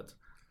fanskapet.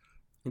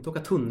 Inte åka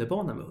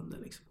tunnelbana med hunden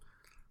liksom.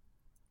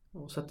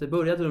 Och så att det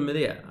började med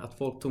det. Att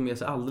folk tog med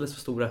sig alldeles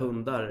för stora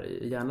hundar.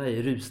 Gärna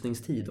i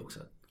rusningstid också.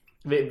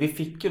 Vi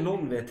fick ju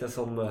någon vet jag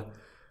som...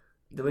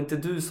 Det var inte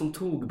du som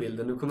tog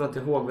bilden. Nu kommer jag inte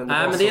ihåg vem det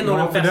Nej, var. Men det är nog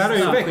de för där har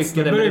ju växt.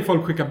 Nu börjar ju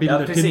folk skicka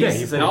bilder till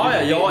dig.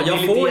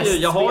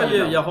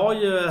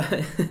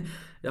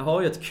 Jag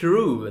har ju ett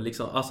crew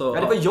liksom. Alltså,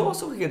 ja, det var jag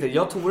som skickade till.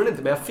 Jag tog den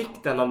inte men jag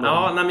fick den av någon.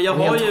 Ja, nej, men jag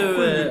har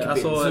ju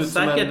alltså,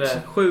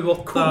 säkert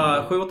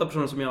 7-8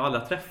 personer som jag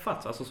aldrig har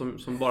träffat. Alltså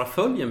som bara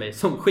följer mig.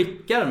 Som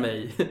skickar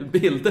mig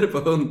bilder på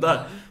hundar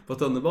på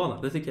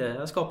tunnelbanan. Det tycker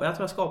jag tror jag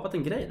har skapat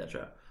en grej där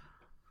tror jag.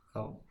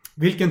 Ja.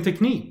 Vilken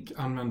teknik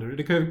använder du?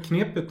 Det kan ju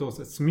knepet då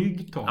så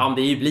smygtag. Ja, men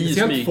det blir ju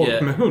smyg.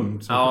 Folk med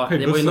hund. Ja,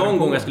 det var ju någon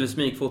gång jag skulle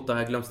smygfota och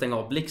jag glömde stänga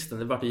av blixten.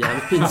 Det var ju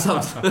jävligt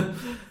pinsamt.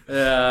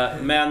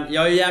 Men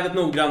jag är jävligt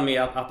noggrann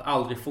med att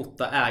aldrig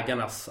fota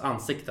ägarnas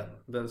ansikten.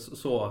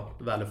 Så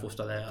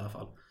väluppfostrad är jag i alla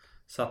fall.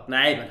 Så att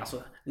nej, men alltså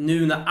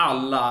nu när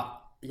alla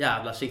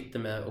jävla sitter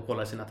med och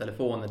kollar sina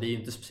telefoner, det är ju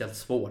inte speciellt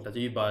svårt. Det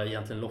är ju bara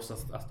egentligen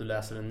låtsas att du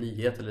läser en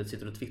nyhet eller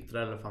sitter och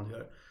twittrar eller vad fan du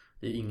gör.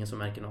 Det är ju ingen som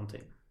märker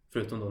någonting.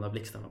 Förutom då när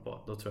blixten var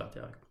på. Då tror jag att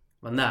jag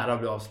var nära att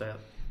bli avslöjad.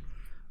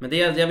 Men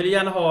jag vill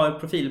gärna ha en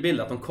profilbild.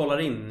 Att de kollar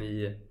in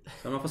i...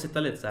 Så man får sitta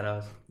lite så här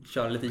och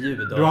köra lite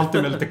ljud. Du har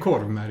alltid med lite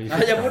korv med i. Ja,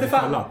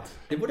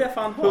 det borde jag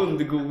fan ha.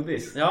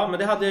 Hundgodis. Ja, men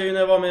det hade jag ju när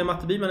jag var med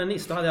Matte Byman i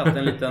Nice. Då hade jag alltid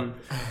en liten...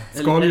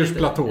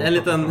 Skaldjursplatå.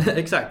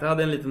 Exakt, jag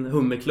hade en liten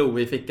hummerklo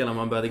i fickan när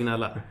man började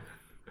gnälla.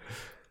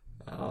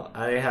 Ja,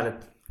 det är härligt.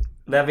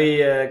 När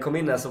vi kom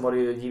in här så var det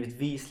ju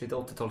givetvis lite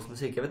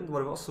 80-talsmusik. Jag vet inte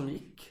vad det var som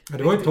gick. Ja,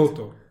 det var ju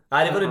Toto.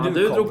 Nej, det var det Ja, du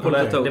du kom drog på på.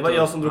 lite Toto. Det var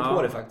jag som drog Ja.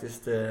 på det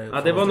faktiskt.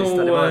 Ja, det var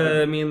nog Det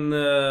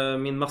var...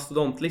 min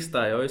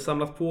mastodontlista. Jag har ju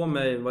samlat på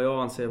mig vad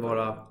jag anser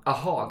vara...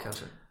 Aha,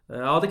 kanske.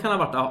 Ja, det kan ha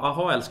varit.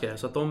 Aha älskar jag,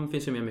 så att de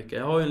finns ju med mycket.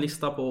 Jag har ju en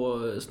lista på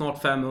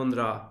snart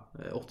 500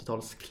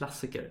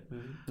 80-talsklassiker.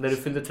 När du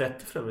fyllde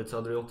 30 för övrigt så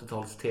hade du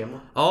 80-talstema.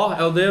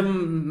 Ja, det är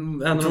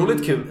en av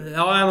Otroligt kul.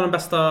 Ja, en av de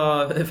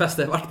bästa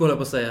fester jag varit på,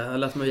 på att säga. Jag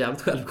lät mig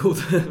jävligt självgod.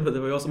 Det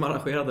var jag som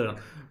arrangerade den.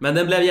 Men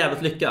den blev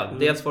jävligt lyckad.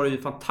 Dels var det ju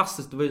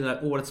fantastiskt. Det var ju den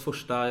här årets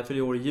första, jag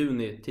fyllde år i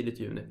juni, tidigt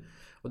juni.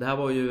 Och det här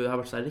var ju, det har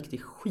varit så här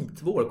riktigt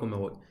skitvår, kommer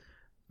jag ihåg.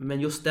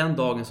 Men just den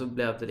dagen så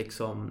blev det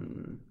liksom...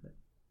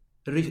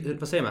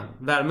 Vad säger man?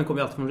 Värmen kommer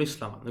ju alltid från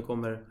Ryssland. Nu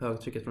kommer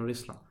högtrycket från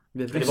Ryssland.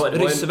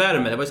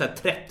 Ryssvärme, det var ju så här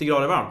 30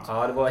 grader varmt.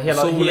 Ja, det var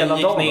Solen hela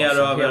gick dagen ner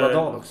också. över, Hela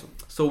dagen också.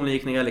 Solen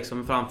gick ner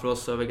liksom framför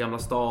oss över Gamla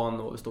stan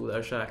och vi stod där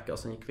och käkade och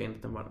sen gick vi in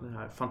till den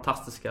här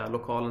fantastiska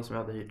lokalen som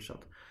jag hade hyrt. Så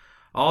att,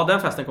 ja, den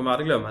festen kommer jag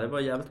aldrig glömma. Det var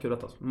jävligt kul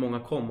att många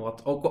kom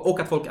och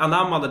att folk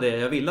anammade det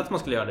jag ville att man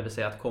skulle göra, det vill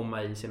säga att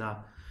komma i sina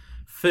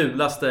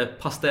fulaste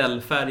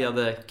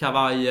pastellfärgade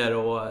kavajer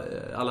och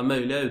alla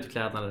möjliga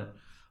utklädnader.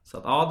 Så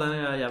att, ja, den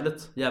är jag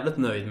jävligt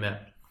nöjd med.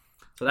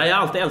 Så där, jag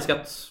har alltid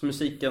älskat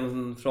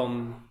musiken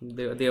från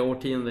det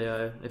årtionde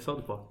jag är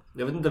född på.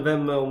 Jag vet inte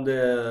om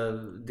det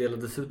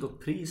delades ut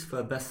något pris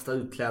för bästa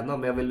utklädnad,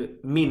 men jag vill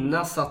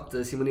minnas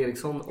att Simon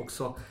Eriksson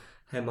också,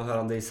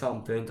 hemmahörande i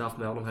Sant, jag har inte haft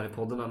med honom här i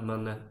podden,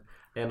 men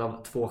en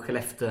av 2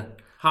 Skellefteå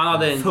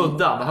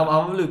födda. Han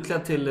var väl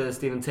utklädd till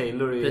Steven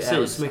Taylor i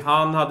Aerosmith.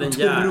 Han hade en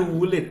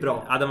otroligt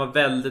bra. Ja, den var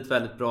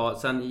väldigt bra.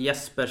 Sen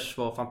Jespers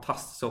var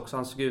fantastisk också.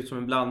 Han såg ut som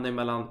en blandning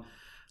mellan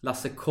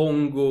Lasse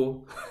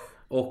Kongo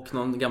och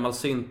någon gammal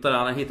syntare.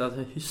 Han har hittat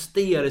en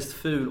hysteriskt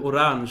ful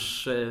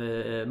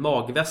orange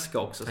magväska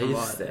också som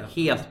var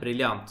helt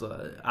briljant.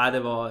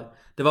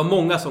 Det var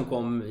många som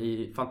kom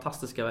i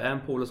fantastiska. En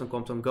polare som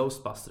kom som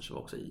Ghostbusters var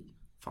också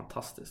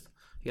fantastiskt.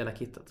 Hela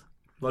kittet.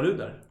 Var du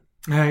där?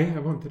 Nej,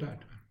 jag var inte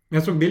där. Men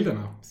jag såg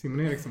bilderna. Simon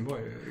Eriksson var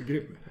ju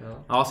grym.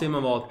 Ja,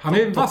 Simon var... Han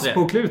är vass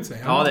på att klä ut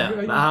sig. Ja, det.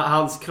 Men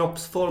hans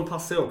kroppsform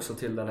passar ju också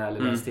till den här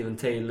lilla Steven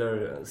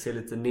Taylor. Ser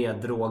lite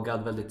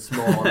neddrogad, väldigt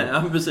smal.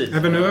 Ja, precis.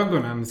 Även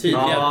ögonen.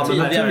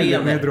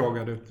 Tidiga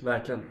neddrogad ut.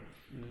 Verkligen.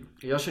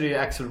 Jag körde ju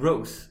Axl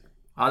Rose.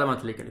 Ja, det var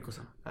inte lika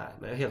lyckosam. Nej,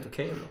 men helt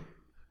okej ändå.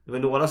 Det var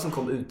några som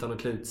kom utan att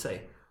klä ut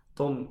sig.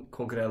 De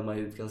konkurrerade man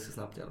ut ganska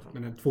snabbt i alla fall.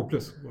 Men 2+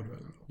 var det väl?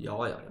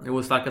 Ja.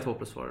 Jo, starka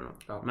 2+ var det nog.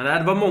 Ja. Men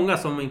det var många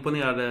som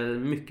imponerade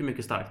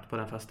mycket starkt på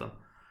den festen.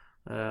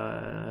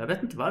 Jag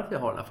vet inte varför jag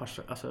har den här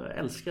farsen. Alltså,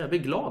 jag blir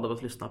glad av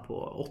att lyssna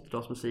på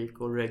 80-talsmusik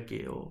och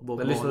reggae och Bob.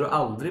 Men lyssnar du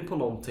aldrig på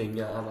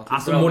någonting annat?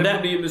 Alltså,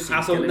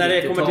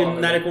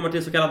 när det kommer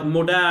till så kallad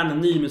modern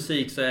ny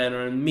musik så är jag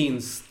den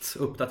minst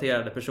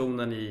uppdaterade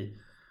personen i...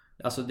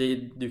 Alltså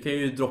du kan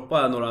ju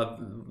droppa några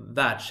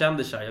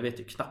världskändisar. Jag vet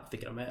ju knappt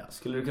vilka de är.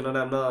 Skulle du kunna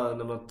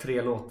nämna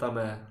 3 låtar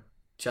med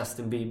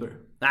Justin Bieber?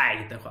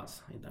 Nej, inte en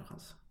chans.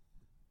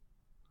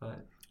 Nej.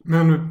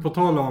 Men på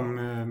tal om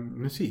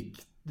musik.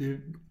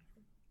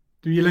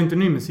 Du gillar inte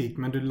ny musik,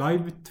 men du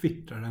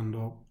live-twittrar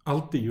ändå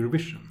alltid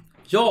Eurovision.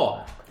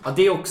 Ja,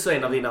 det är också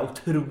en av dina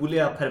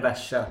otroliga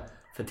perversa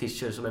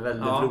fetischer som är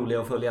väldigt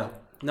roliga att följa.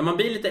 När man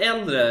blir lite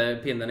äldre,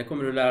 Pinnen, det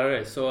kommer du lära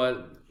dig, så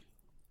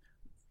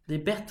det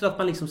är bättre att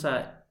man liksom så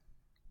här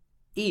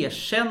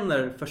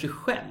erkänner för sig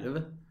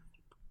själv.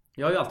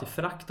 Jag har ju alltid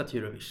föraktat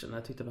Eurovision.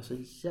 Jag tyckte det var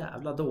så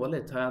jävla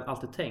dåligt, har jag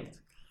alltid tänkt.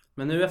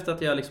 Men nu efter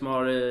att jag liksom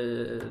har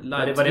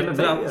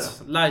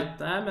nej,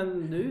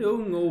 men du är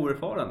ung och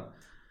oerfaren.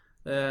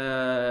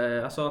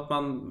 Alltså att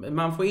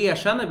man får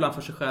erkänna ibland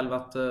för sig själv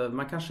att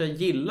man kanske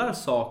gillar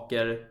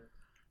saker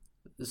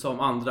som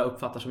andra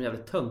uppfattar som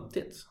jävligt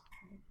töntigt.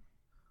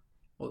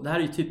 Och det här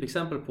är ju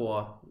typexempel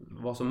på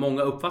vad som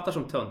många uppfattar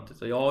som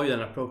töntigt. Och jag har ju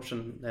den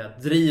approachen där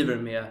jag driver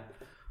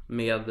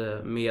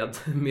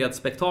med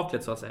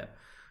spektaklet, så att säga.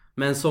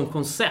 Men som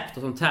koncept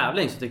och som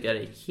tävling så tycker jag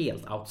det är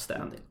helt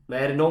outstanding.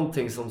 Men är det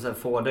någonting som sen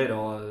får dig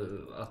då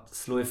att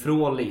slå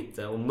ifrån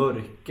lite och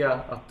mörka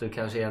att du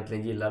kanske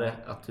egentligen gillar det?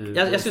 Att du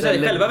jag skulle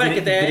säga själva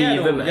verket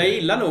jag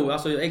gillar nog,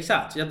 alltså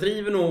exakt, jag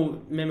driver nog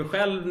med mig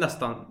själv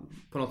nästan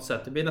på något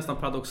sätt. Det blir nästan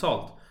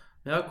paradoxalt.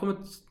 Jag har kommit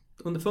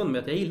underfund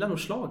med att jag gillar nog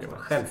schlager.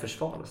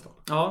 Självförsvar nästan.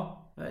 Ja,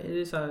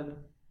 det är så här,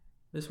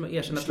 det är som att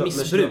erkänna ett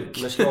missbruk.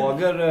 Men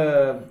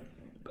schlager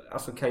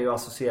alltså kan ju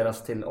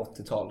associeras till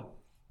 80-tal.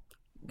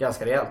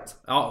 Ganska rejält.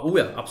 Ja,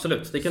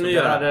 absolut. Det kan så du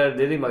göra.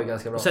 Det rimmar ju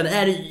ganska bra. Och sen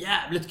är det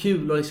jävligt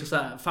kul och liksom så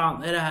här,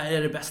 fan,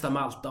 är det bästa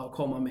Malta att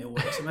komma med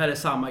år? Liksom, är det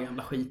samma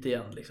gamla skit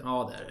igen? Liksom?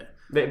 Ja, det är det.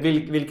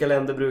 Vilka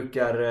länder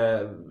brukar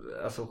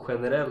alltså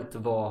generellt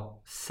vara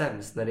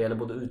sämst när det gäller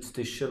både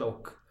utstyrsel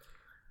och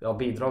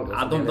bidrag? Då,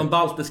 ja, de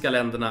baltiska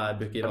länderna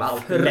brukar ju vara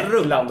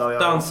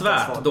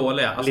fruktansvärt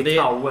dåliga. Alltså,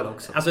 Litauen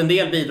också. Alltså en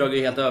del bidrag är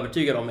jag helt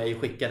övertygad om är ju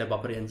skickade bara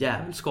på ren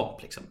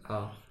jävelskap liksom.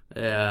 Ja.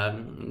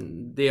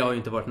 Det har ju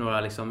inte varit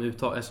några liksom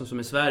uttag som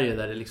i Sverige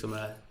där det liksom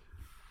är,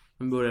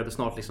 nu börjar det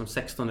snart liksom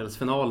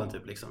 16-delsfinalen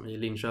typ liksom i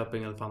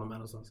Linköping eller fan de är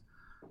någonstans.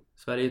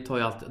 Sverige tar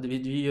ju alltid,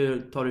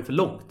 vi tar det ju för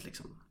långt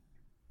liksom.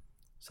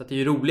 Så att det är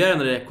ju roligare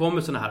när det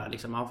kommer såna här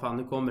liksom, fan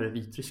nu kommer det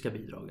vitryska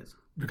bidraget.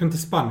 Brukar inte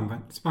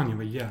Spanien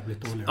var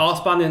jävligt dåliga? Ja,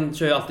 Spanien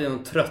kör ju alltid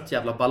en trött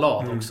jävla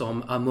ballad också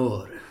om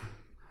amor.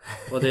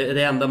 Och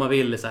det enda man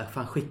vill är så här,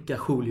 fan skicka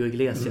Julio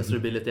Iglesias så det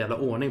blir lite jävla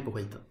ordning på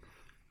skiten.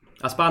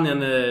 Ja, Spanien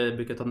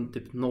brukar ta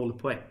typ 0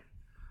 poäng.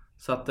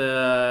 Så att,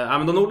 ja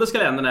men de nordiska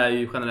länderna är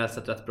ju generellt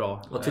sett rätt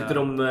bra. Vad tyckte du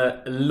om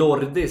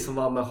Lordi som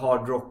var med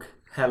Hard Rock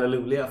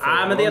Hallelujah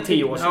för men det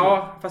 10 år sedan?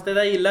 Ja, fast det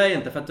där gillar jag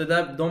inte för att det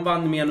där, de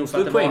vann mer nog för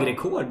att det var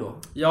poängrekord då.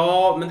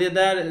 Ja, men det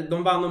där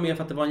de vann nog mer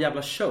för att det var en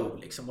jävla show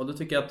liksom. Och då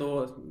tycker jag att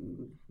då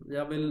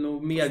jag vill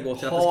nog mer gå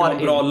till att det ska vara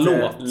en bra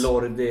låt.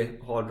 Lordi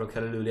Hard Rock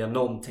Hallelujah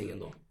någonting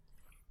ändå.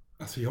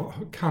 Alltså jag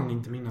kan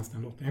inte minnas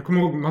den låten. Jag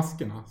kommer ihåg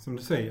maskerna som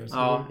du säger. Så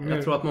ja,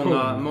 jag tror att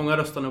många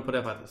röstar nog på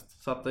det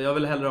faktiskt. Så att jag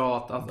vill hellre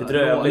ha att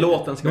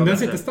låten ska men vara den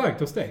sitter starkt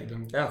hos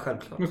dig. Ja,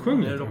 självklart. Men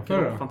sjung den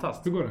rockar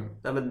fantastiskt. Hur går den?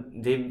 Nej,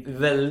 men det är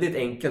väldigt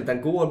enkelt.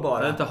 Den går bara.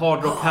 Det är inte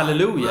Hard Rock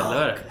Hallelujah,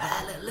 eller?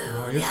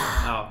 Ja, just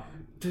det. Ja.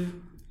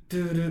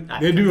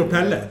 Det är du och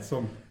Pelle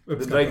som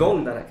uppskattar. Du drar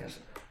igång den här kanske.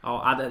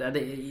 Ja, den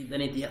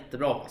är inte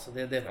jättebra alltså.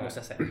 Det måste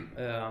jag säga.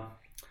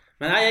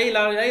 Men nej,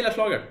 jag gillar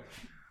schlager.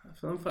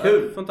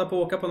 Kul! Får inte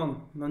på åka på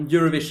någon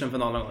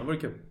Eurovision-final någon gång. Det vore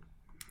kul.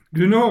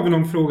 Du, nu har vi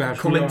någon fråga här.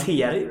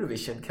 Kommentera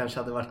Eurovision kanske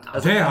hade varit...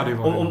 Alltså, det hade ju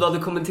varit. Om du hade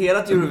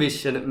kommenterat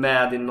Eurovision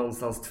med din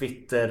någonstans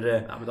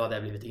Twitter... Ja, men då hade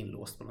jag blivit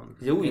inlåst på någon...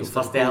 Jo,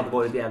 fast det hade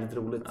varit jävligt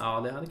roligt.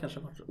 Ja, det hade kanske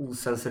varit.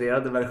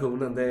 Osensurerade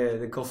versionen,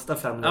 det kostar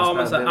 500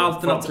 spänn.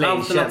 Ja, men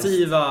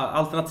så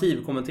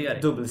alternativ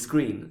kommentering. Double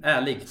screen.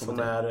 Ärlig som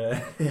är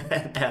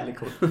ärlig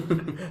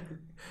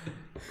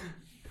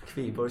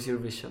Kviborgs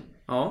Eurovision.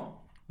 Ja.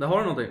 Det har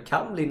du någonting.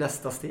 Kan bli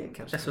nästa steg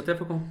kanske. SVT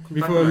får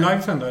vi får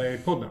livesända det i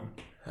podden.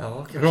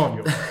 Ja, kanske.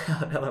 Radio.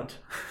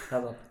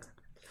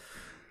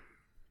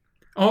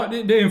 Ja,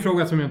 det är en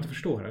fråga som jag inte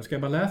förstår. Ska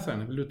jag bara läsa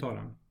den? Vill du ta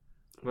den?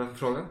 Vad är för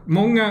fråga?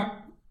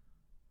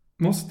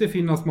 Måste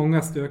finnas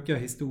många stökiga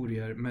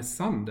historier med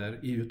Sander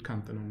i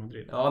utkanten av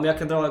Madrid. Ja, men jag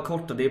kan dra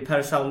kort då. Det är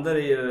Per Sander är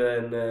ju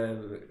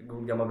en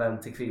god gammal vän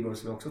till Kviborg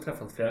som jag också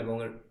träffat flera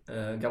gånger.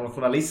 Gammal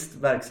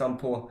journalist, verksam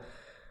på...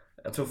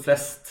 Jag tror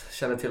flest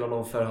känner till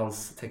honom för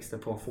hans texter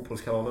på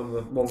Fotbollskanalen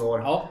under många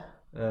år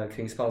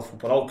kring spansk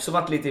fotboll. Han har också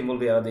varit lite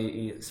involverad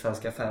i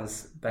svenska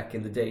fans back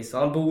in the day. Så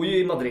han bor ju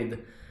i Madrid.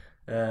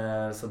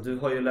 Så du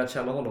har ju lärt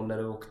känna honom när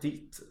du åkt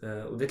dit.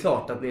 Och det är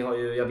klart att ni har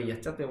ju, jag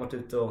vet ju att ni har varit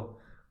ute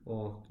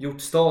och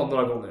gjort stan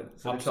några gånger.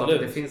 Så absolut. Det är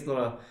klart att det finns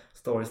några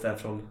stories där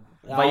från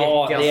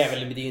Vallecas, det är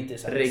väl inte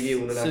så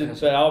regionerna super,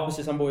 kanske. Ja,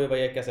 precis, han bor i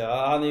Vallecas.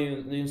 Ja, han är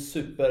ju en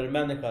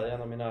supermänniska,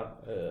 en av mina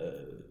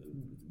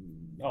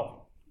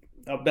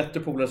bättre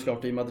polare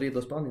såklart i Madrid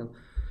och Spanien.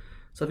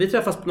 Så vi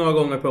träffas några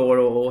gånger per år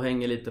och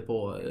hänger lite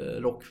på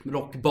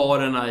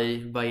rockbarerna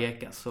i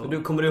Vallecas.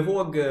 Du kommer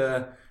ihåg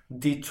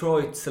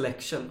Detroit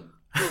Selection?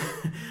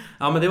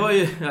 Ja, men det var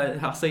ju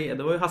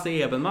Hasse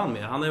Ebenman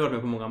med. Han har ju varit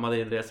med på många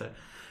Madrid-resor.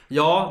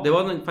 Ja, det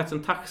var faktiskt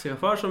en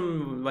taxichaufför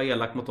som var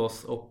elak mot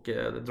oss och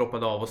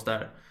droppade av oss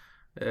där.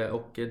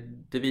 Och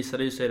det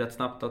visade ju sig rätt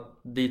snabbt att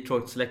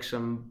Detroit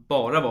Selection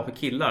bara var för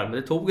killar. Men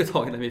det tog ett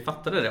tag när vi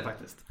fattade det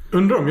faktiskt.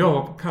 Undrar om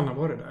jag kan ha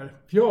varit där.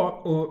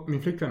 Jag och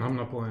min flickvän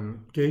hamnade på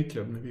en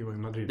gayklubb när vi var i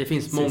Madrid. Det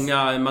finns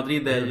många,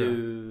 Madrid är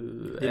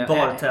ju... Det är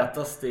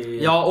bartätast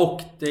i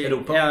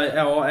Europa.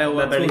 Ja, och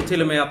jag tror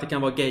till och med att det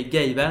kan vara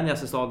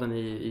gayvänligaste staden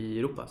i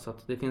Europa. Så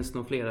att det finns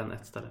nog fler än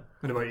ett ställe.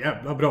 Men det var en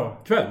jävla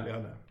bra kväll vi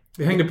hade.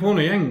 Vi hängde på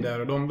några gäng där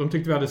och de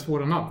tyckte vi hade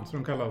svåra namn. Så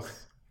de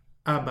kallades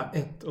ABBA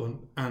 1 och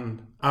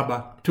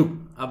ABBA 2.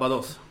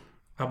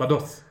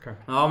 Abados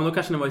kanske. Ja, men då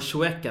kanske det var i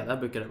Chueca. Där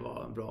brukar det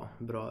vara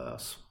bra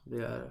ös. Det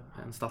är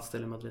en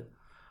stadsdel i Madrid.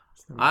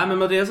 Nej, men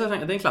Madrid det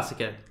är en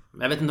klassiker.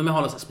 Jag vet inte om jag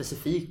har några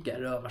specifika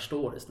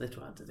rövarstories. Det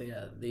tror jag inte.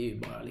 Det är ju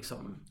bara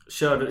liksom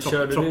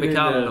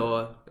Tropical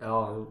och...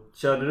 Ja,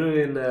 körde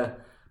du en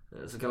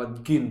så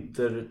kallad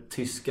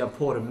Günther-tyska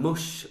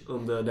porrmusch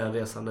under den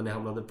resan när ni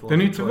hamnade på...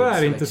 Den är ju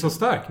tyvärr inte så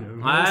stark nu.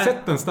 Jag har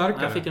sett den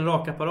starkare. Jag fick en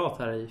rakapparat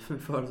här i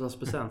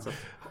födelsedagspresent.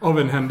 Av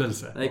en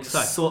händelse.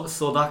 Exakt.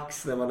 Så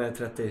dags när man är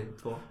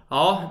 32.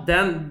 Ja,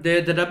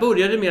 det där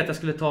började med att jag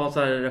skulle ta så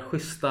här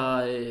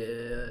schyssta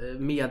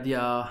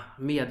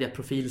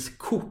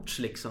mediaprofilskort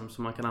liksom,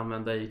 som man kan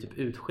använda i typ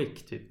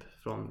utskick typ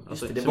från,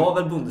 alltså, det var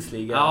väl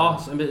Bundesliga?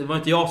 Ja, det var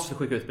inte jag som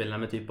skickade ut bilderna,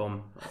 men typ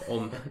om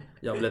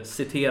jag blev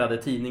citerad i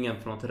tidningen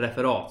från ett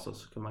referat så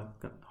skulle man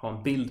ha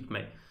en bild på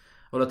mig.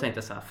 Och då tänkte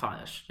jag så här, fan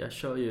jag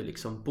kör ju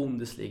liksom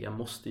Bundesliga,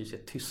 måste ju se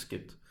tysk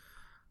ut.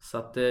 Så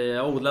att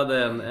jag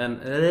odlade en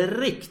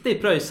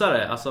riktig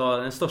pröjsare, alltså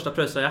den största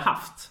pröjsare jag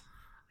haft.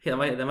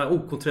 Den var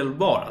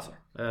okontrollerbar alltså.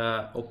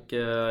 Och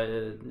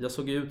jag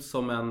såg ut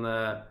som en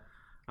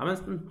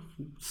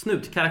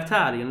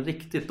snutkaraktär i en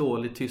riktigt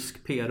dålig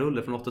tysk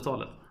P-rulle från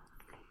 80-talet.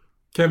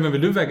 Kevin,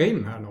 vill du väga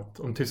in här något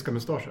om tyska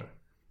mustascher?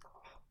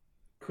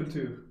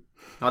 Kultur.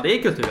 Ja, det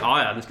är kultur.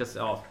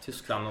 Ja,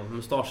 Tyskland och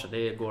mustascher,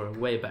 det går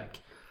way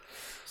back.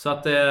 Så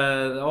att,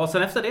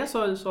 sen efter det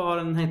så har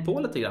den hängt på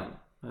lite grann.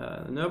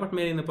 Nu har jag varit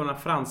mer inne på den här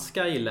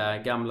franska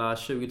gamla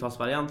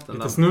 20-talsvarianten.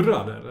 Lite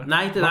snurrad eller?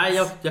 Nej,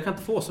 jag kan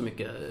inte få så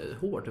mycket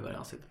hår tyvärr i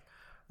ansiktet.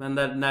 Men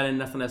när det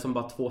nästan är som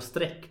bara 2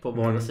 streck på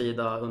vardera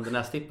sida under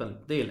nästippen,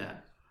 det gillar jag.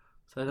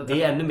 Så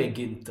det är ännu mer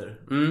Günther.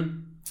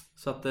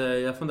 Så att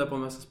jag funderar på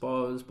om jag ska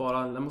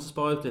spara. Jag måste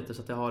spara ut lite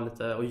så att jag har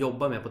lite att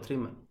jobba med på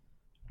trimmen.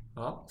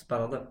 Ja,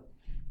 spännande.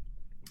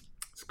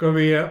 Ska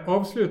vi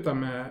avsluta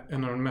med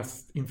en av de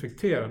mest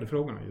infekterade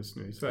frågorna just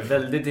nu i Sverige?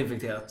 Väldigt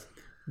infekterat.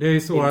 Det är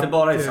så inte att,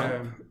 bara i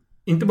SAMP.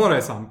 Inte bara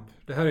i SAMP.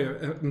 Det här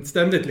är en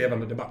ständigt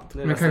levande debatt.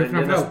 Det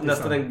är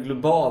nästan en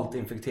globalt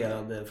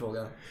infekterad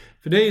fråga.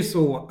 För det är ju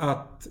så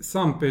att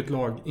SAMP är ett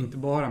lag inte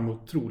bara med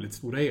otroligt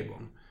stora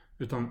egon,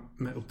 utan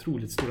med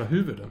otroligt stora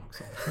huvuden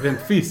också. Rent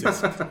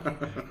fysiskt.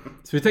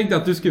 Så vi tänkte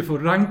att du skulle få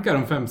ranka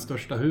de 5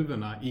 största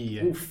huvudena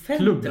i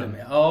klubben.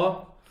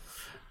 Ja.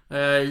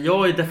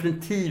 Jag är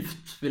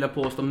definitivt, vill jag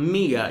påstå,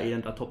 med i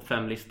den där topp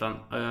 5-listan.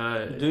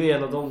 Du är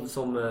en av dem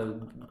som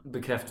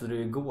bekräftade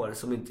igår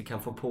som inte kan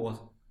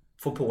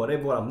få på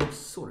dig våra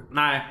mössor.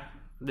 Nej.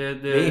 Det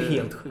är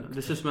helt sjukt.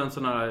 Det ser ut som en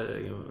sån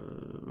här,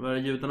 vad är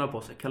det judarna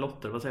på sig?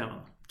 Kalotter, vad säger man?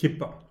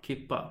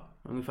 Kippa,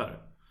 ungefär.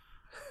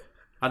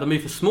 Ja, de är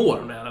ju för små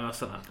de där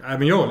mössorna. Nej,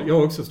 men jag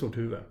har också stort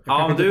huvud.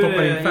 Ja, du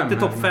är inte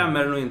topp 5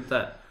 är det nog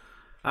inte.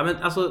 Ja, men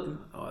alltså,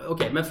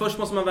 okej, men först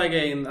måste man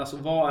väga in, alltså,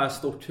 vad är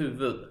stort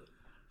huvud?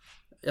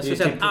 Jag skulle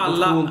säga att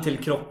alla till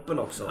kroppen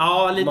också.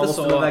 Ja, lite man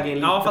måste så. Väga in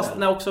lite ja, fast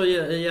när också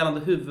gällande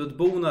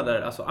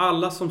huvudbonader, alltså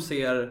alla som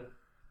ser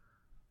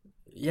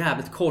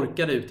jävligt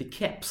korkade ut i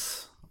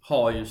keps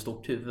har ju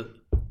stort huvud.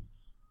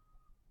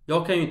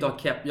 Jag kan ju inte ha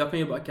keps, jag kan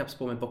ju bara keps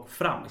på mig bak och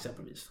fram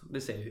exempelvis.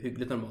 Det ser ju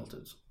hyggligt normalt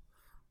ut.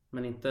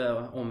 Men inte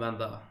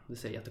omvända, det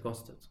ser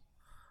jättekonstigt ut.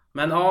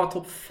 Men ja,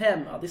 topp 5,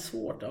 ja, det är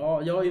svårt.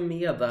 Ja, jag är ju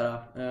med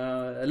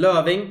där.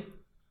 Löving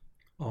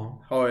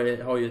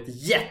har ju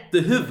ett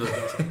jättehuvud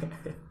alltså.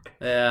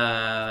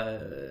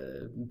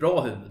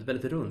 Bra huvud,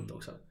 väldigt runt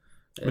också.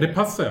 Men det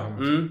passar ju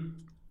annars.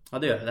 Ja,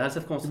 det gör det. Det här ser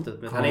sett konstigt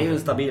ut. Han är ju en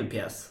stabil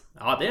pjäs.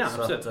 Ja, det är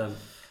han absolut.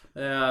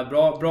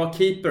 Bra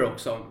keeper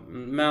också.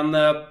 Men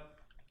alltså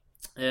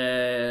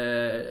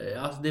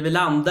det vi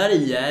landar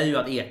i är ju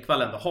att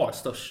Ekvall ändå har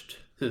störst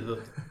huvud.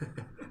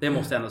 Det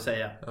måste jag ändå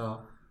säga.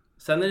 Ja.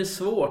 Sen är det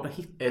svårt att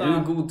hitta. Är du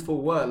en god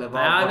tvåa eller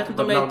vad? Nej, jag vet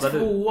inte om jag är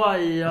tvåa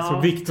i. Alltså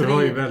Viktor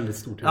har ju väldigt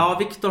stort huvud. Ja,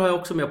 Viktor har ju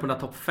också med på den här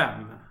topp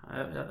 5.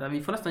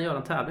 Vi får nästan göra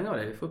en tävling av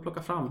det. Vi får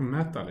plocka fram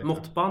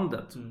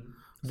måttbandet.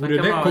 Vore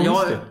det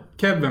konstigt?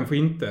 Kevin får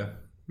inte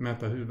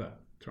mäta huvud,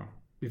 tror jag.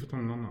 Vi får ta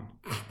någon annan.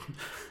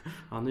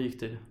 Ja, nu gick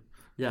det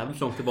jävligt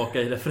långt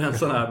tillbaka i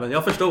referensen här. Men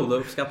jag förstod och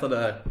uppskattade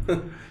det här.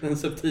 Den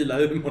subtila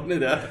humorn i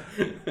det.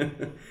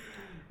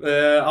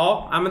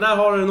 Ja, men där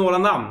har du några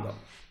namn då.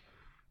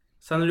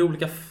 Sen är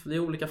det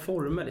olika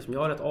former liksom. Jag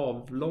har ett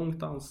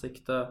avlångt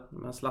ansikte.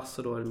 Medan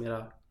Lasse då är det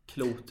mera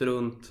klot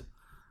runt.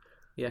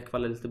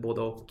 Ekvall är lite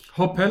både och.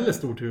 Har Pelle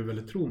stort huvud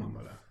eller tror man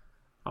bara det?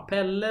 Ja,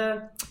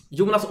 Pelle.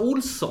 Jonas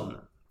Olsson.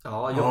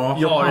 Ja,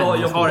 jag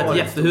har ett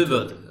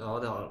jättehuvud. Ja,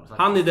 det har han.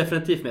 Han är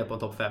definitivt med på en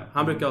topp 5.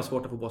 Han brukar ha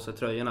svårt att få på sig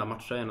tröjorna,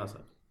 matchtröjorna så.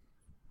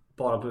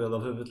 Bara på grund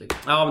av huvudet liksom.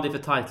 Ja, men det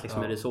är för tight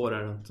liksom med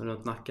resåren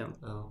runt nacken.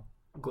 Ja.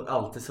 Går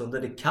alltid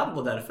sönder. Det kan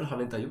vara därför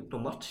han inte har gjort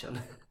någon match än.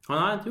 Han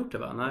har inte gjort det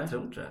va? Nej. Jag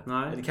tror inte det.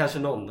 Nej. Det kanske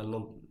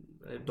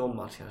någon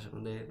match kanske,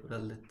 men det är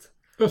väldigt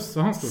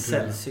Össa han stort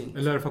sällsynt. huvud.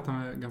 Eller är det för att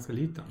han är ganska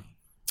liten?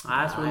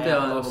 Nej, jag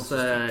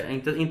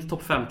tror inte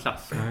topp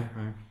 5-klass. Nej.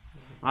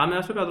 Ja, men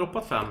jag tror vi har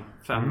droppat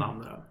 5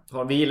 namn där.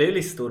 Vi gillar ju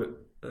listor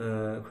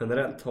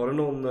generellt. Har du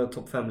någon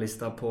topp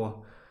 5-lista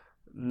på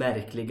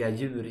märkliga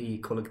djur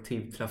i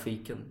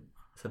kollektivtrafiken?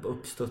 Så på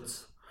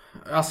uppstuds.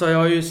 Alltså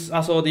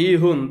det är ju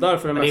hundar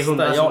för det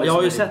mesta. Jag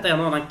har ju sett en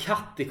och annan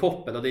katt i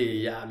koppel och det är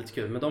jävligt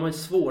kul. Men de är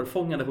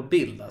svårfångade på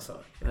bild alltså.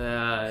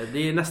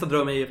 Det är nästa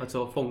dröm är ju faktiskt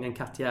att fånga en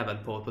kattjävel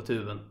på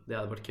tuben. Det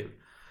hade varit kul.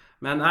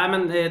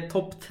 Men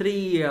topp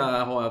 3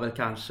 har jag väl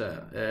kanske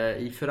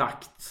i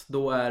förakt.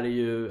 Då är det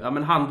ju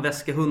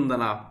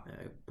handväskehundarna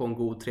på en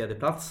god 3:e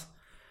plats.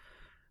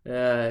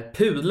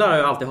 Pudlar har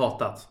jag alltid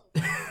hatat.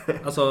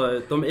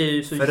 Alltså de är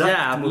ju så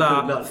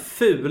jävla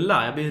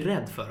fula. Jag blir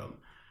rädd för dem.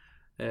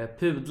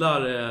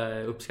 Pudlar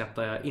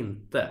uppskattar jag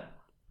inte.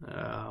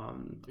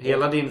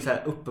 Hela din så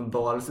här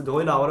uppenbarelse, du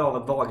har ju en aura av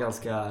att vara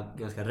ganska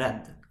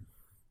rädd.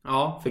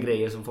 Ja. För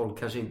grejer som folk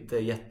kanske inte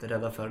är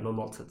jätterädda för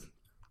normalt sett.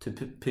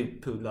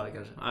 Typ pudlar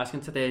kanske. Jag ska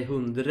inte säga att jag är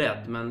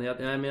hundrädd, men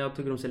jag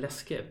tycker de ser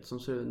läskiga ut.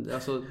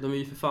 Alltså, de är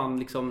ju för fan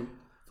liksom...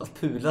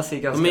 Fast pudlar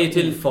ser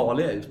ganska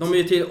farliga ut. De är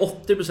ju till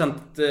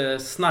 80%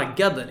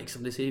 snaggade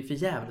liksom. Det ser ju för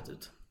jävligt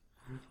ut.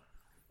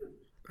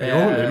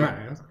 Jag håller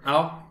med.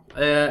 Ja.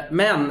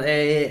 Men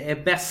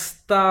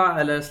bästa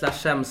eller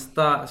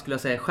sämsta skulle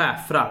jag säga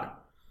schäfrar.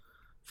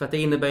 För att det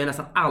innebär ju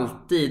nästan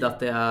alltid att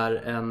det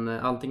är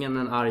antingen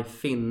en arg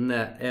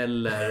finne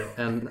eller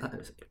en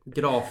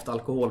gravt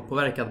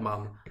alkoholpåverkad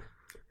man.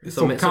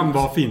 Som kan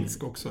vara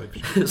finsk också.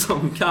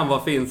 Som kan vara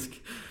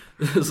finsk.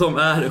 Som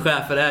är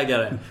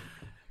schäferägare.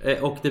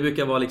 Och det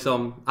brukar vara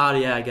liksom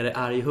arg ägare,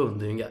 arg hund.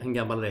 Det är en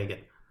gammal regel.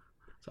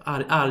 Så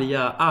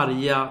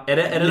arga Är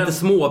det lite den-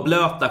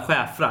 småblöta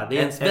schäfrar. Det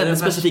är en väldigt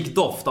specifik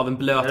doft av en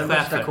blöt Är det den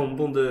värsta schäfer.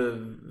 kombon du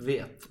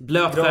vet?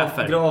 Blöt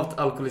schäfer. Gravt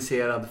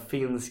alkoholiserad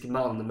finsk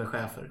man med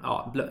schäfer.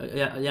 Ja,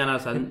 gärna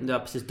så här, jag har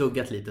precis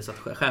duggat lite så att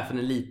schäfern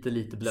är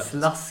lite blöt.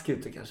 Slask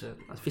ute kanske.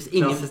 Det finns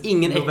Klassiskt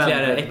ingen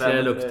november-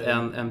 äckligare lukt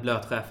november- än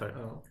blöt schäfer.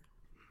 Ja.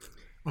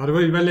 Ja, det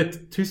var ju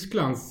väldigt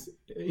Tysklands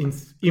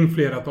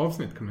influerat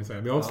avsnitt kan man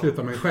säga. Vi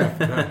avslutar med en chef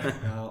där.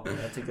 Ja,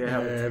 jag tycker det är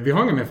härligt. Vi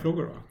har inga mer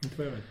frågor va? Inte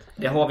vad jag vet.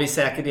 Det har vi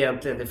säkert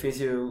egentligen. Det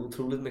finns ju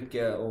otroligt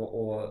mycket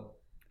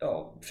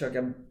att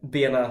försöka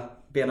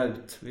bena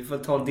ut. Vi får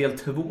ta en del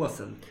 2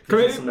 sen.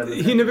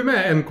 Hinner vi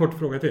med en kort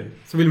fråga till?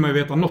 Så vill man ju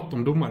veta något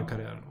om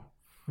domarkarriären.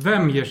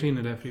 Vem ger sig in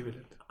i det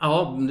frivilligt?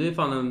 Ja, det är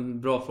fan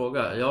en bra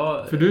fråga.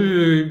 För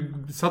du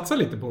satsar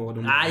lite på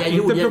dem.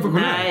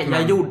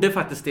 Jag gjorde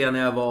faktiskt det när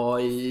jag var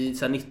i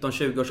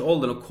 19-20 års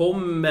åldern och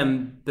kom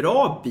en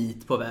bra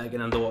bit på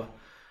vägen ändå.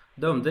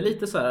 Dömde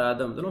lite så här,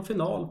 dömde någon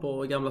final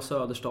på gamla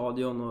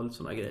Söderstadion och lite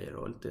såna grejer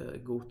och lite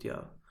Gotia.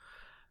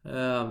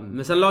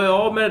 Men sen la jag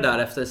av med det där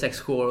efter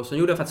 6 år och så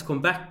gjorde jag faktiskt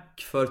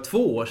comeback för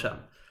 2 år sedan.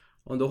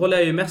 Och då håller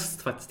jag ju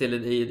mest faktiskt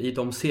till i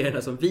de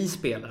serierna som vi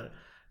spelar.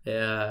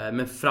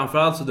 Men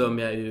framförallt så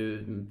dömer jag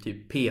ju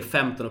typ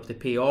P15 upp till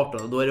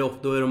P18 och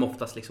då är de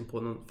oftast liksom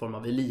på någon form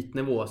av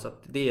elitnivå så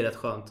att det är rätt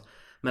skönt.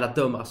 Men att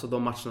döma alltså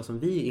de matcherna som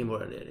vi är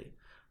involverade i,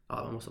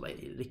 ja, man måste vara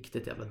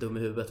riktigt jävla dum i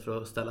huvudet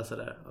för att ställa sig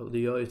där. Och det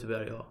gör ju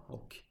tyvärr jag.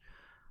 Och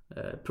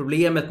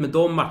problemet med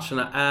de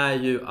matcherna är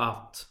ju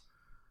att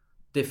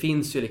det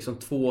finns ju liksom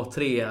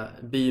 2-3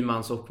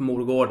 Bymans och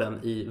Morgården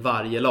i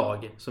varje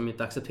lag som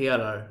inte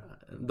accepterar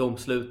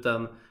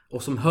domsluten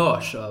och som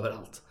hörs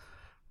överallt.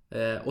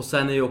 Och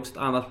sen är ju också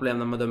ett annat problem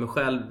när man dömer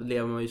själv,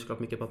 lever man ju såklart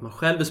mycket på att man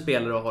själv är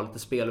spelare och har lite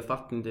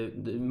speluppfattning.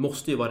 Du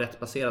måste ju vara rätt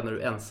placerad när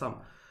du är ensam.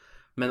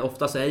 Men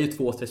oftast är ju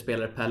 2-3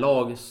 spelare per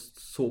lag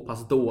så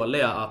pass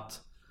dåliga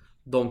att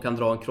de kan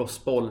dra en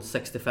crossboll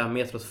 65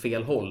 meter åt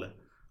fel håll.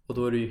 Och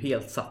då är du ju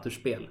helt satt ur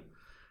spel.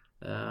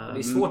 Det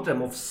är svårt det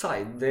med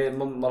offside.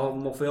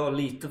 Man får ju ha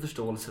lite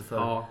förståelse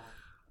för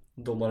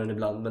domaren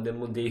ibland.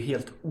 Men det är ju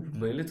helt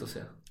omöjligt att se.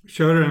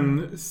 Kör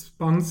den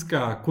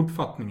spanska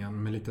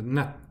kortfattningen med lite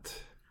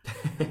nätt.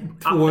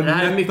 Två det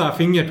här är nätta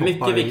fingertoppar.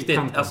 Mycket i viktigt.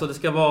 kanten.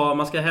 Alltså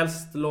man ska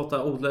helst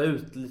låta odla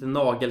ut lite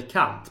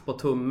nagelkant på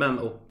tummen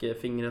och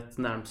fingret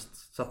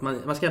närmst. Så att man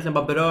ska egentligen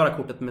bara beröra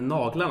kortet med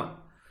naglarna.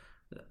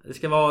 Det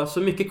ska vara så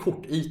mycket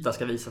kortyta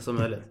ska visas som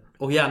möjligt.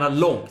 Och gärna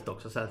långt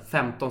också. Så här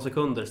 15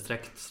 sekunder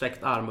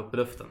sträckt arm upp i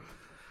luften.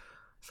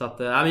 Så att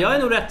jag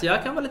är nog rätt.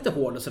 Jag kan vara lite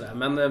hård och sådär.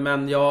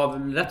 Men jag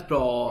har rätt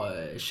bra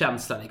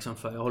känsla liksom.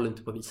 För jag håller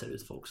inte på att visa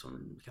ut folk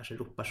som kanske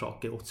ropar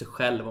saker åt sig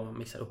själv om man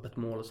missar upp ett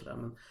mål och sådär.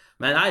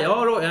 Men nej, jag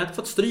har inte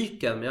fått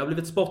stryken. Men jag har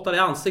blivit spottad i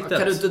ansiktet.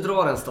 Kan du inte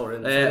dra den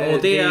storyn?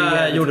 Och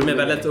det gjorde mig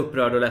väldigt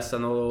upprörd och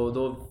ledsen. Och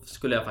då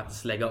skulle jag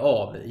faktiskt lägga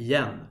av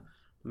igen.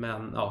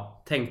 Men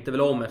ja, tänkte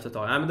väl om efter ett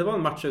tag. Nej, men det var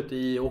en match ute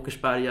i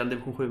Åkersberga, en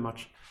division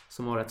 7-match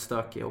som var rätt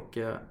stökig. Och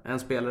en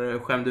spelare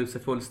skämde ut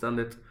sig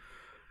fullständigt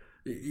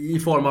i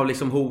form av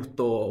liksom hot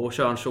och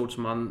könsord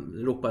som man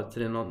ropade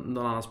till någon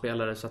annan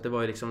spelare. Så att det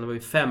var ju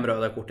 5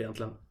 röda kort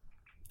egentligen.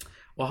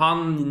 Och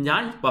han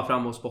gick bara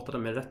fram och spottade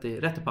mig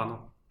rätt i pannan.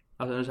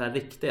 Alltså en sån här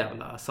riktig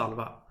jävla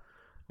salva.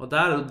 Och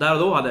där och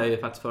då hade jag ju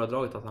faktiskt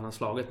föredragit att han har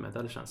slagit mig. Det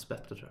hade känts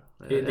bättre tror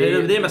jag.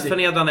 Det är mest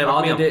förnedrande jag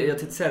varit med om. Jag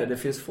tänkte säga det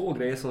finns få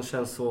grejer som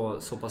känns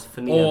så pass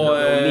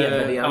förnedrande och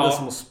nedvärderande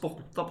som att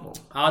spotta på någon.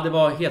 Ja, det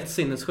var helt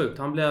sinnessjukt.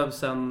 Han blev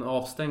sen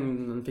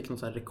avstängd, fick någon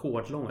sån här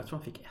rekordlång. Jag tror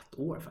han fick 1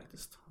 år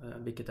faktiskt.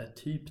 Vilket är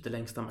typ det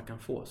längsta man kan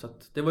få. Så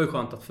att det var ju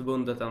skönt att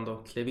förbundet ändå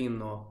klev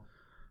in och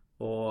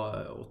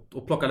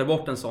plockade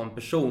bort en sån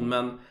person.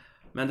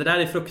 Men det där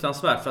är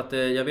fruktansvärt för att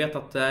jag vet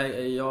att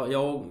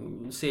jag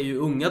ser ju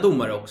unga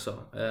domare också.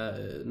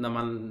 När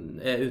man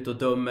är ute och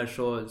dömer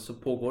så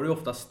pågår det ju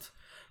oftast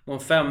någon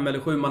 5 eller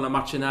 7 manna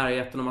match i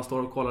närheten och man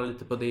står och kollar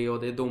lite på det.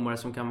 Och det är domare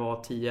som kan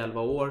vara 10-11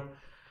 år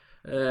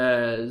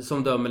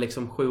som dömer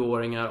liksom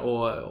 7-åringar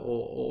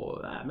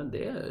men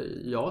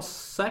jag har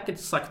säkert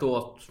sagt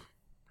åt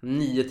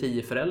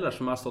 9-10 föräldrar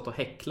som har stått och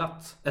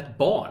häcklat ett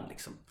barn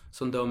liksom,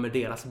 som dömer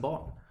deras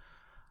barn.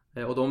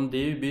 Och det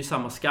blir ju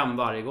samma skam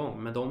varje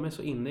gång. Men de är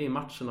så inne i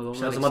matchen och de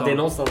känns liksom, som att det är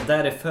någonstans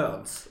där det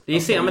föds. Det är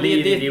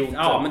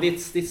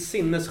ett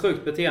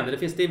sinnessjukt beteende.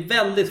 Det är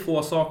väldigt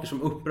få saker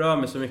som upprör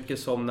mig så mycket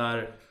som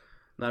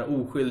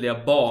när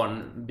oskyldiga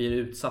barn blir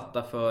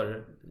utsatta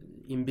för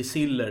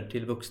imbeciller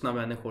till vuxna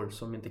människor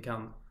som inte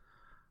kan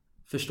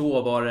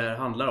förstå vad det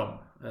handlar om.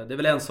 Det är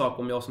väl en sak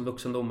om jag som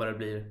vuxendomare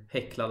blir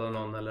häcklad av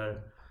någon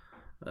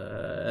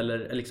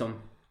eller liksom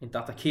inte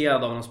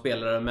attackerad av någon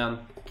spelare men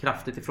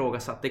kraftigt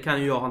ifrågasatt. Det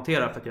kan ju jag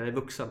hantera för att jag är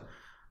vuxen.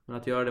 Men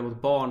att göra det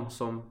mot barn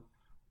som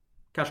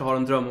kanske har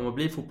en dröm om att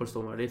bli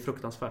fotbollsdomare, det är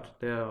fruktansvärt.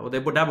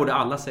 Där borde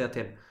alla säga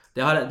till.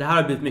 Det här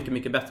har blivit mycket,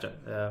 mycket bättre,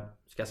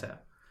 ska jag säga.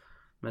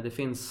 Men det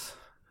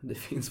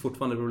finns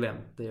fortfarande problem.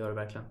 Det gör det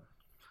verkligen.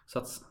 Så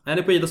att är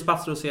ni på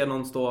idrottsplatser och ser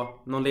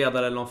någon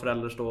ledare eller någon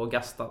förälder stå och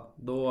gasta,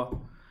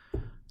 då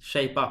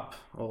shape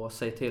up och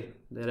säg till.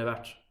 Det är det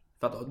värt.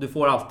 För att du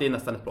får alltid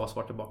nästan ett bra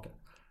svar tillbaka.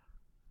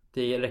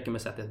 Det räcker med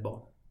att säga till ett barn.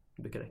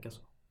 Det brukar räcka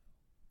så.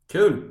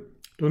 Kul!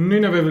 Då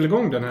nynnar vi väl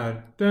igång den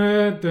här.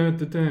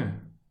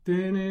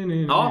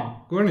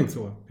 Ja. Går den inte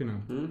så,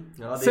 Pinnan?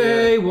 Ja, det är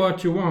Say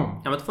what you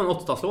want. Kan man inte få en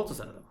 80-talslåt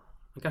istället då?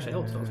 Det kanske är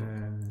 80-talslåt.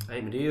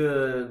 Nej, men det är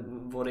ju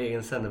vår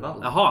egen Sennevall.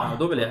 Jaha,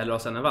 då vill jag hellre ha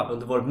Sennevall.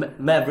 Under vår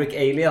Maverick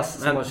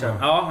Alias som man kör.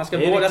 Ja, jag ska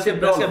Det är riktigt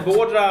bra låt.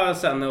 beordra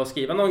Senne och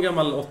skriva någon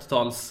gammal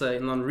 80-tals,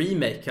 någon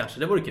remake kanske.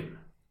 Det vore kul.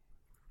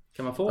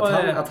 Kan man få...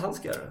 Att han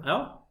ska göra det?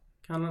 Ja.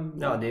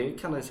 Ja, det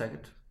kan han ju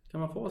säkert. Kan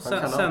man få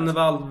kan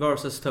Sennevall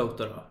versus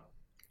Toto då?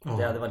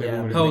 Det hade varit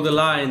jävligt Hold the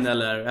line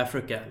eller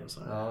Africa eller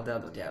så. Ja, det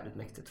hade varit jävligt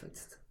mäktigt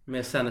faktiskt.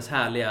 Med Sennes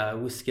härliga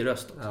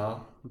whiskyröst. Ja.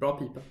 Bra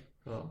pipa.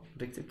 Ja,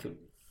 riktigt kul.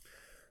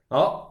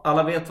 Ja,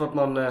 alla vet vart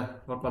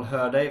man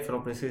hör dig.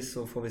 Förhoppningsvis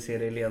så får vi se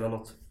dig leda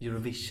något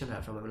Eurovision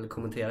här framöver. Eller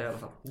kommentera i alla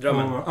fall.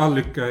 Drömmen. Och all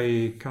lycka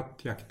i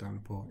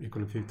kattjakten i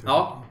kollektivtrafik.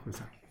 Ja.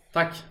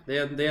 Tack, det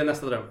är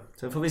nästa dröm.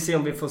 Sen får vi se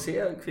om vi får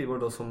se Kvibor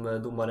då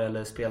som domare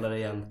eller spelare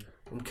igen.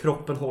 Om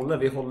kroppen håller,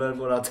 vi håller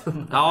våra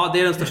tummar. Ja, det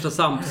är den största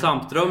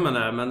sampdrömmen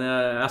där. Men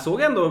jag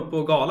såg ändå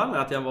på galan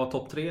att jag var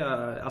topp 3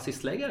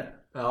 assistläggare.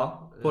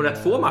 Ja. På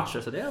rätt få matcher,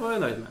 så det var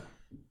jag nöjd med.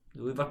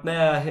 Du har ju varit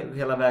med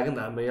hela vägen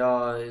där, men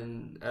jag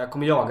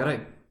kommer jaga dig.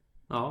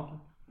 Ja,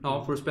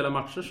 får du spela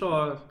matcher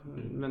så...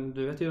 Men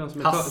du vet ju vem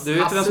som är, Hasse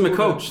vem som är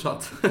coach. Så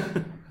att...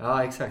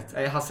 Ja, exakt.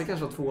 Hasse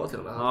kanske var 2 till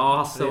och med. Ja,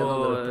 Hasse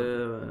och...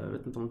 Jag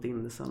vet inte om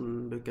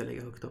Dindesen brukar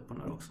ligga högt upp på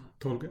den här också.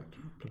 Tolga.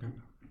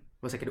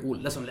 Det var säkert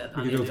Olle som ledde.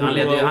 Han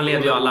Han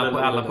leder ju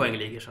alla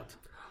poängligor. Så att...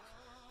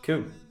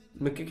 Kul.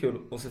 Mycket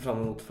kul att se fram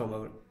emot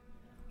framöver.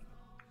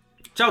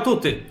 Ciao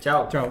tutti!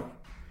 Ciao! Ciao!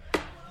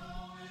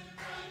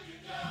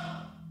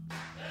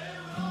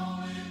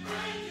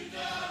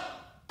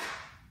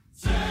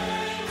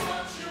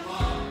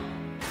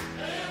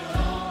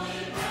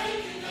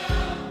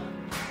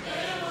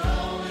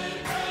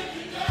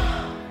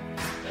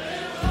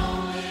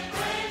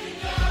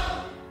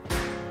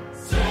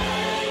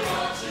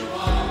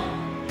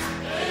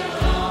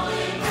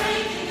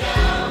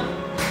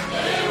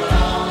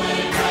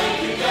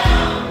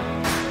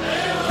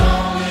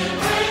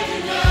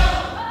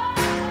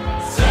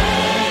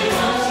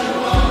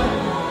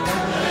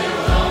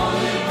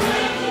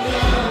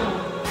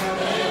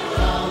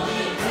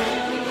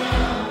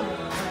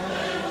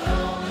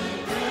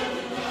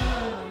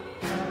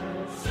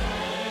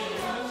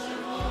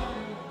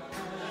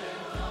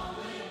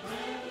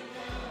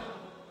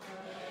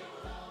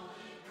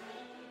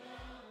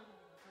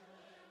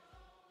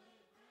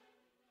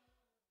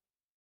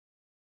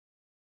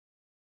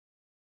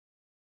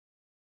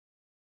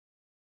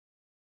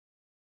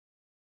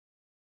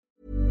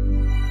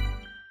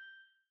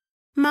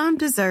 Mom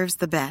deserves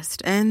the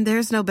best, and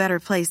there's no better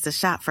place to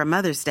shop for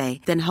Mother's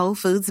Day than Whole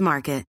Foods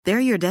Market. They're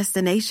your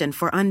destination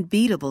for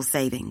unbeatable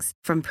savings,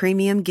 from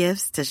premium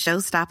gifts to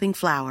show-stopping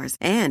flowers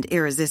and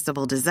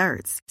irresistible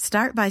desserts.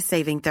 Start by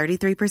saving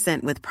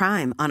 33% with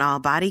Prime on all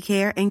body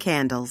care and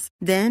candles.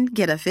 Then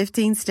get a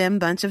 15-stem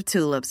bunch of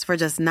tulips for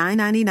just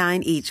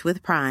 $9.99 each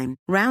with Prime.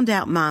 Round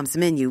out Mom's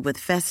menu with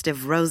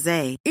festive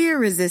rosé,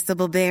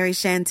 irresistible berry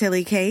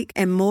chantilly cake,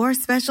 and more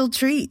special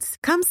treats.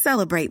 Come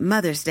celebrate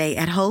Mother's Day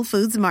at Whole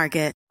Foods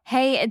Market.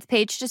 Hey, it's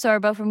Paige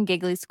DeSorbo from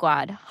Giggly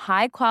Squad.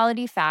 High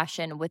quality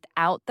fashion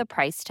without the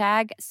price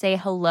tag. Say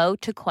hello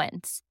to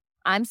Quince.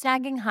 I'm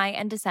snagging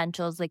high-end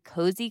essentials like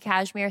cozy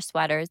cashmere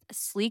sweaters,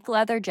 sleek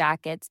leather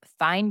jackets,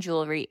 fine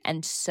jewelry,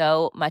 and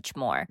so much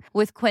more.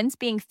 With Quince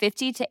being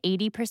 50 to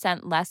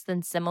 80% less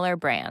than similar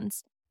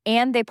brands.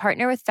 And they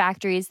partner with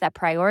factories that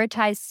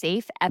prioritize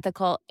safe,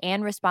 ethical,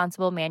 and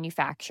responsible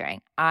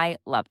manufacturing. I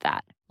love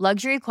that.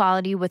 Luxury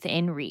quality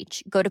within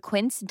reach. Go to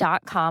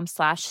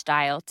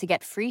quince.com/style to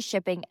get free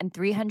shipping and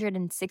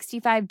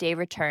 365-day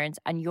returns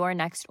on your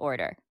next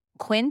order.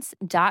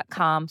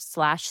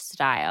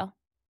 Quince.com/style.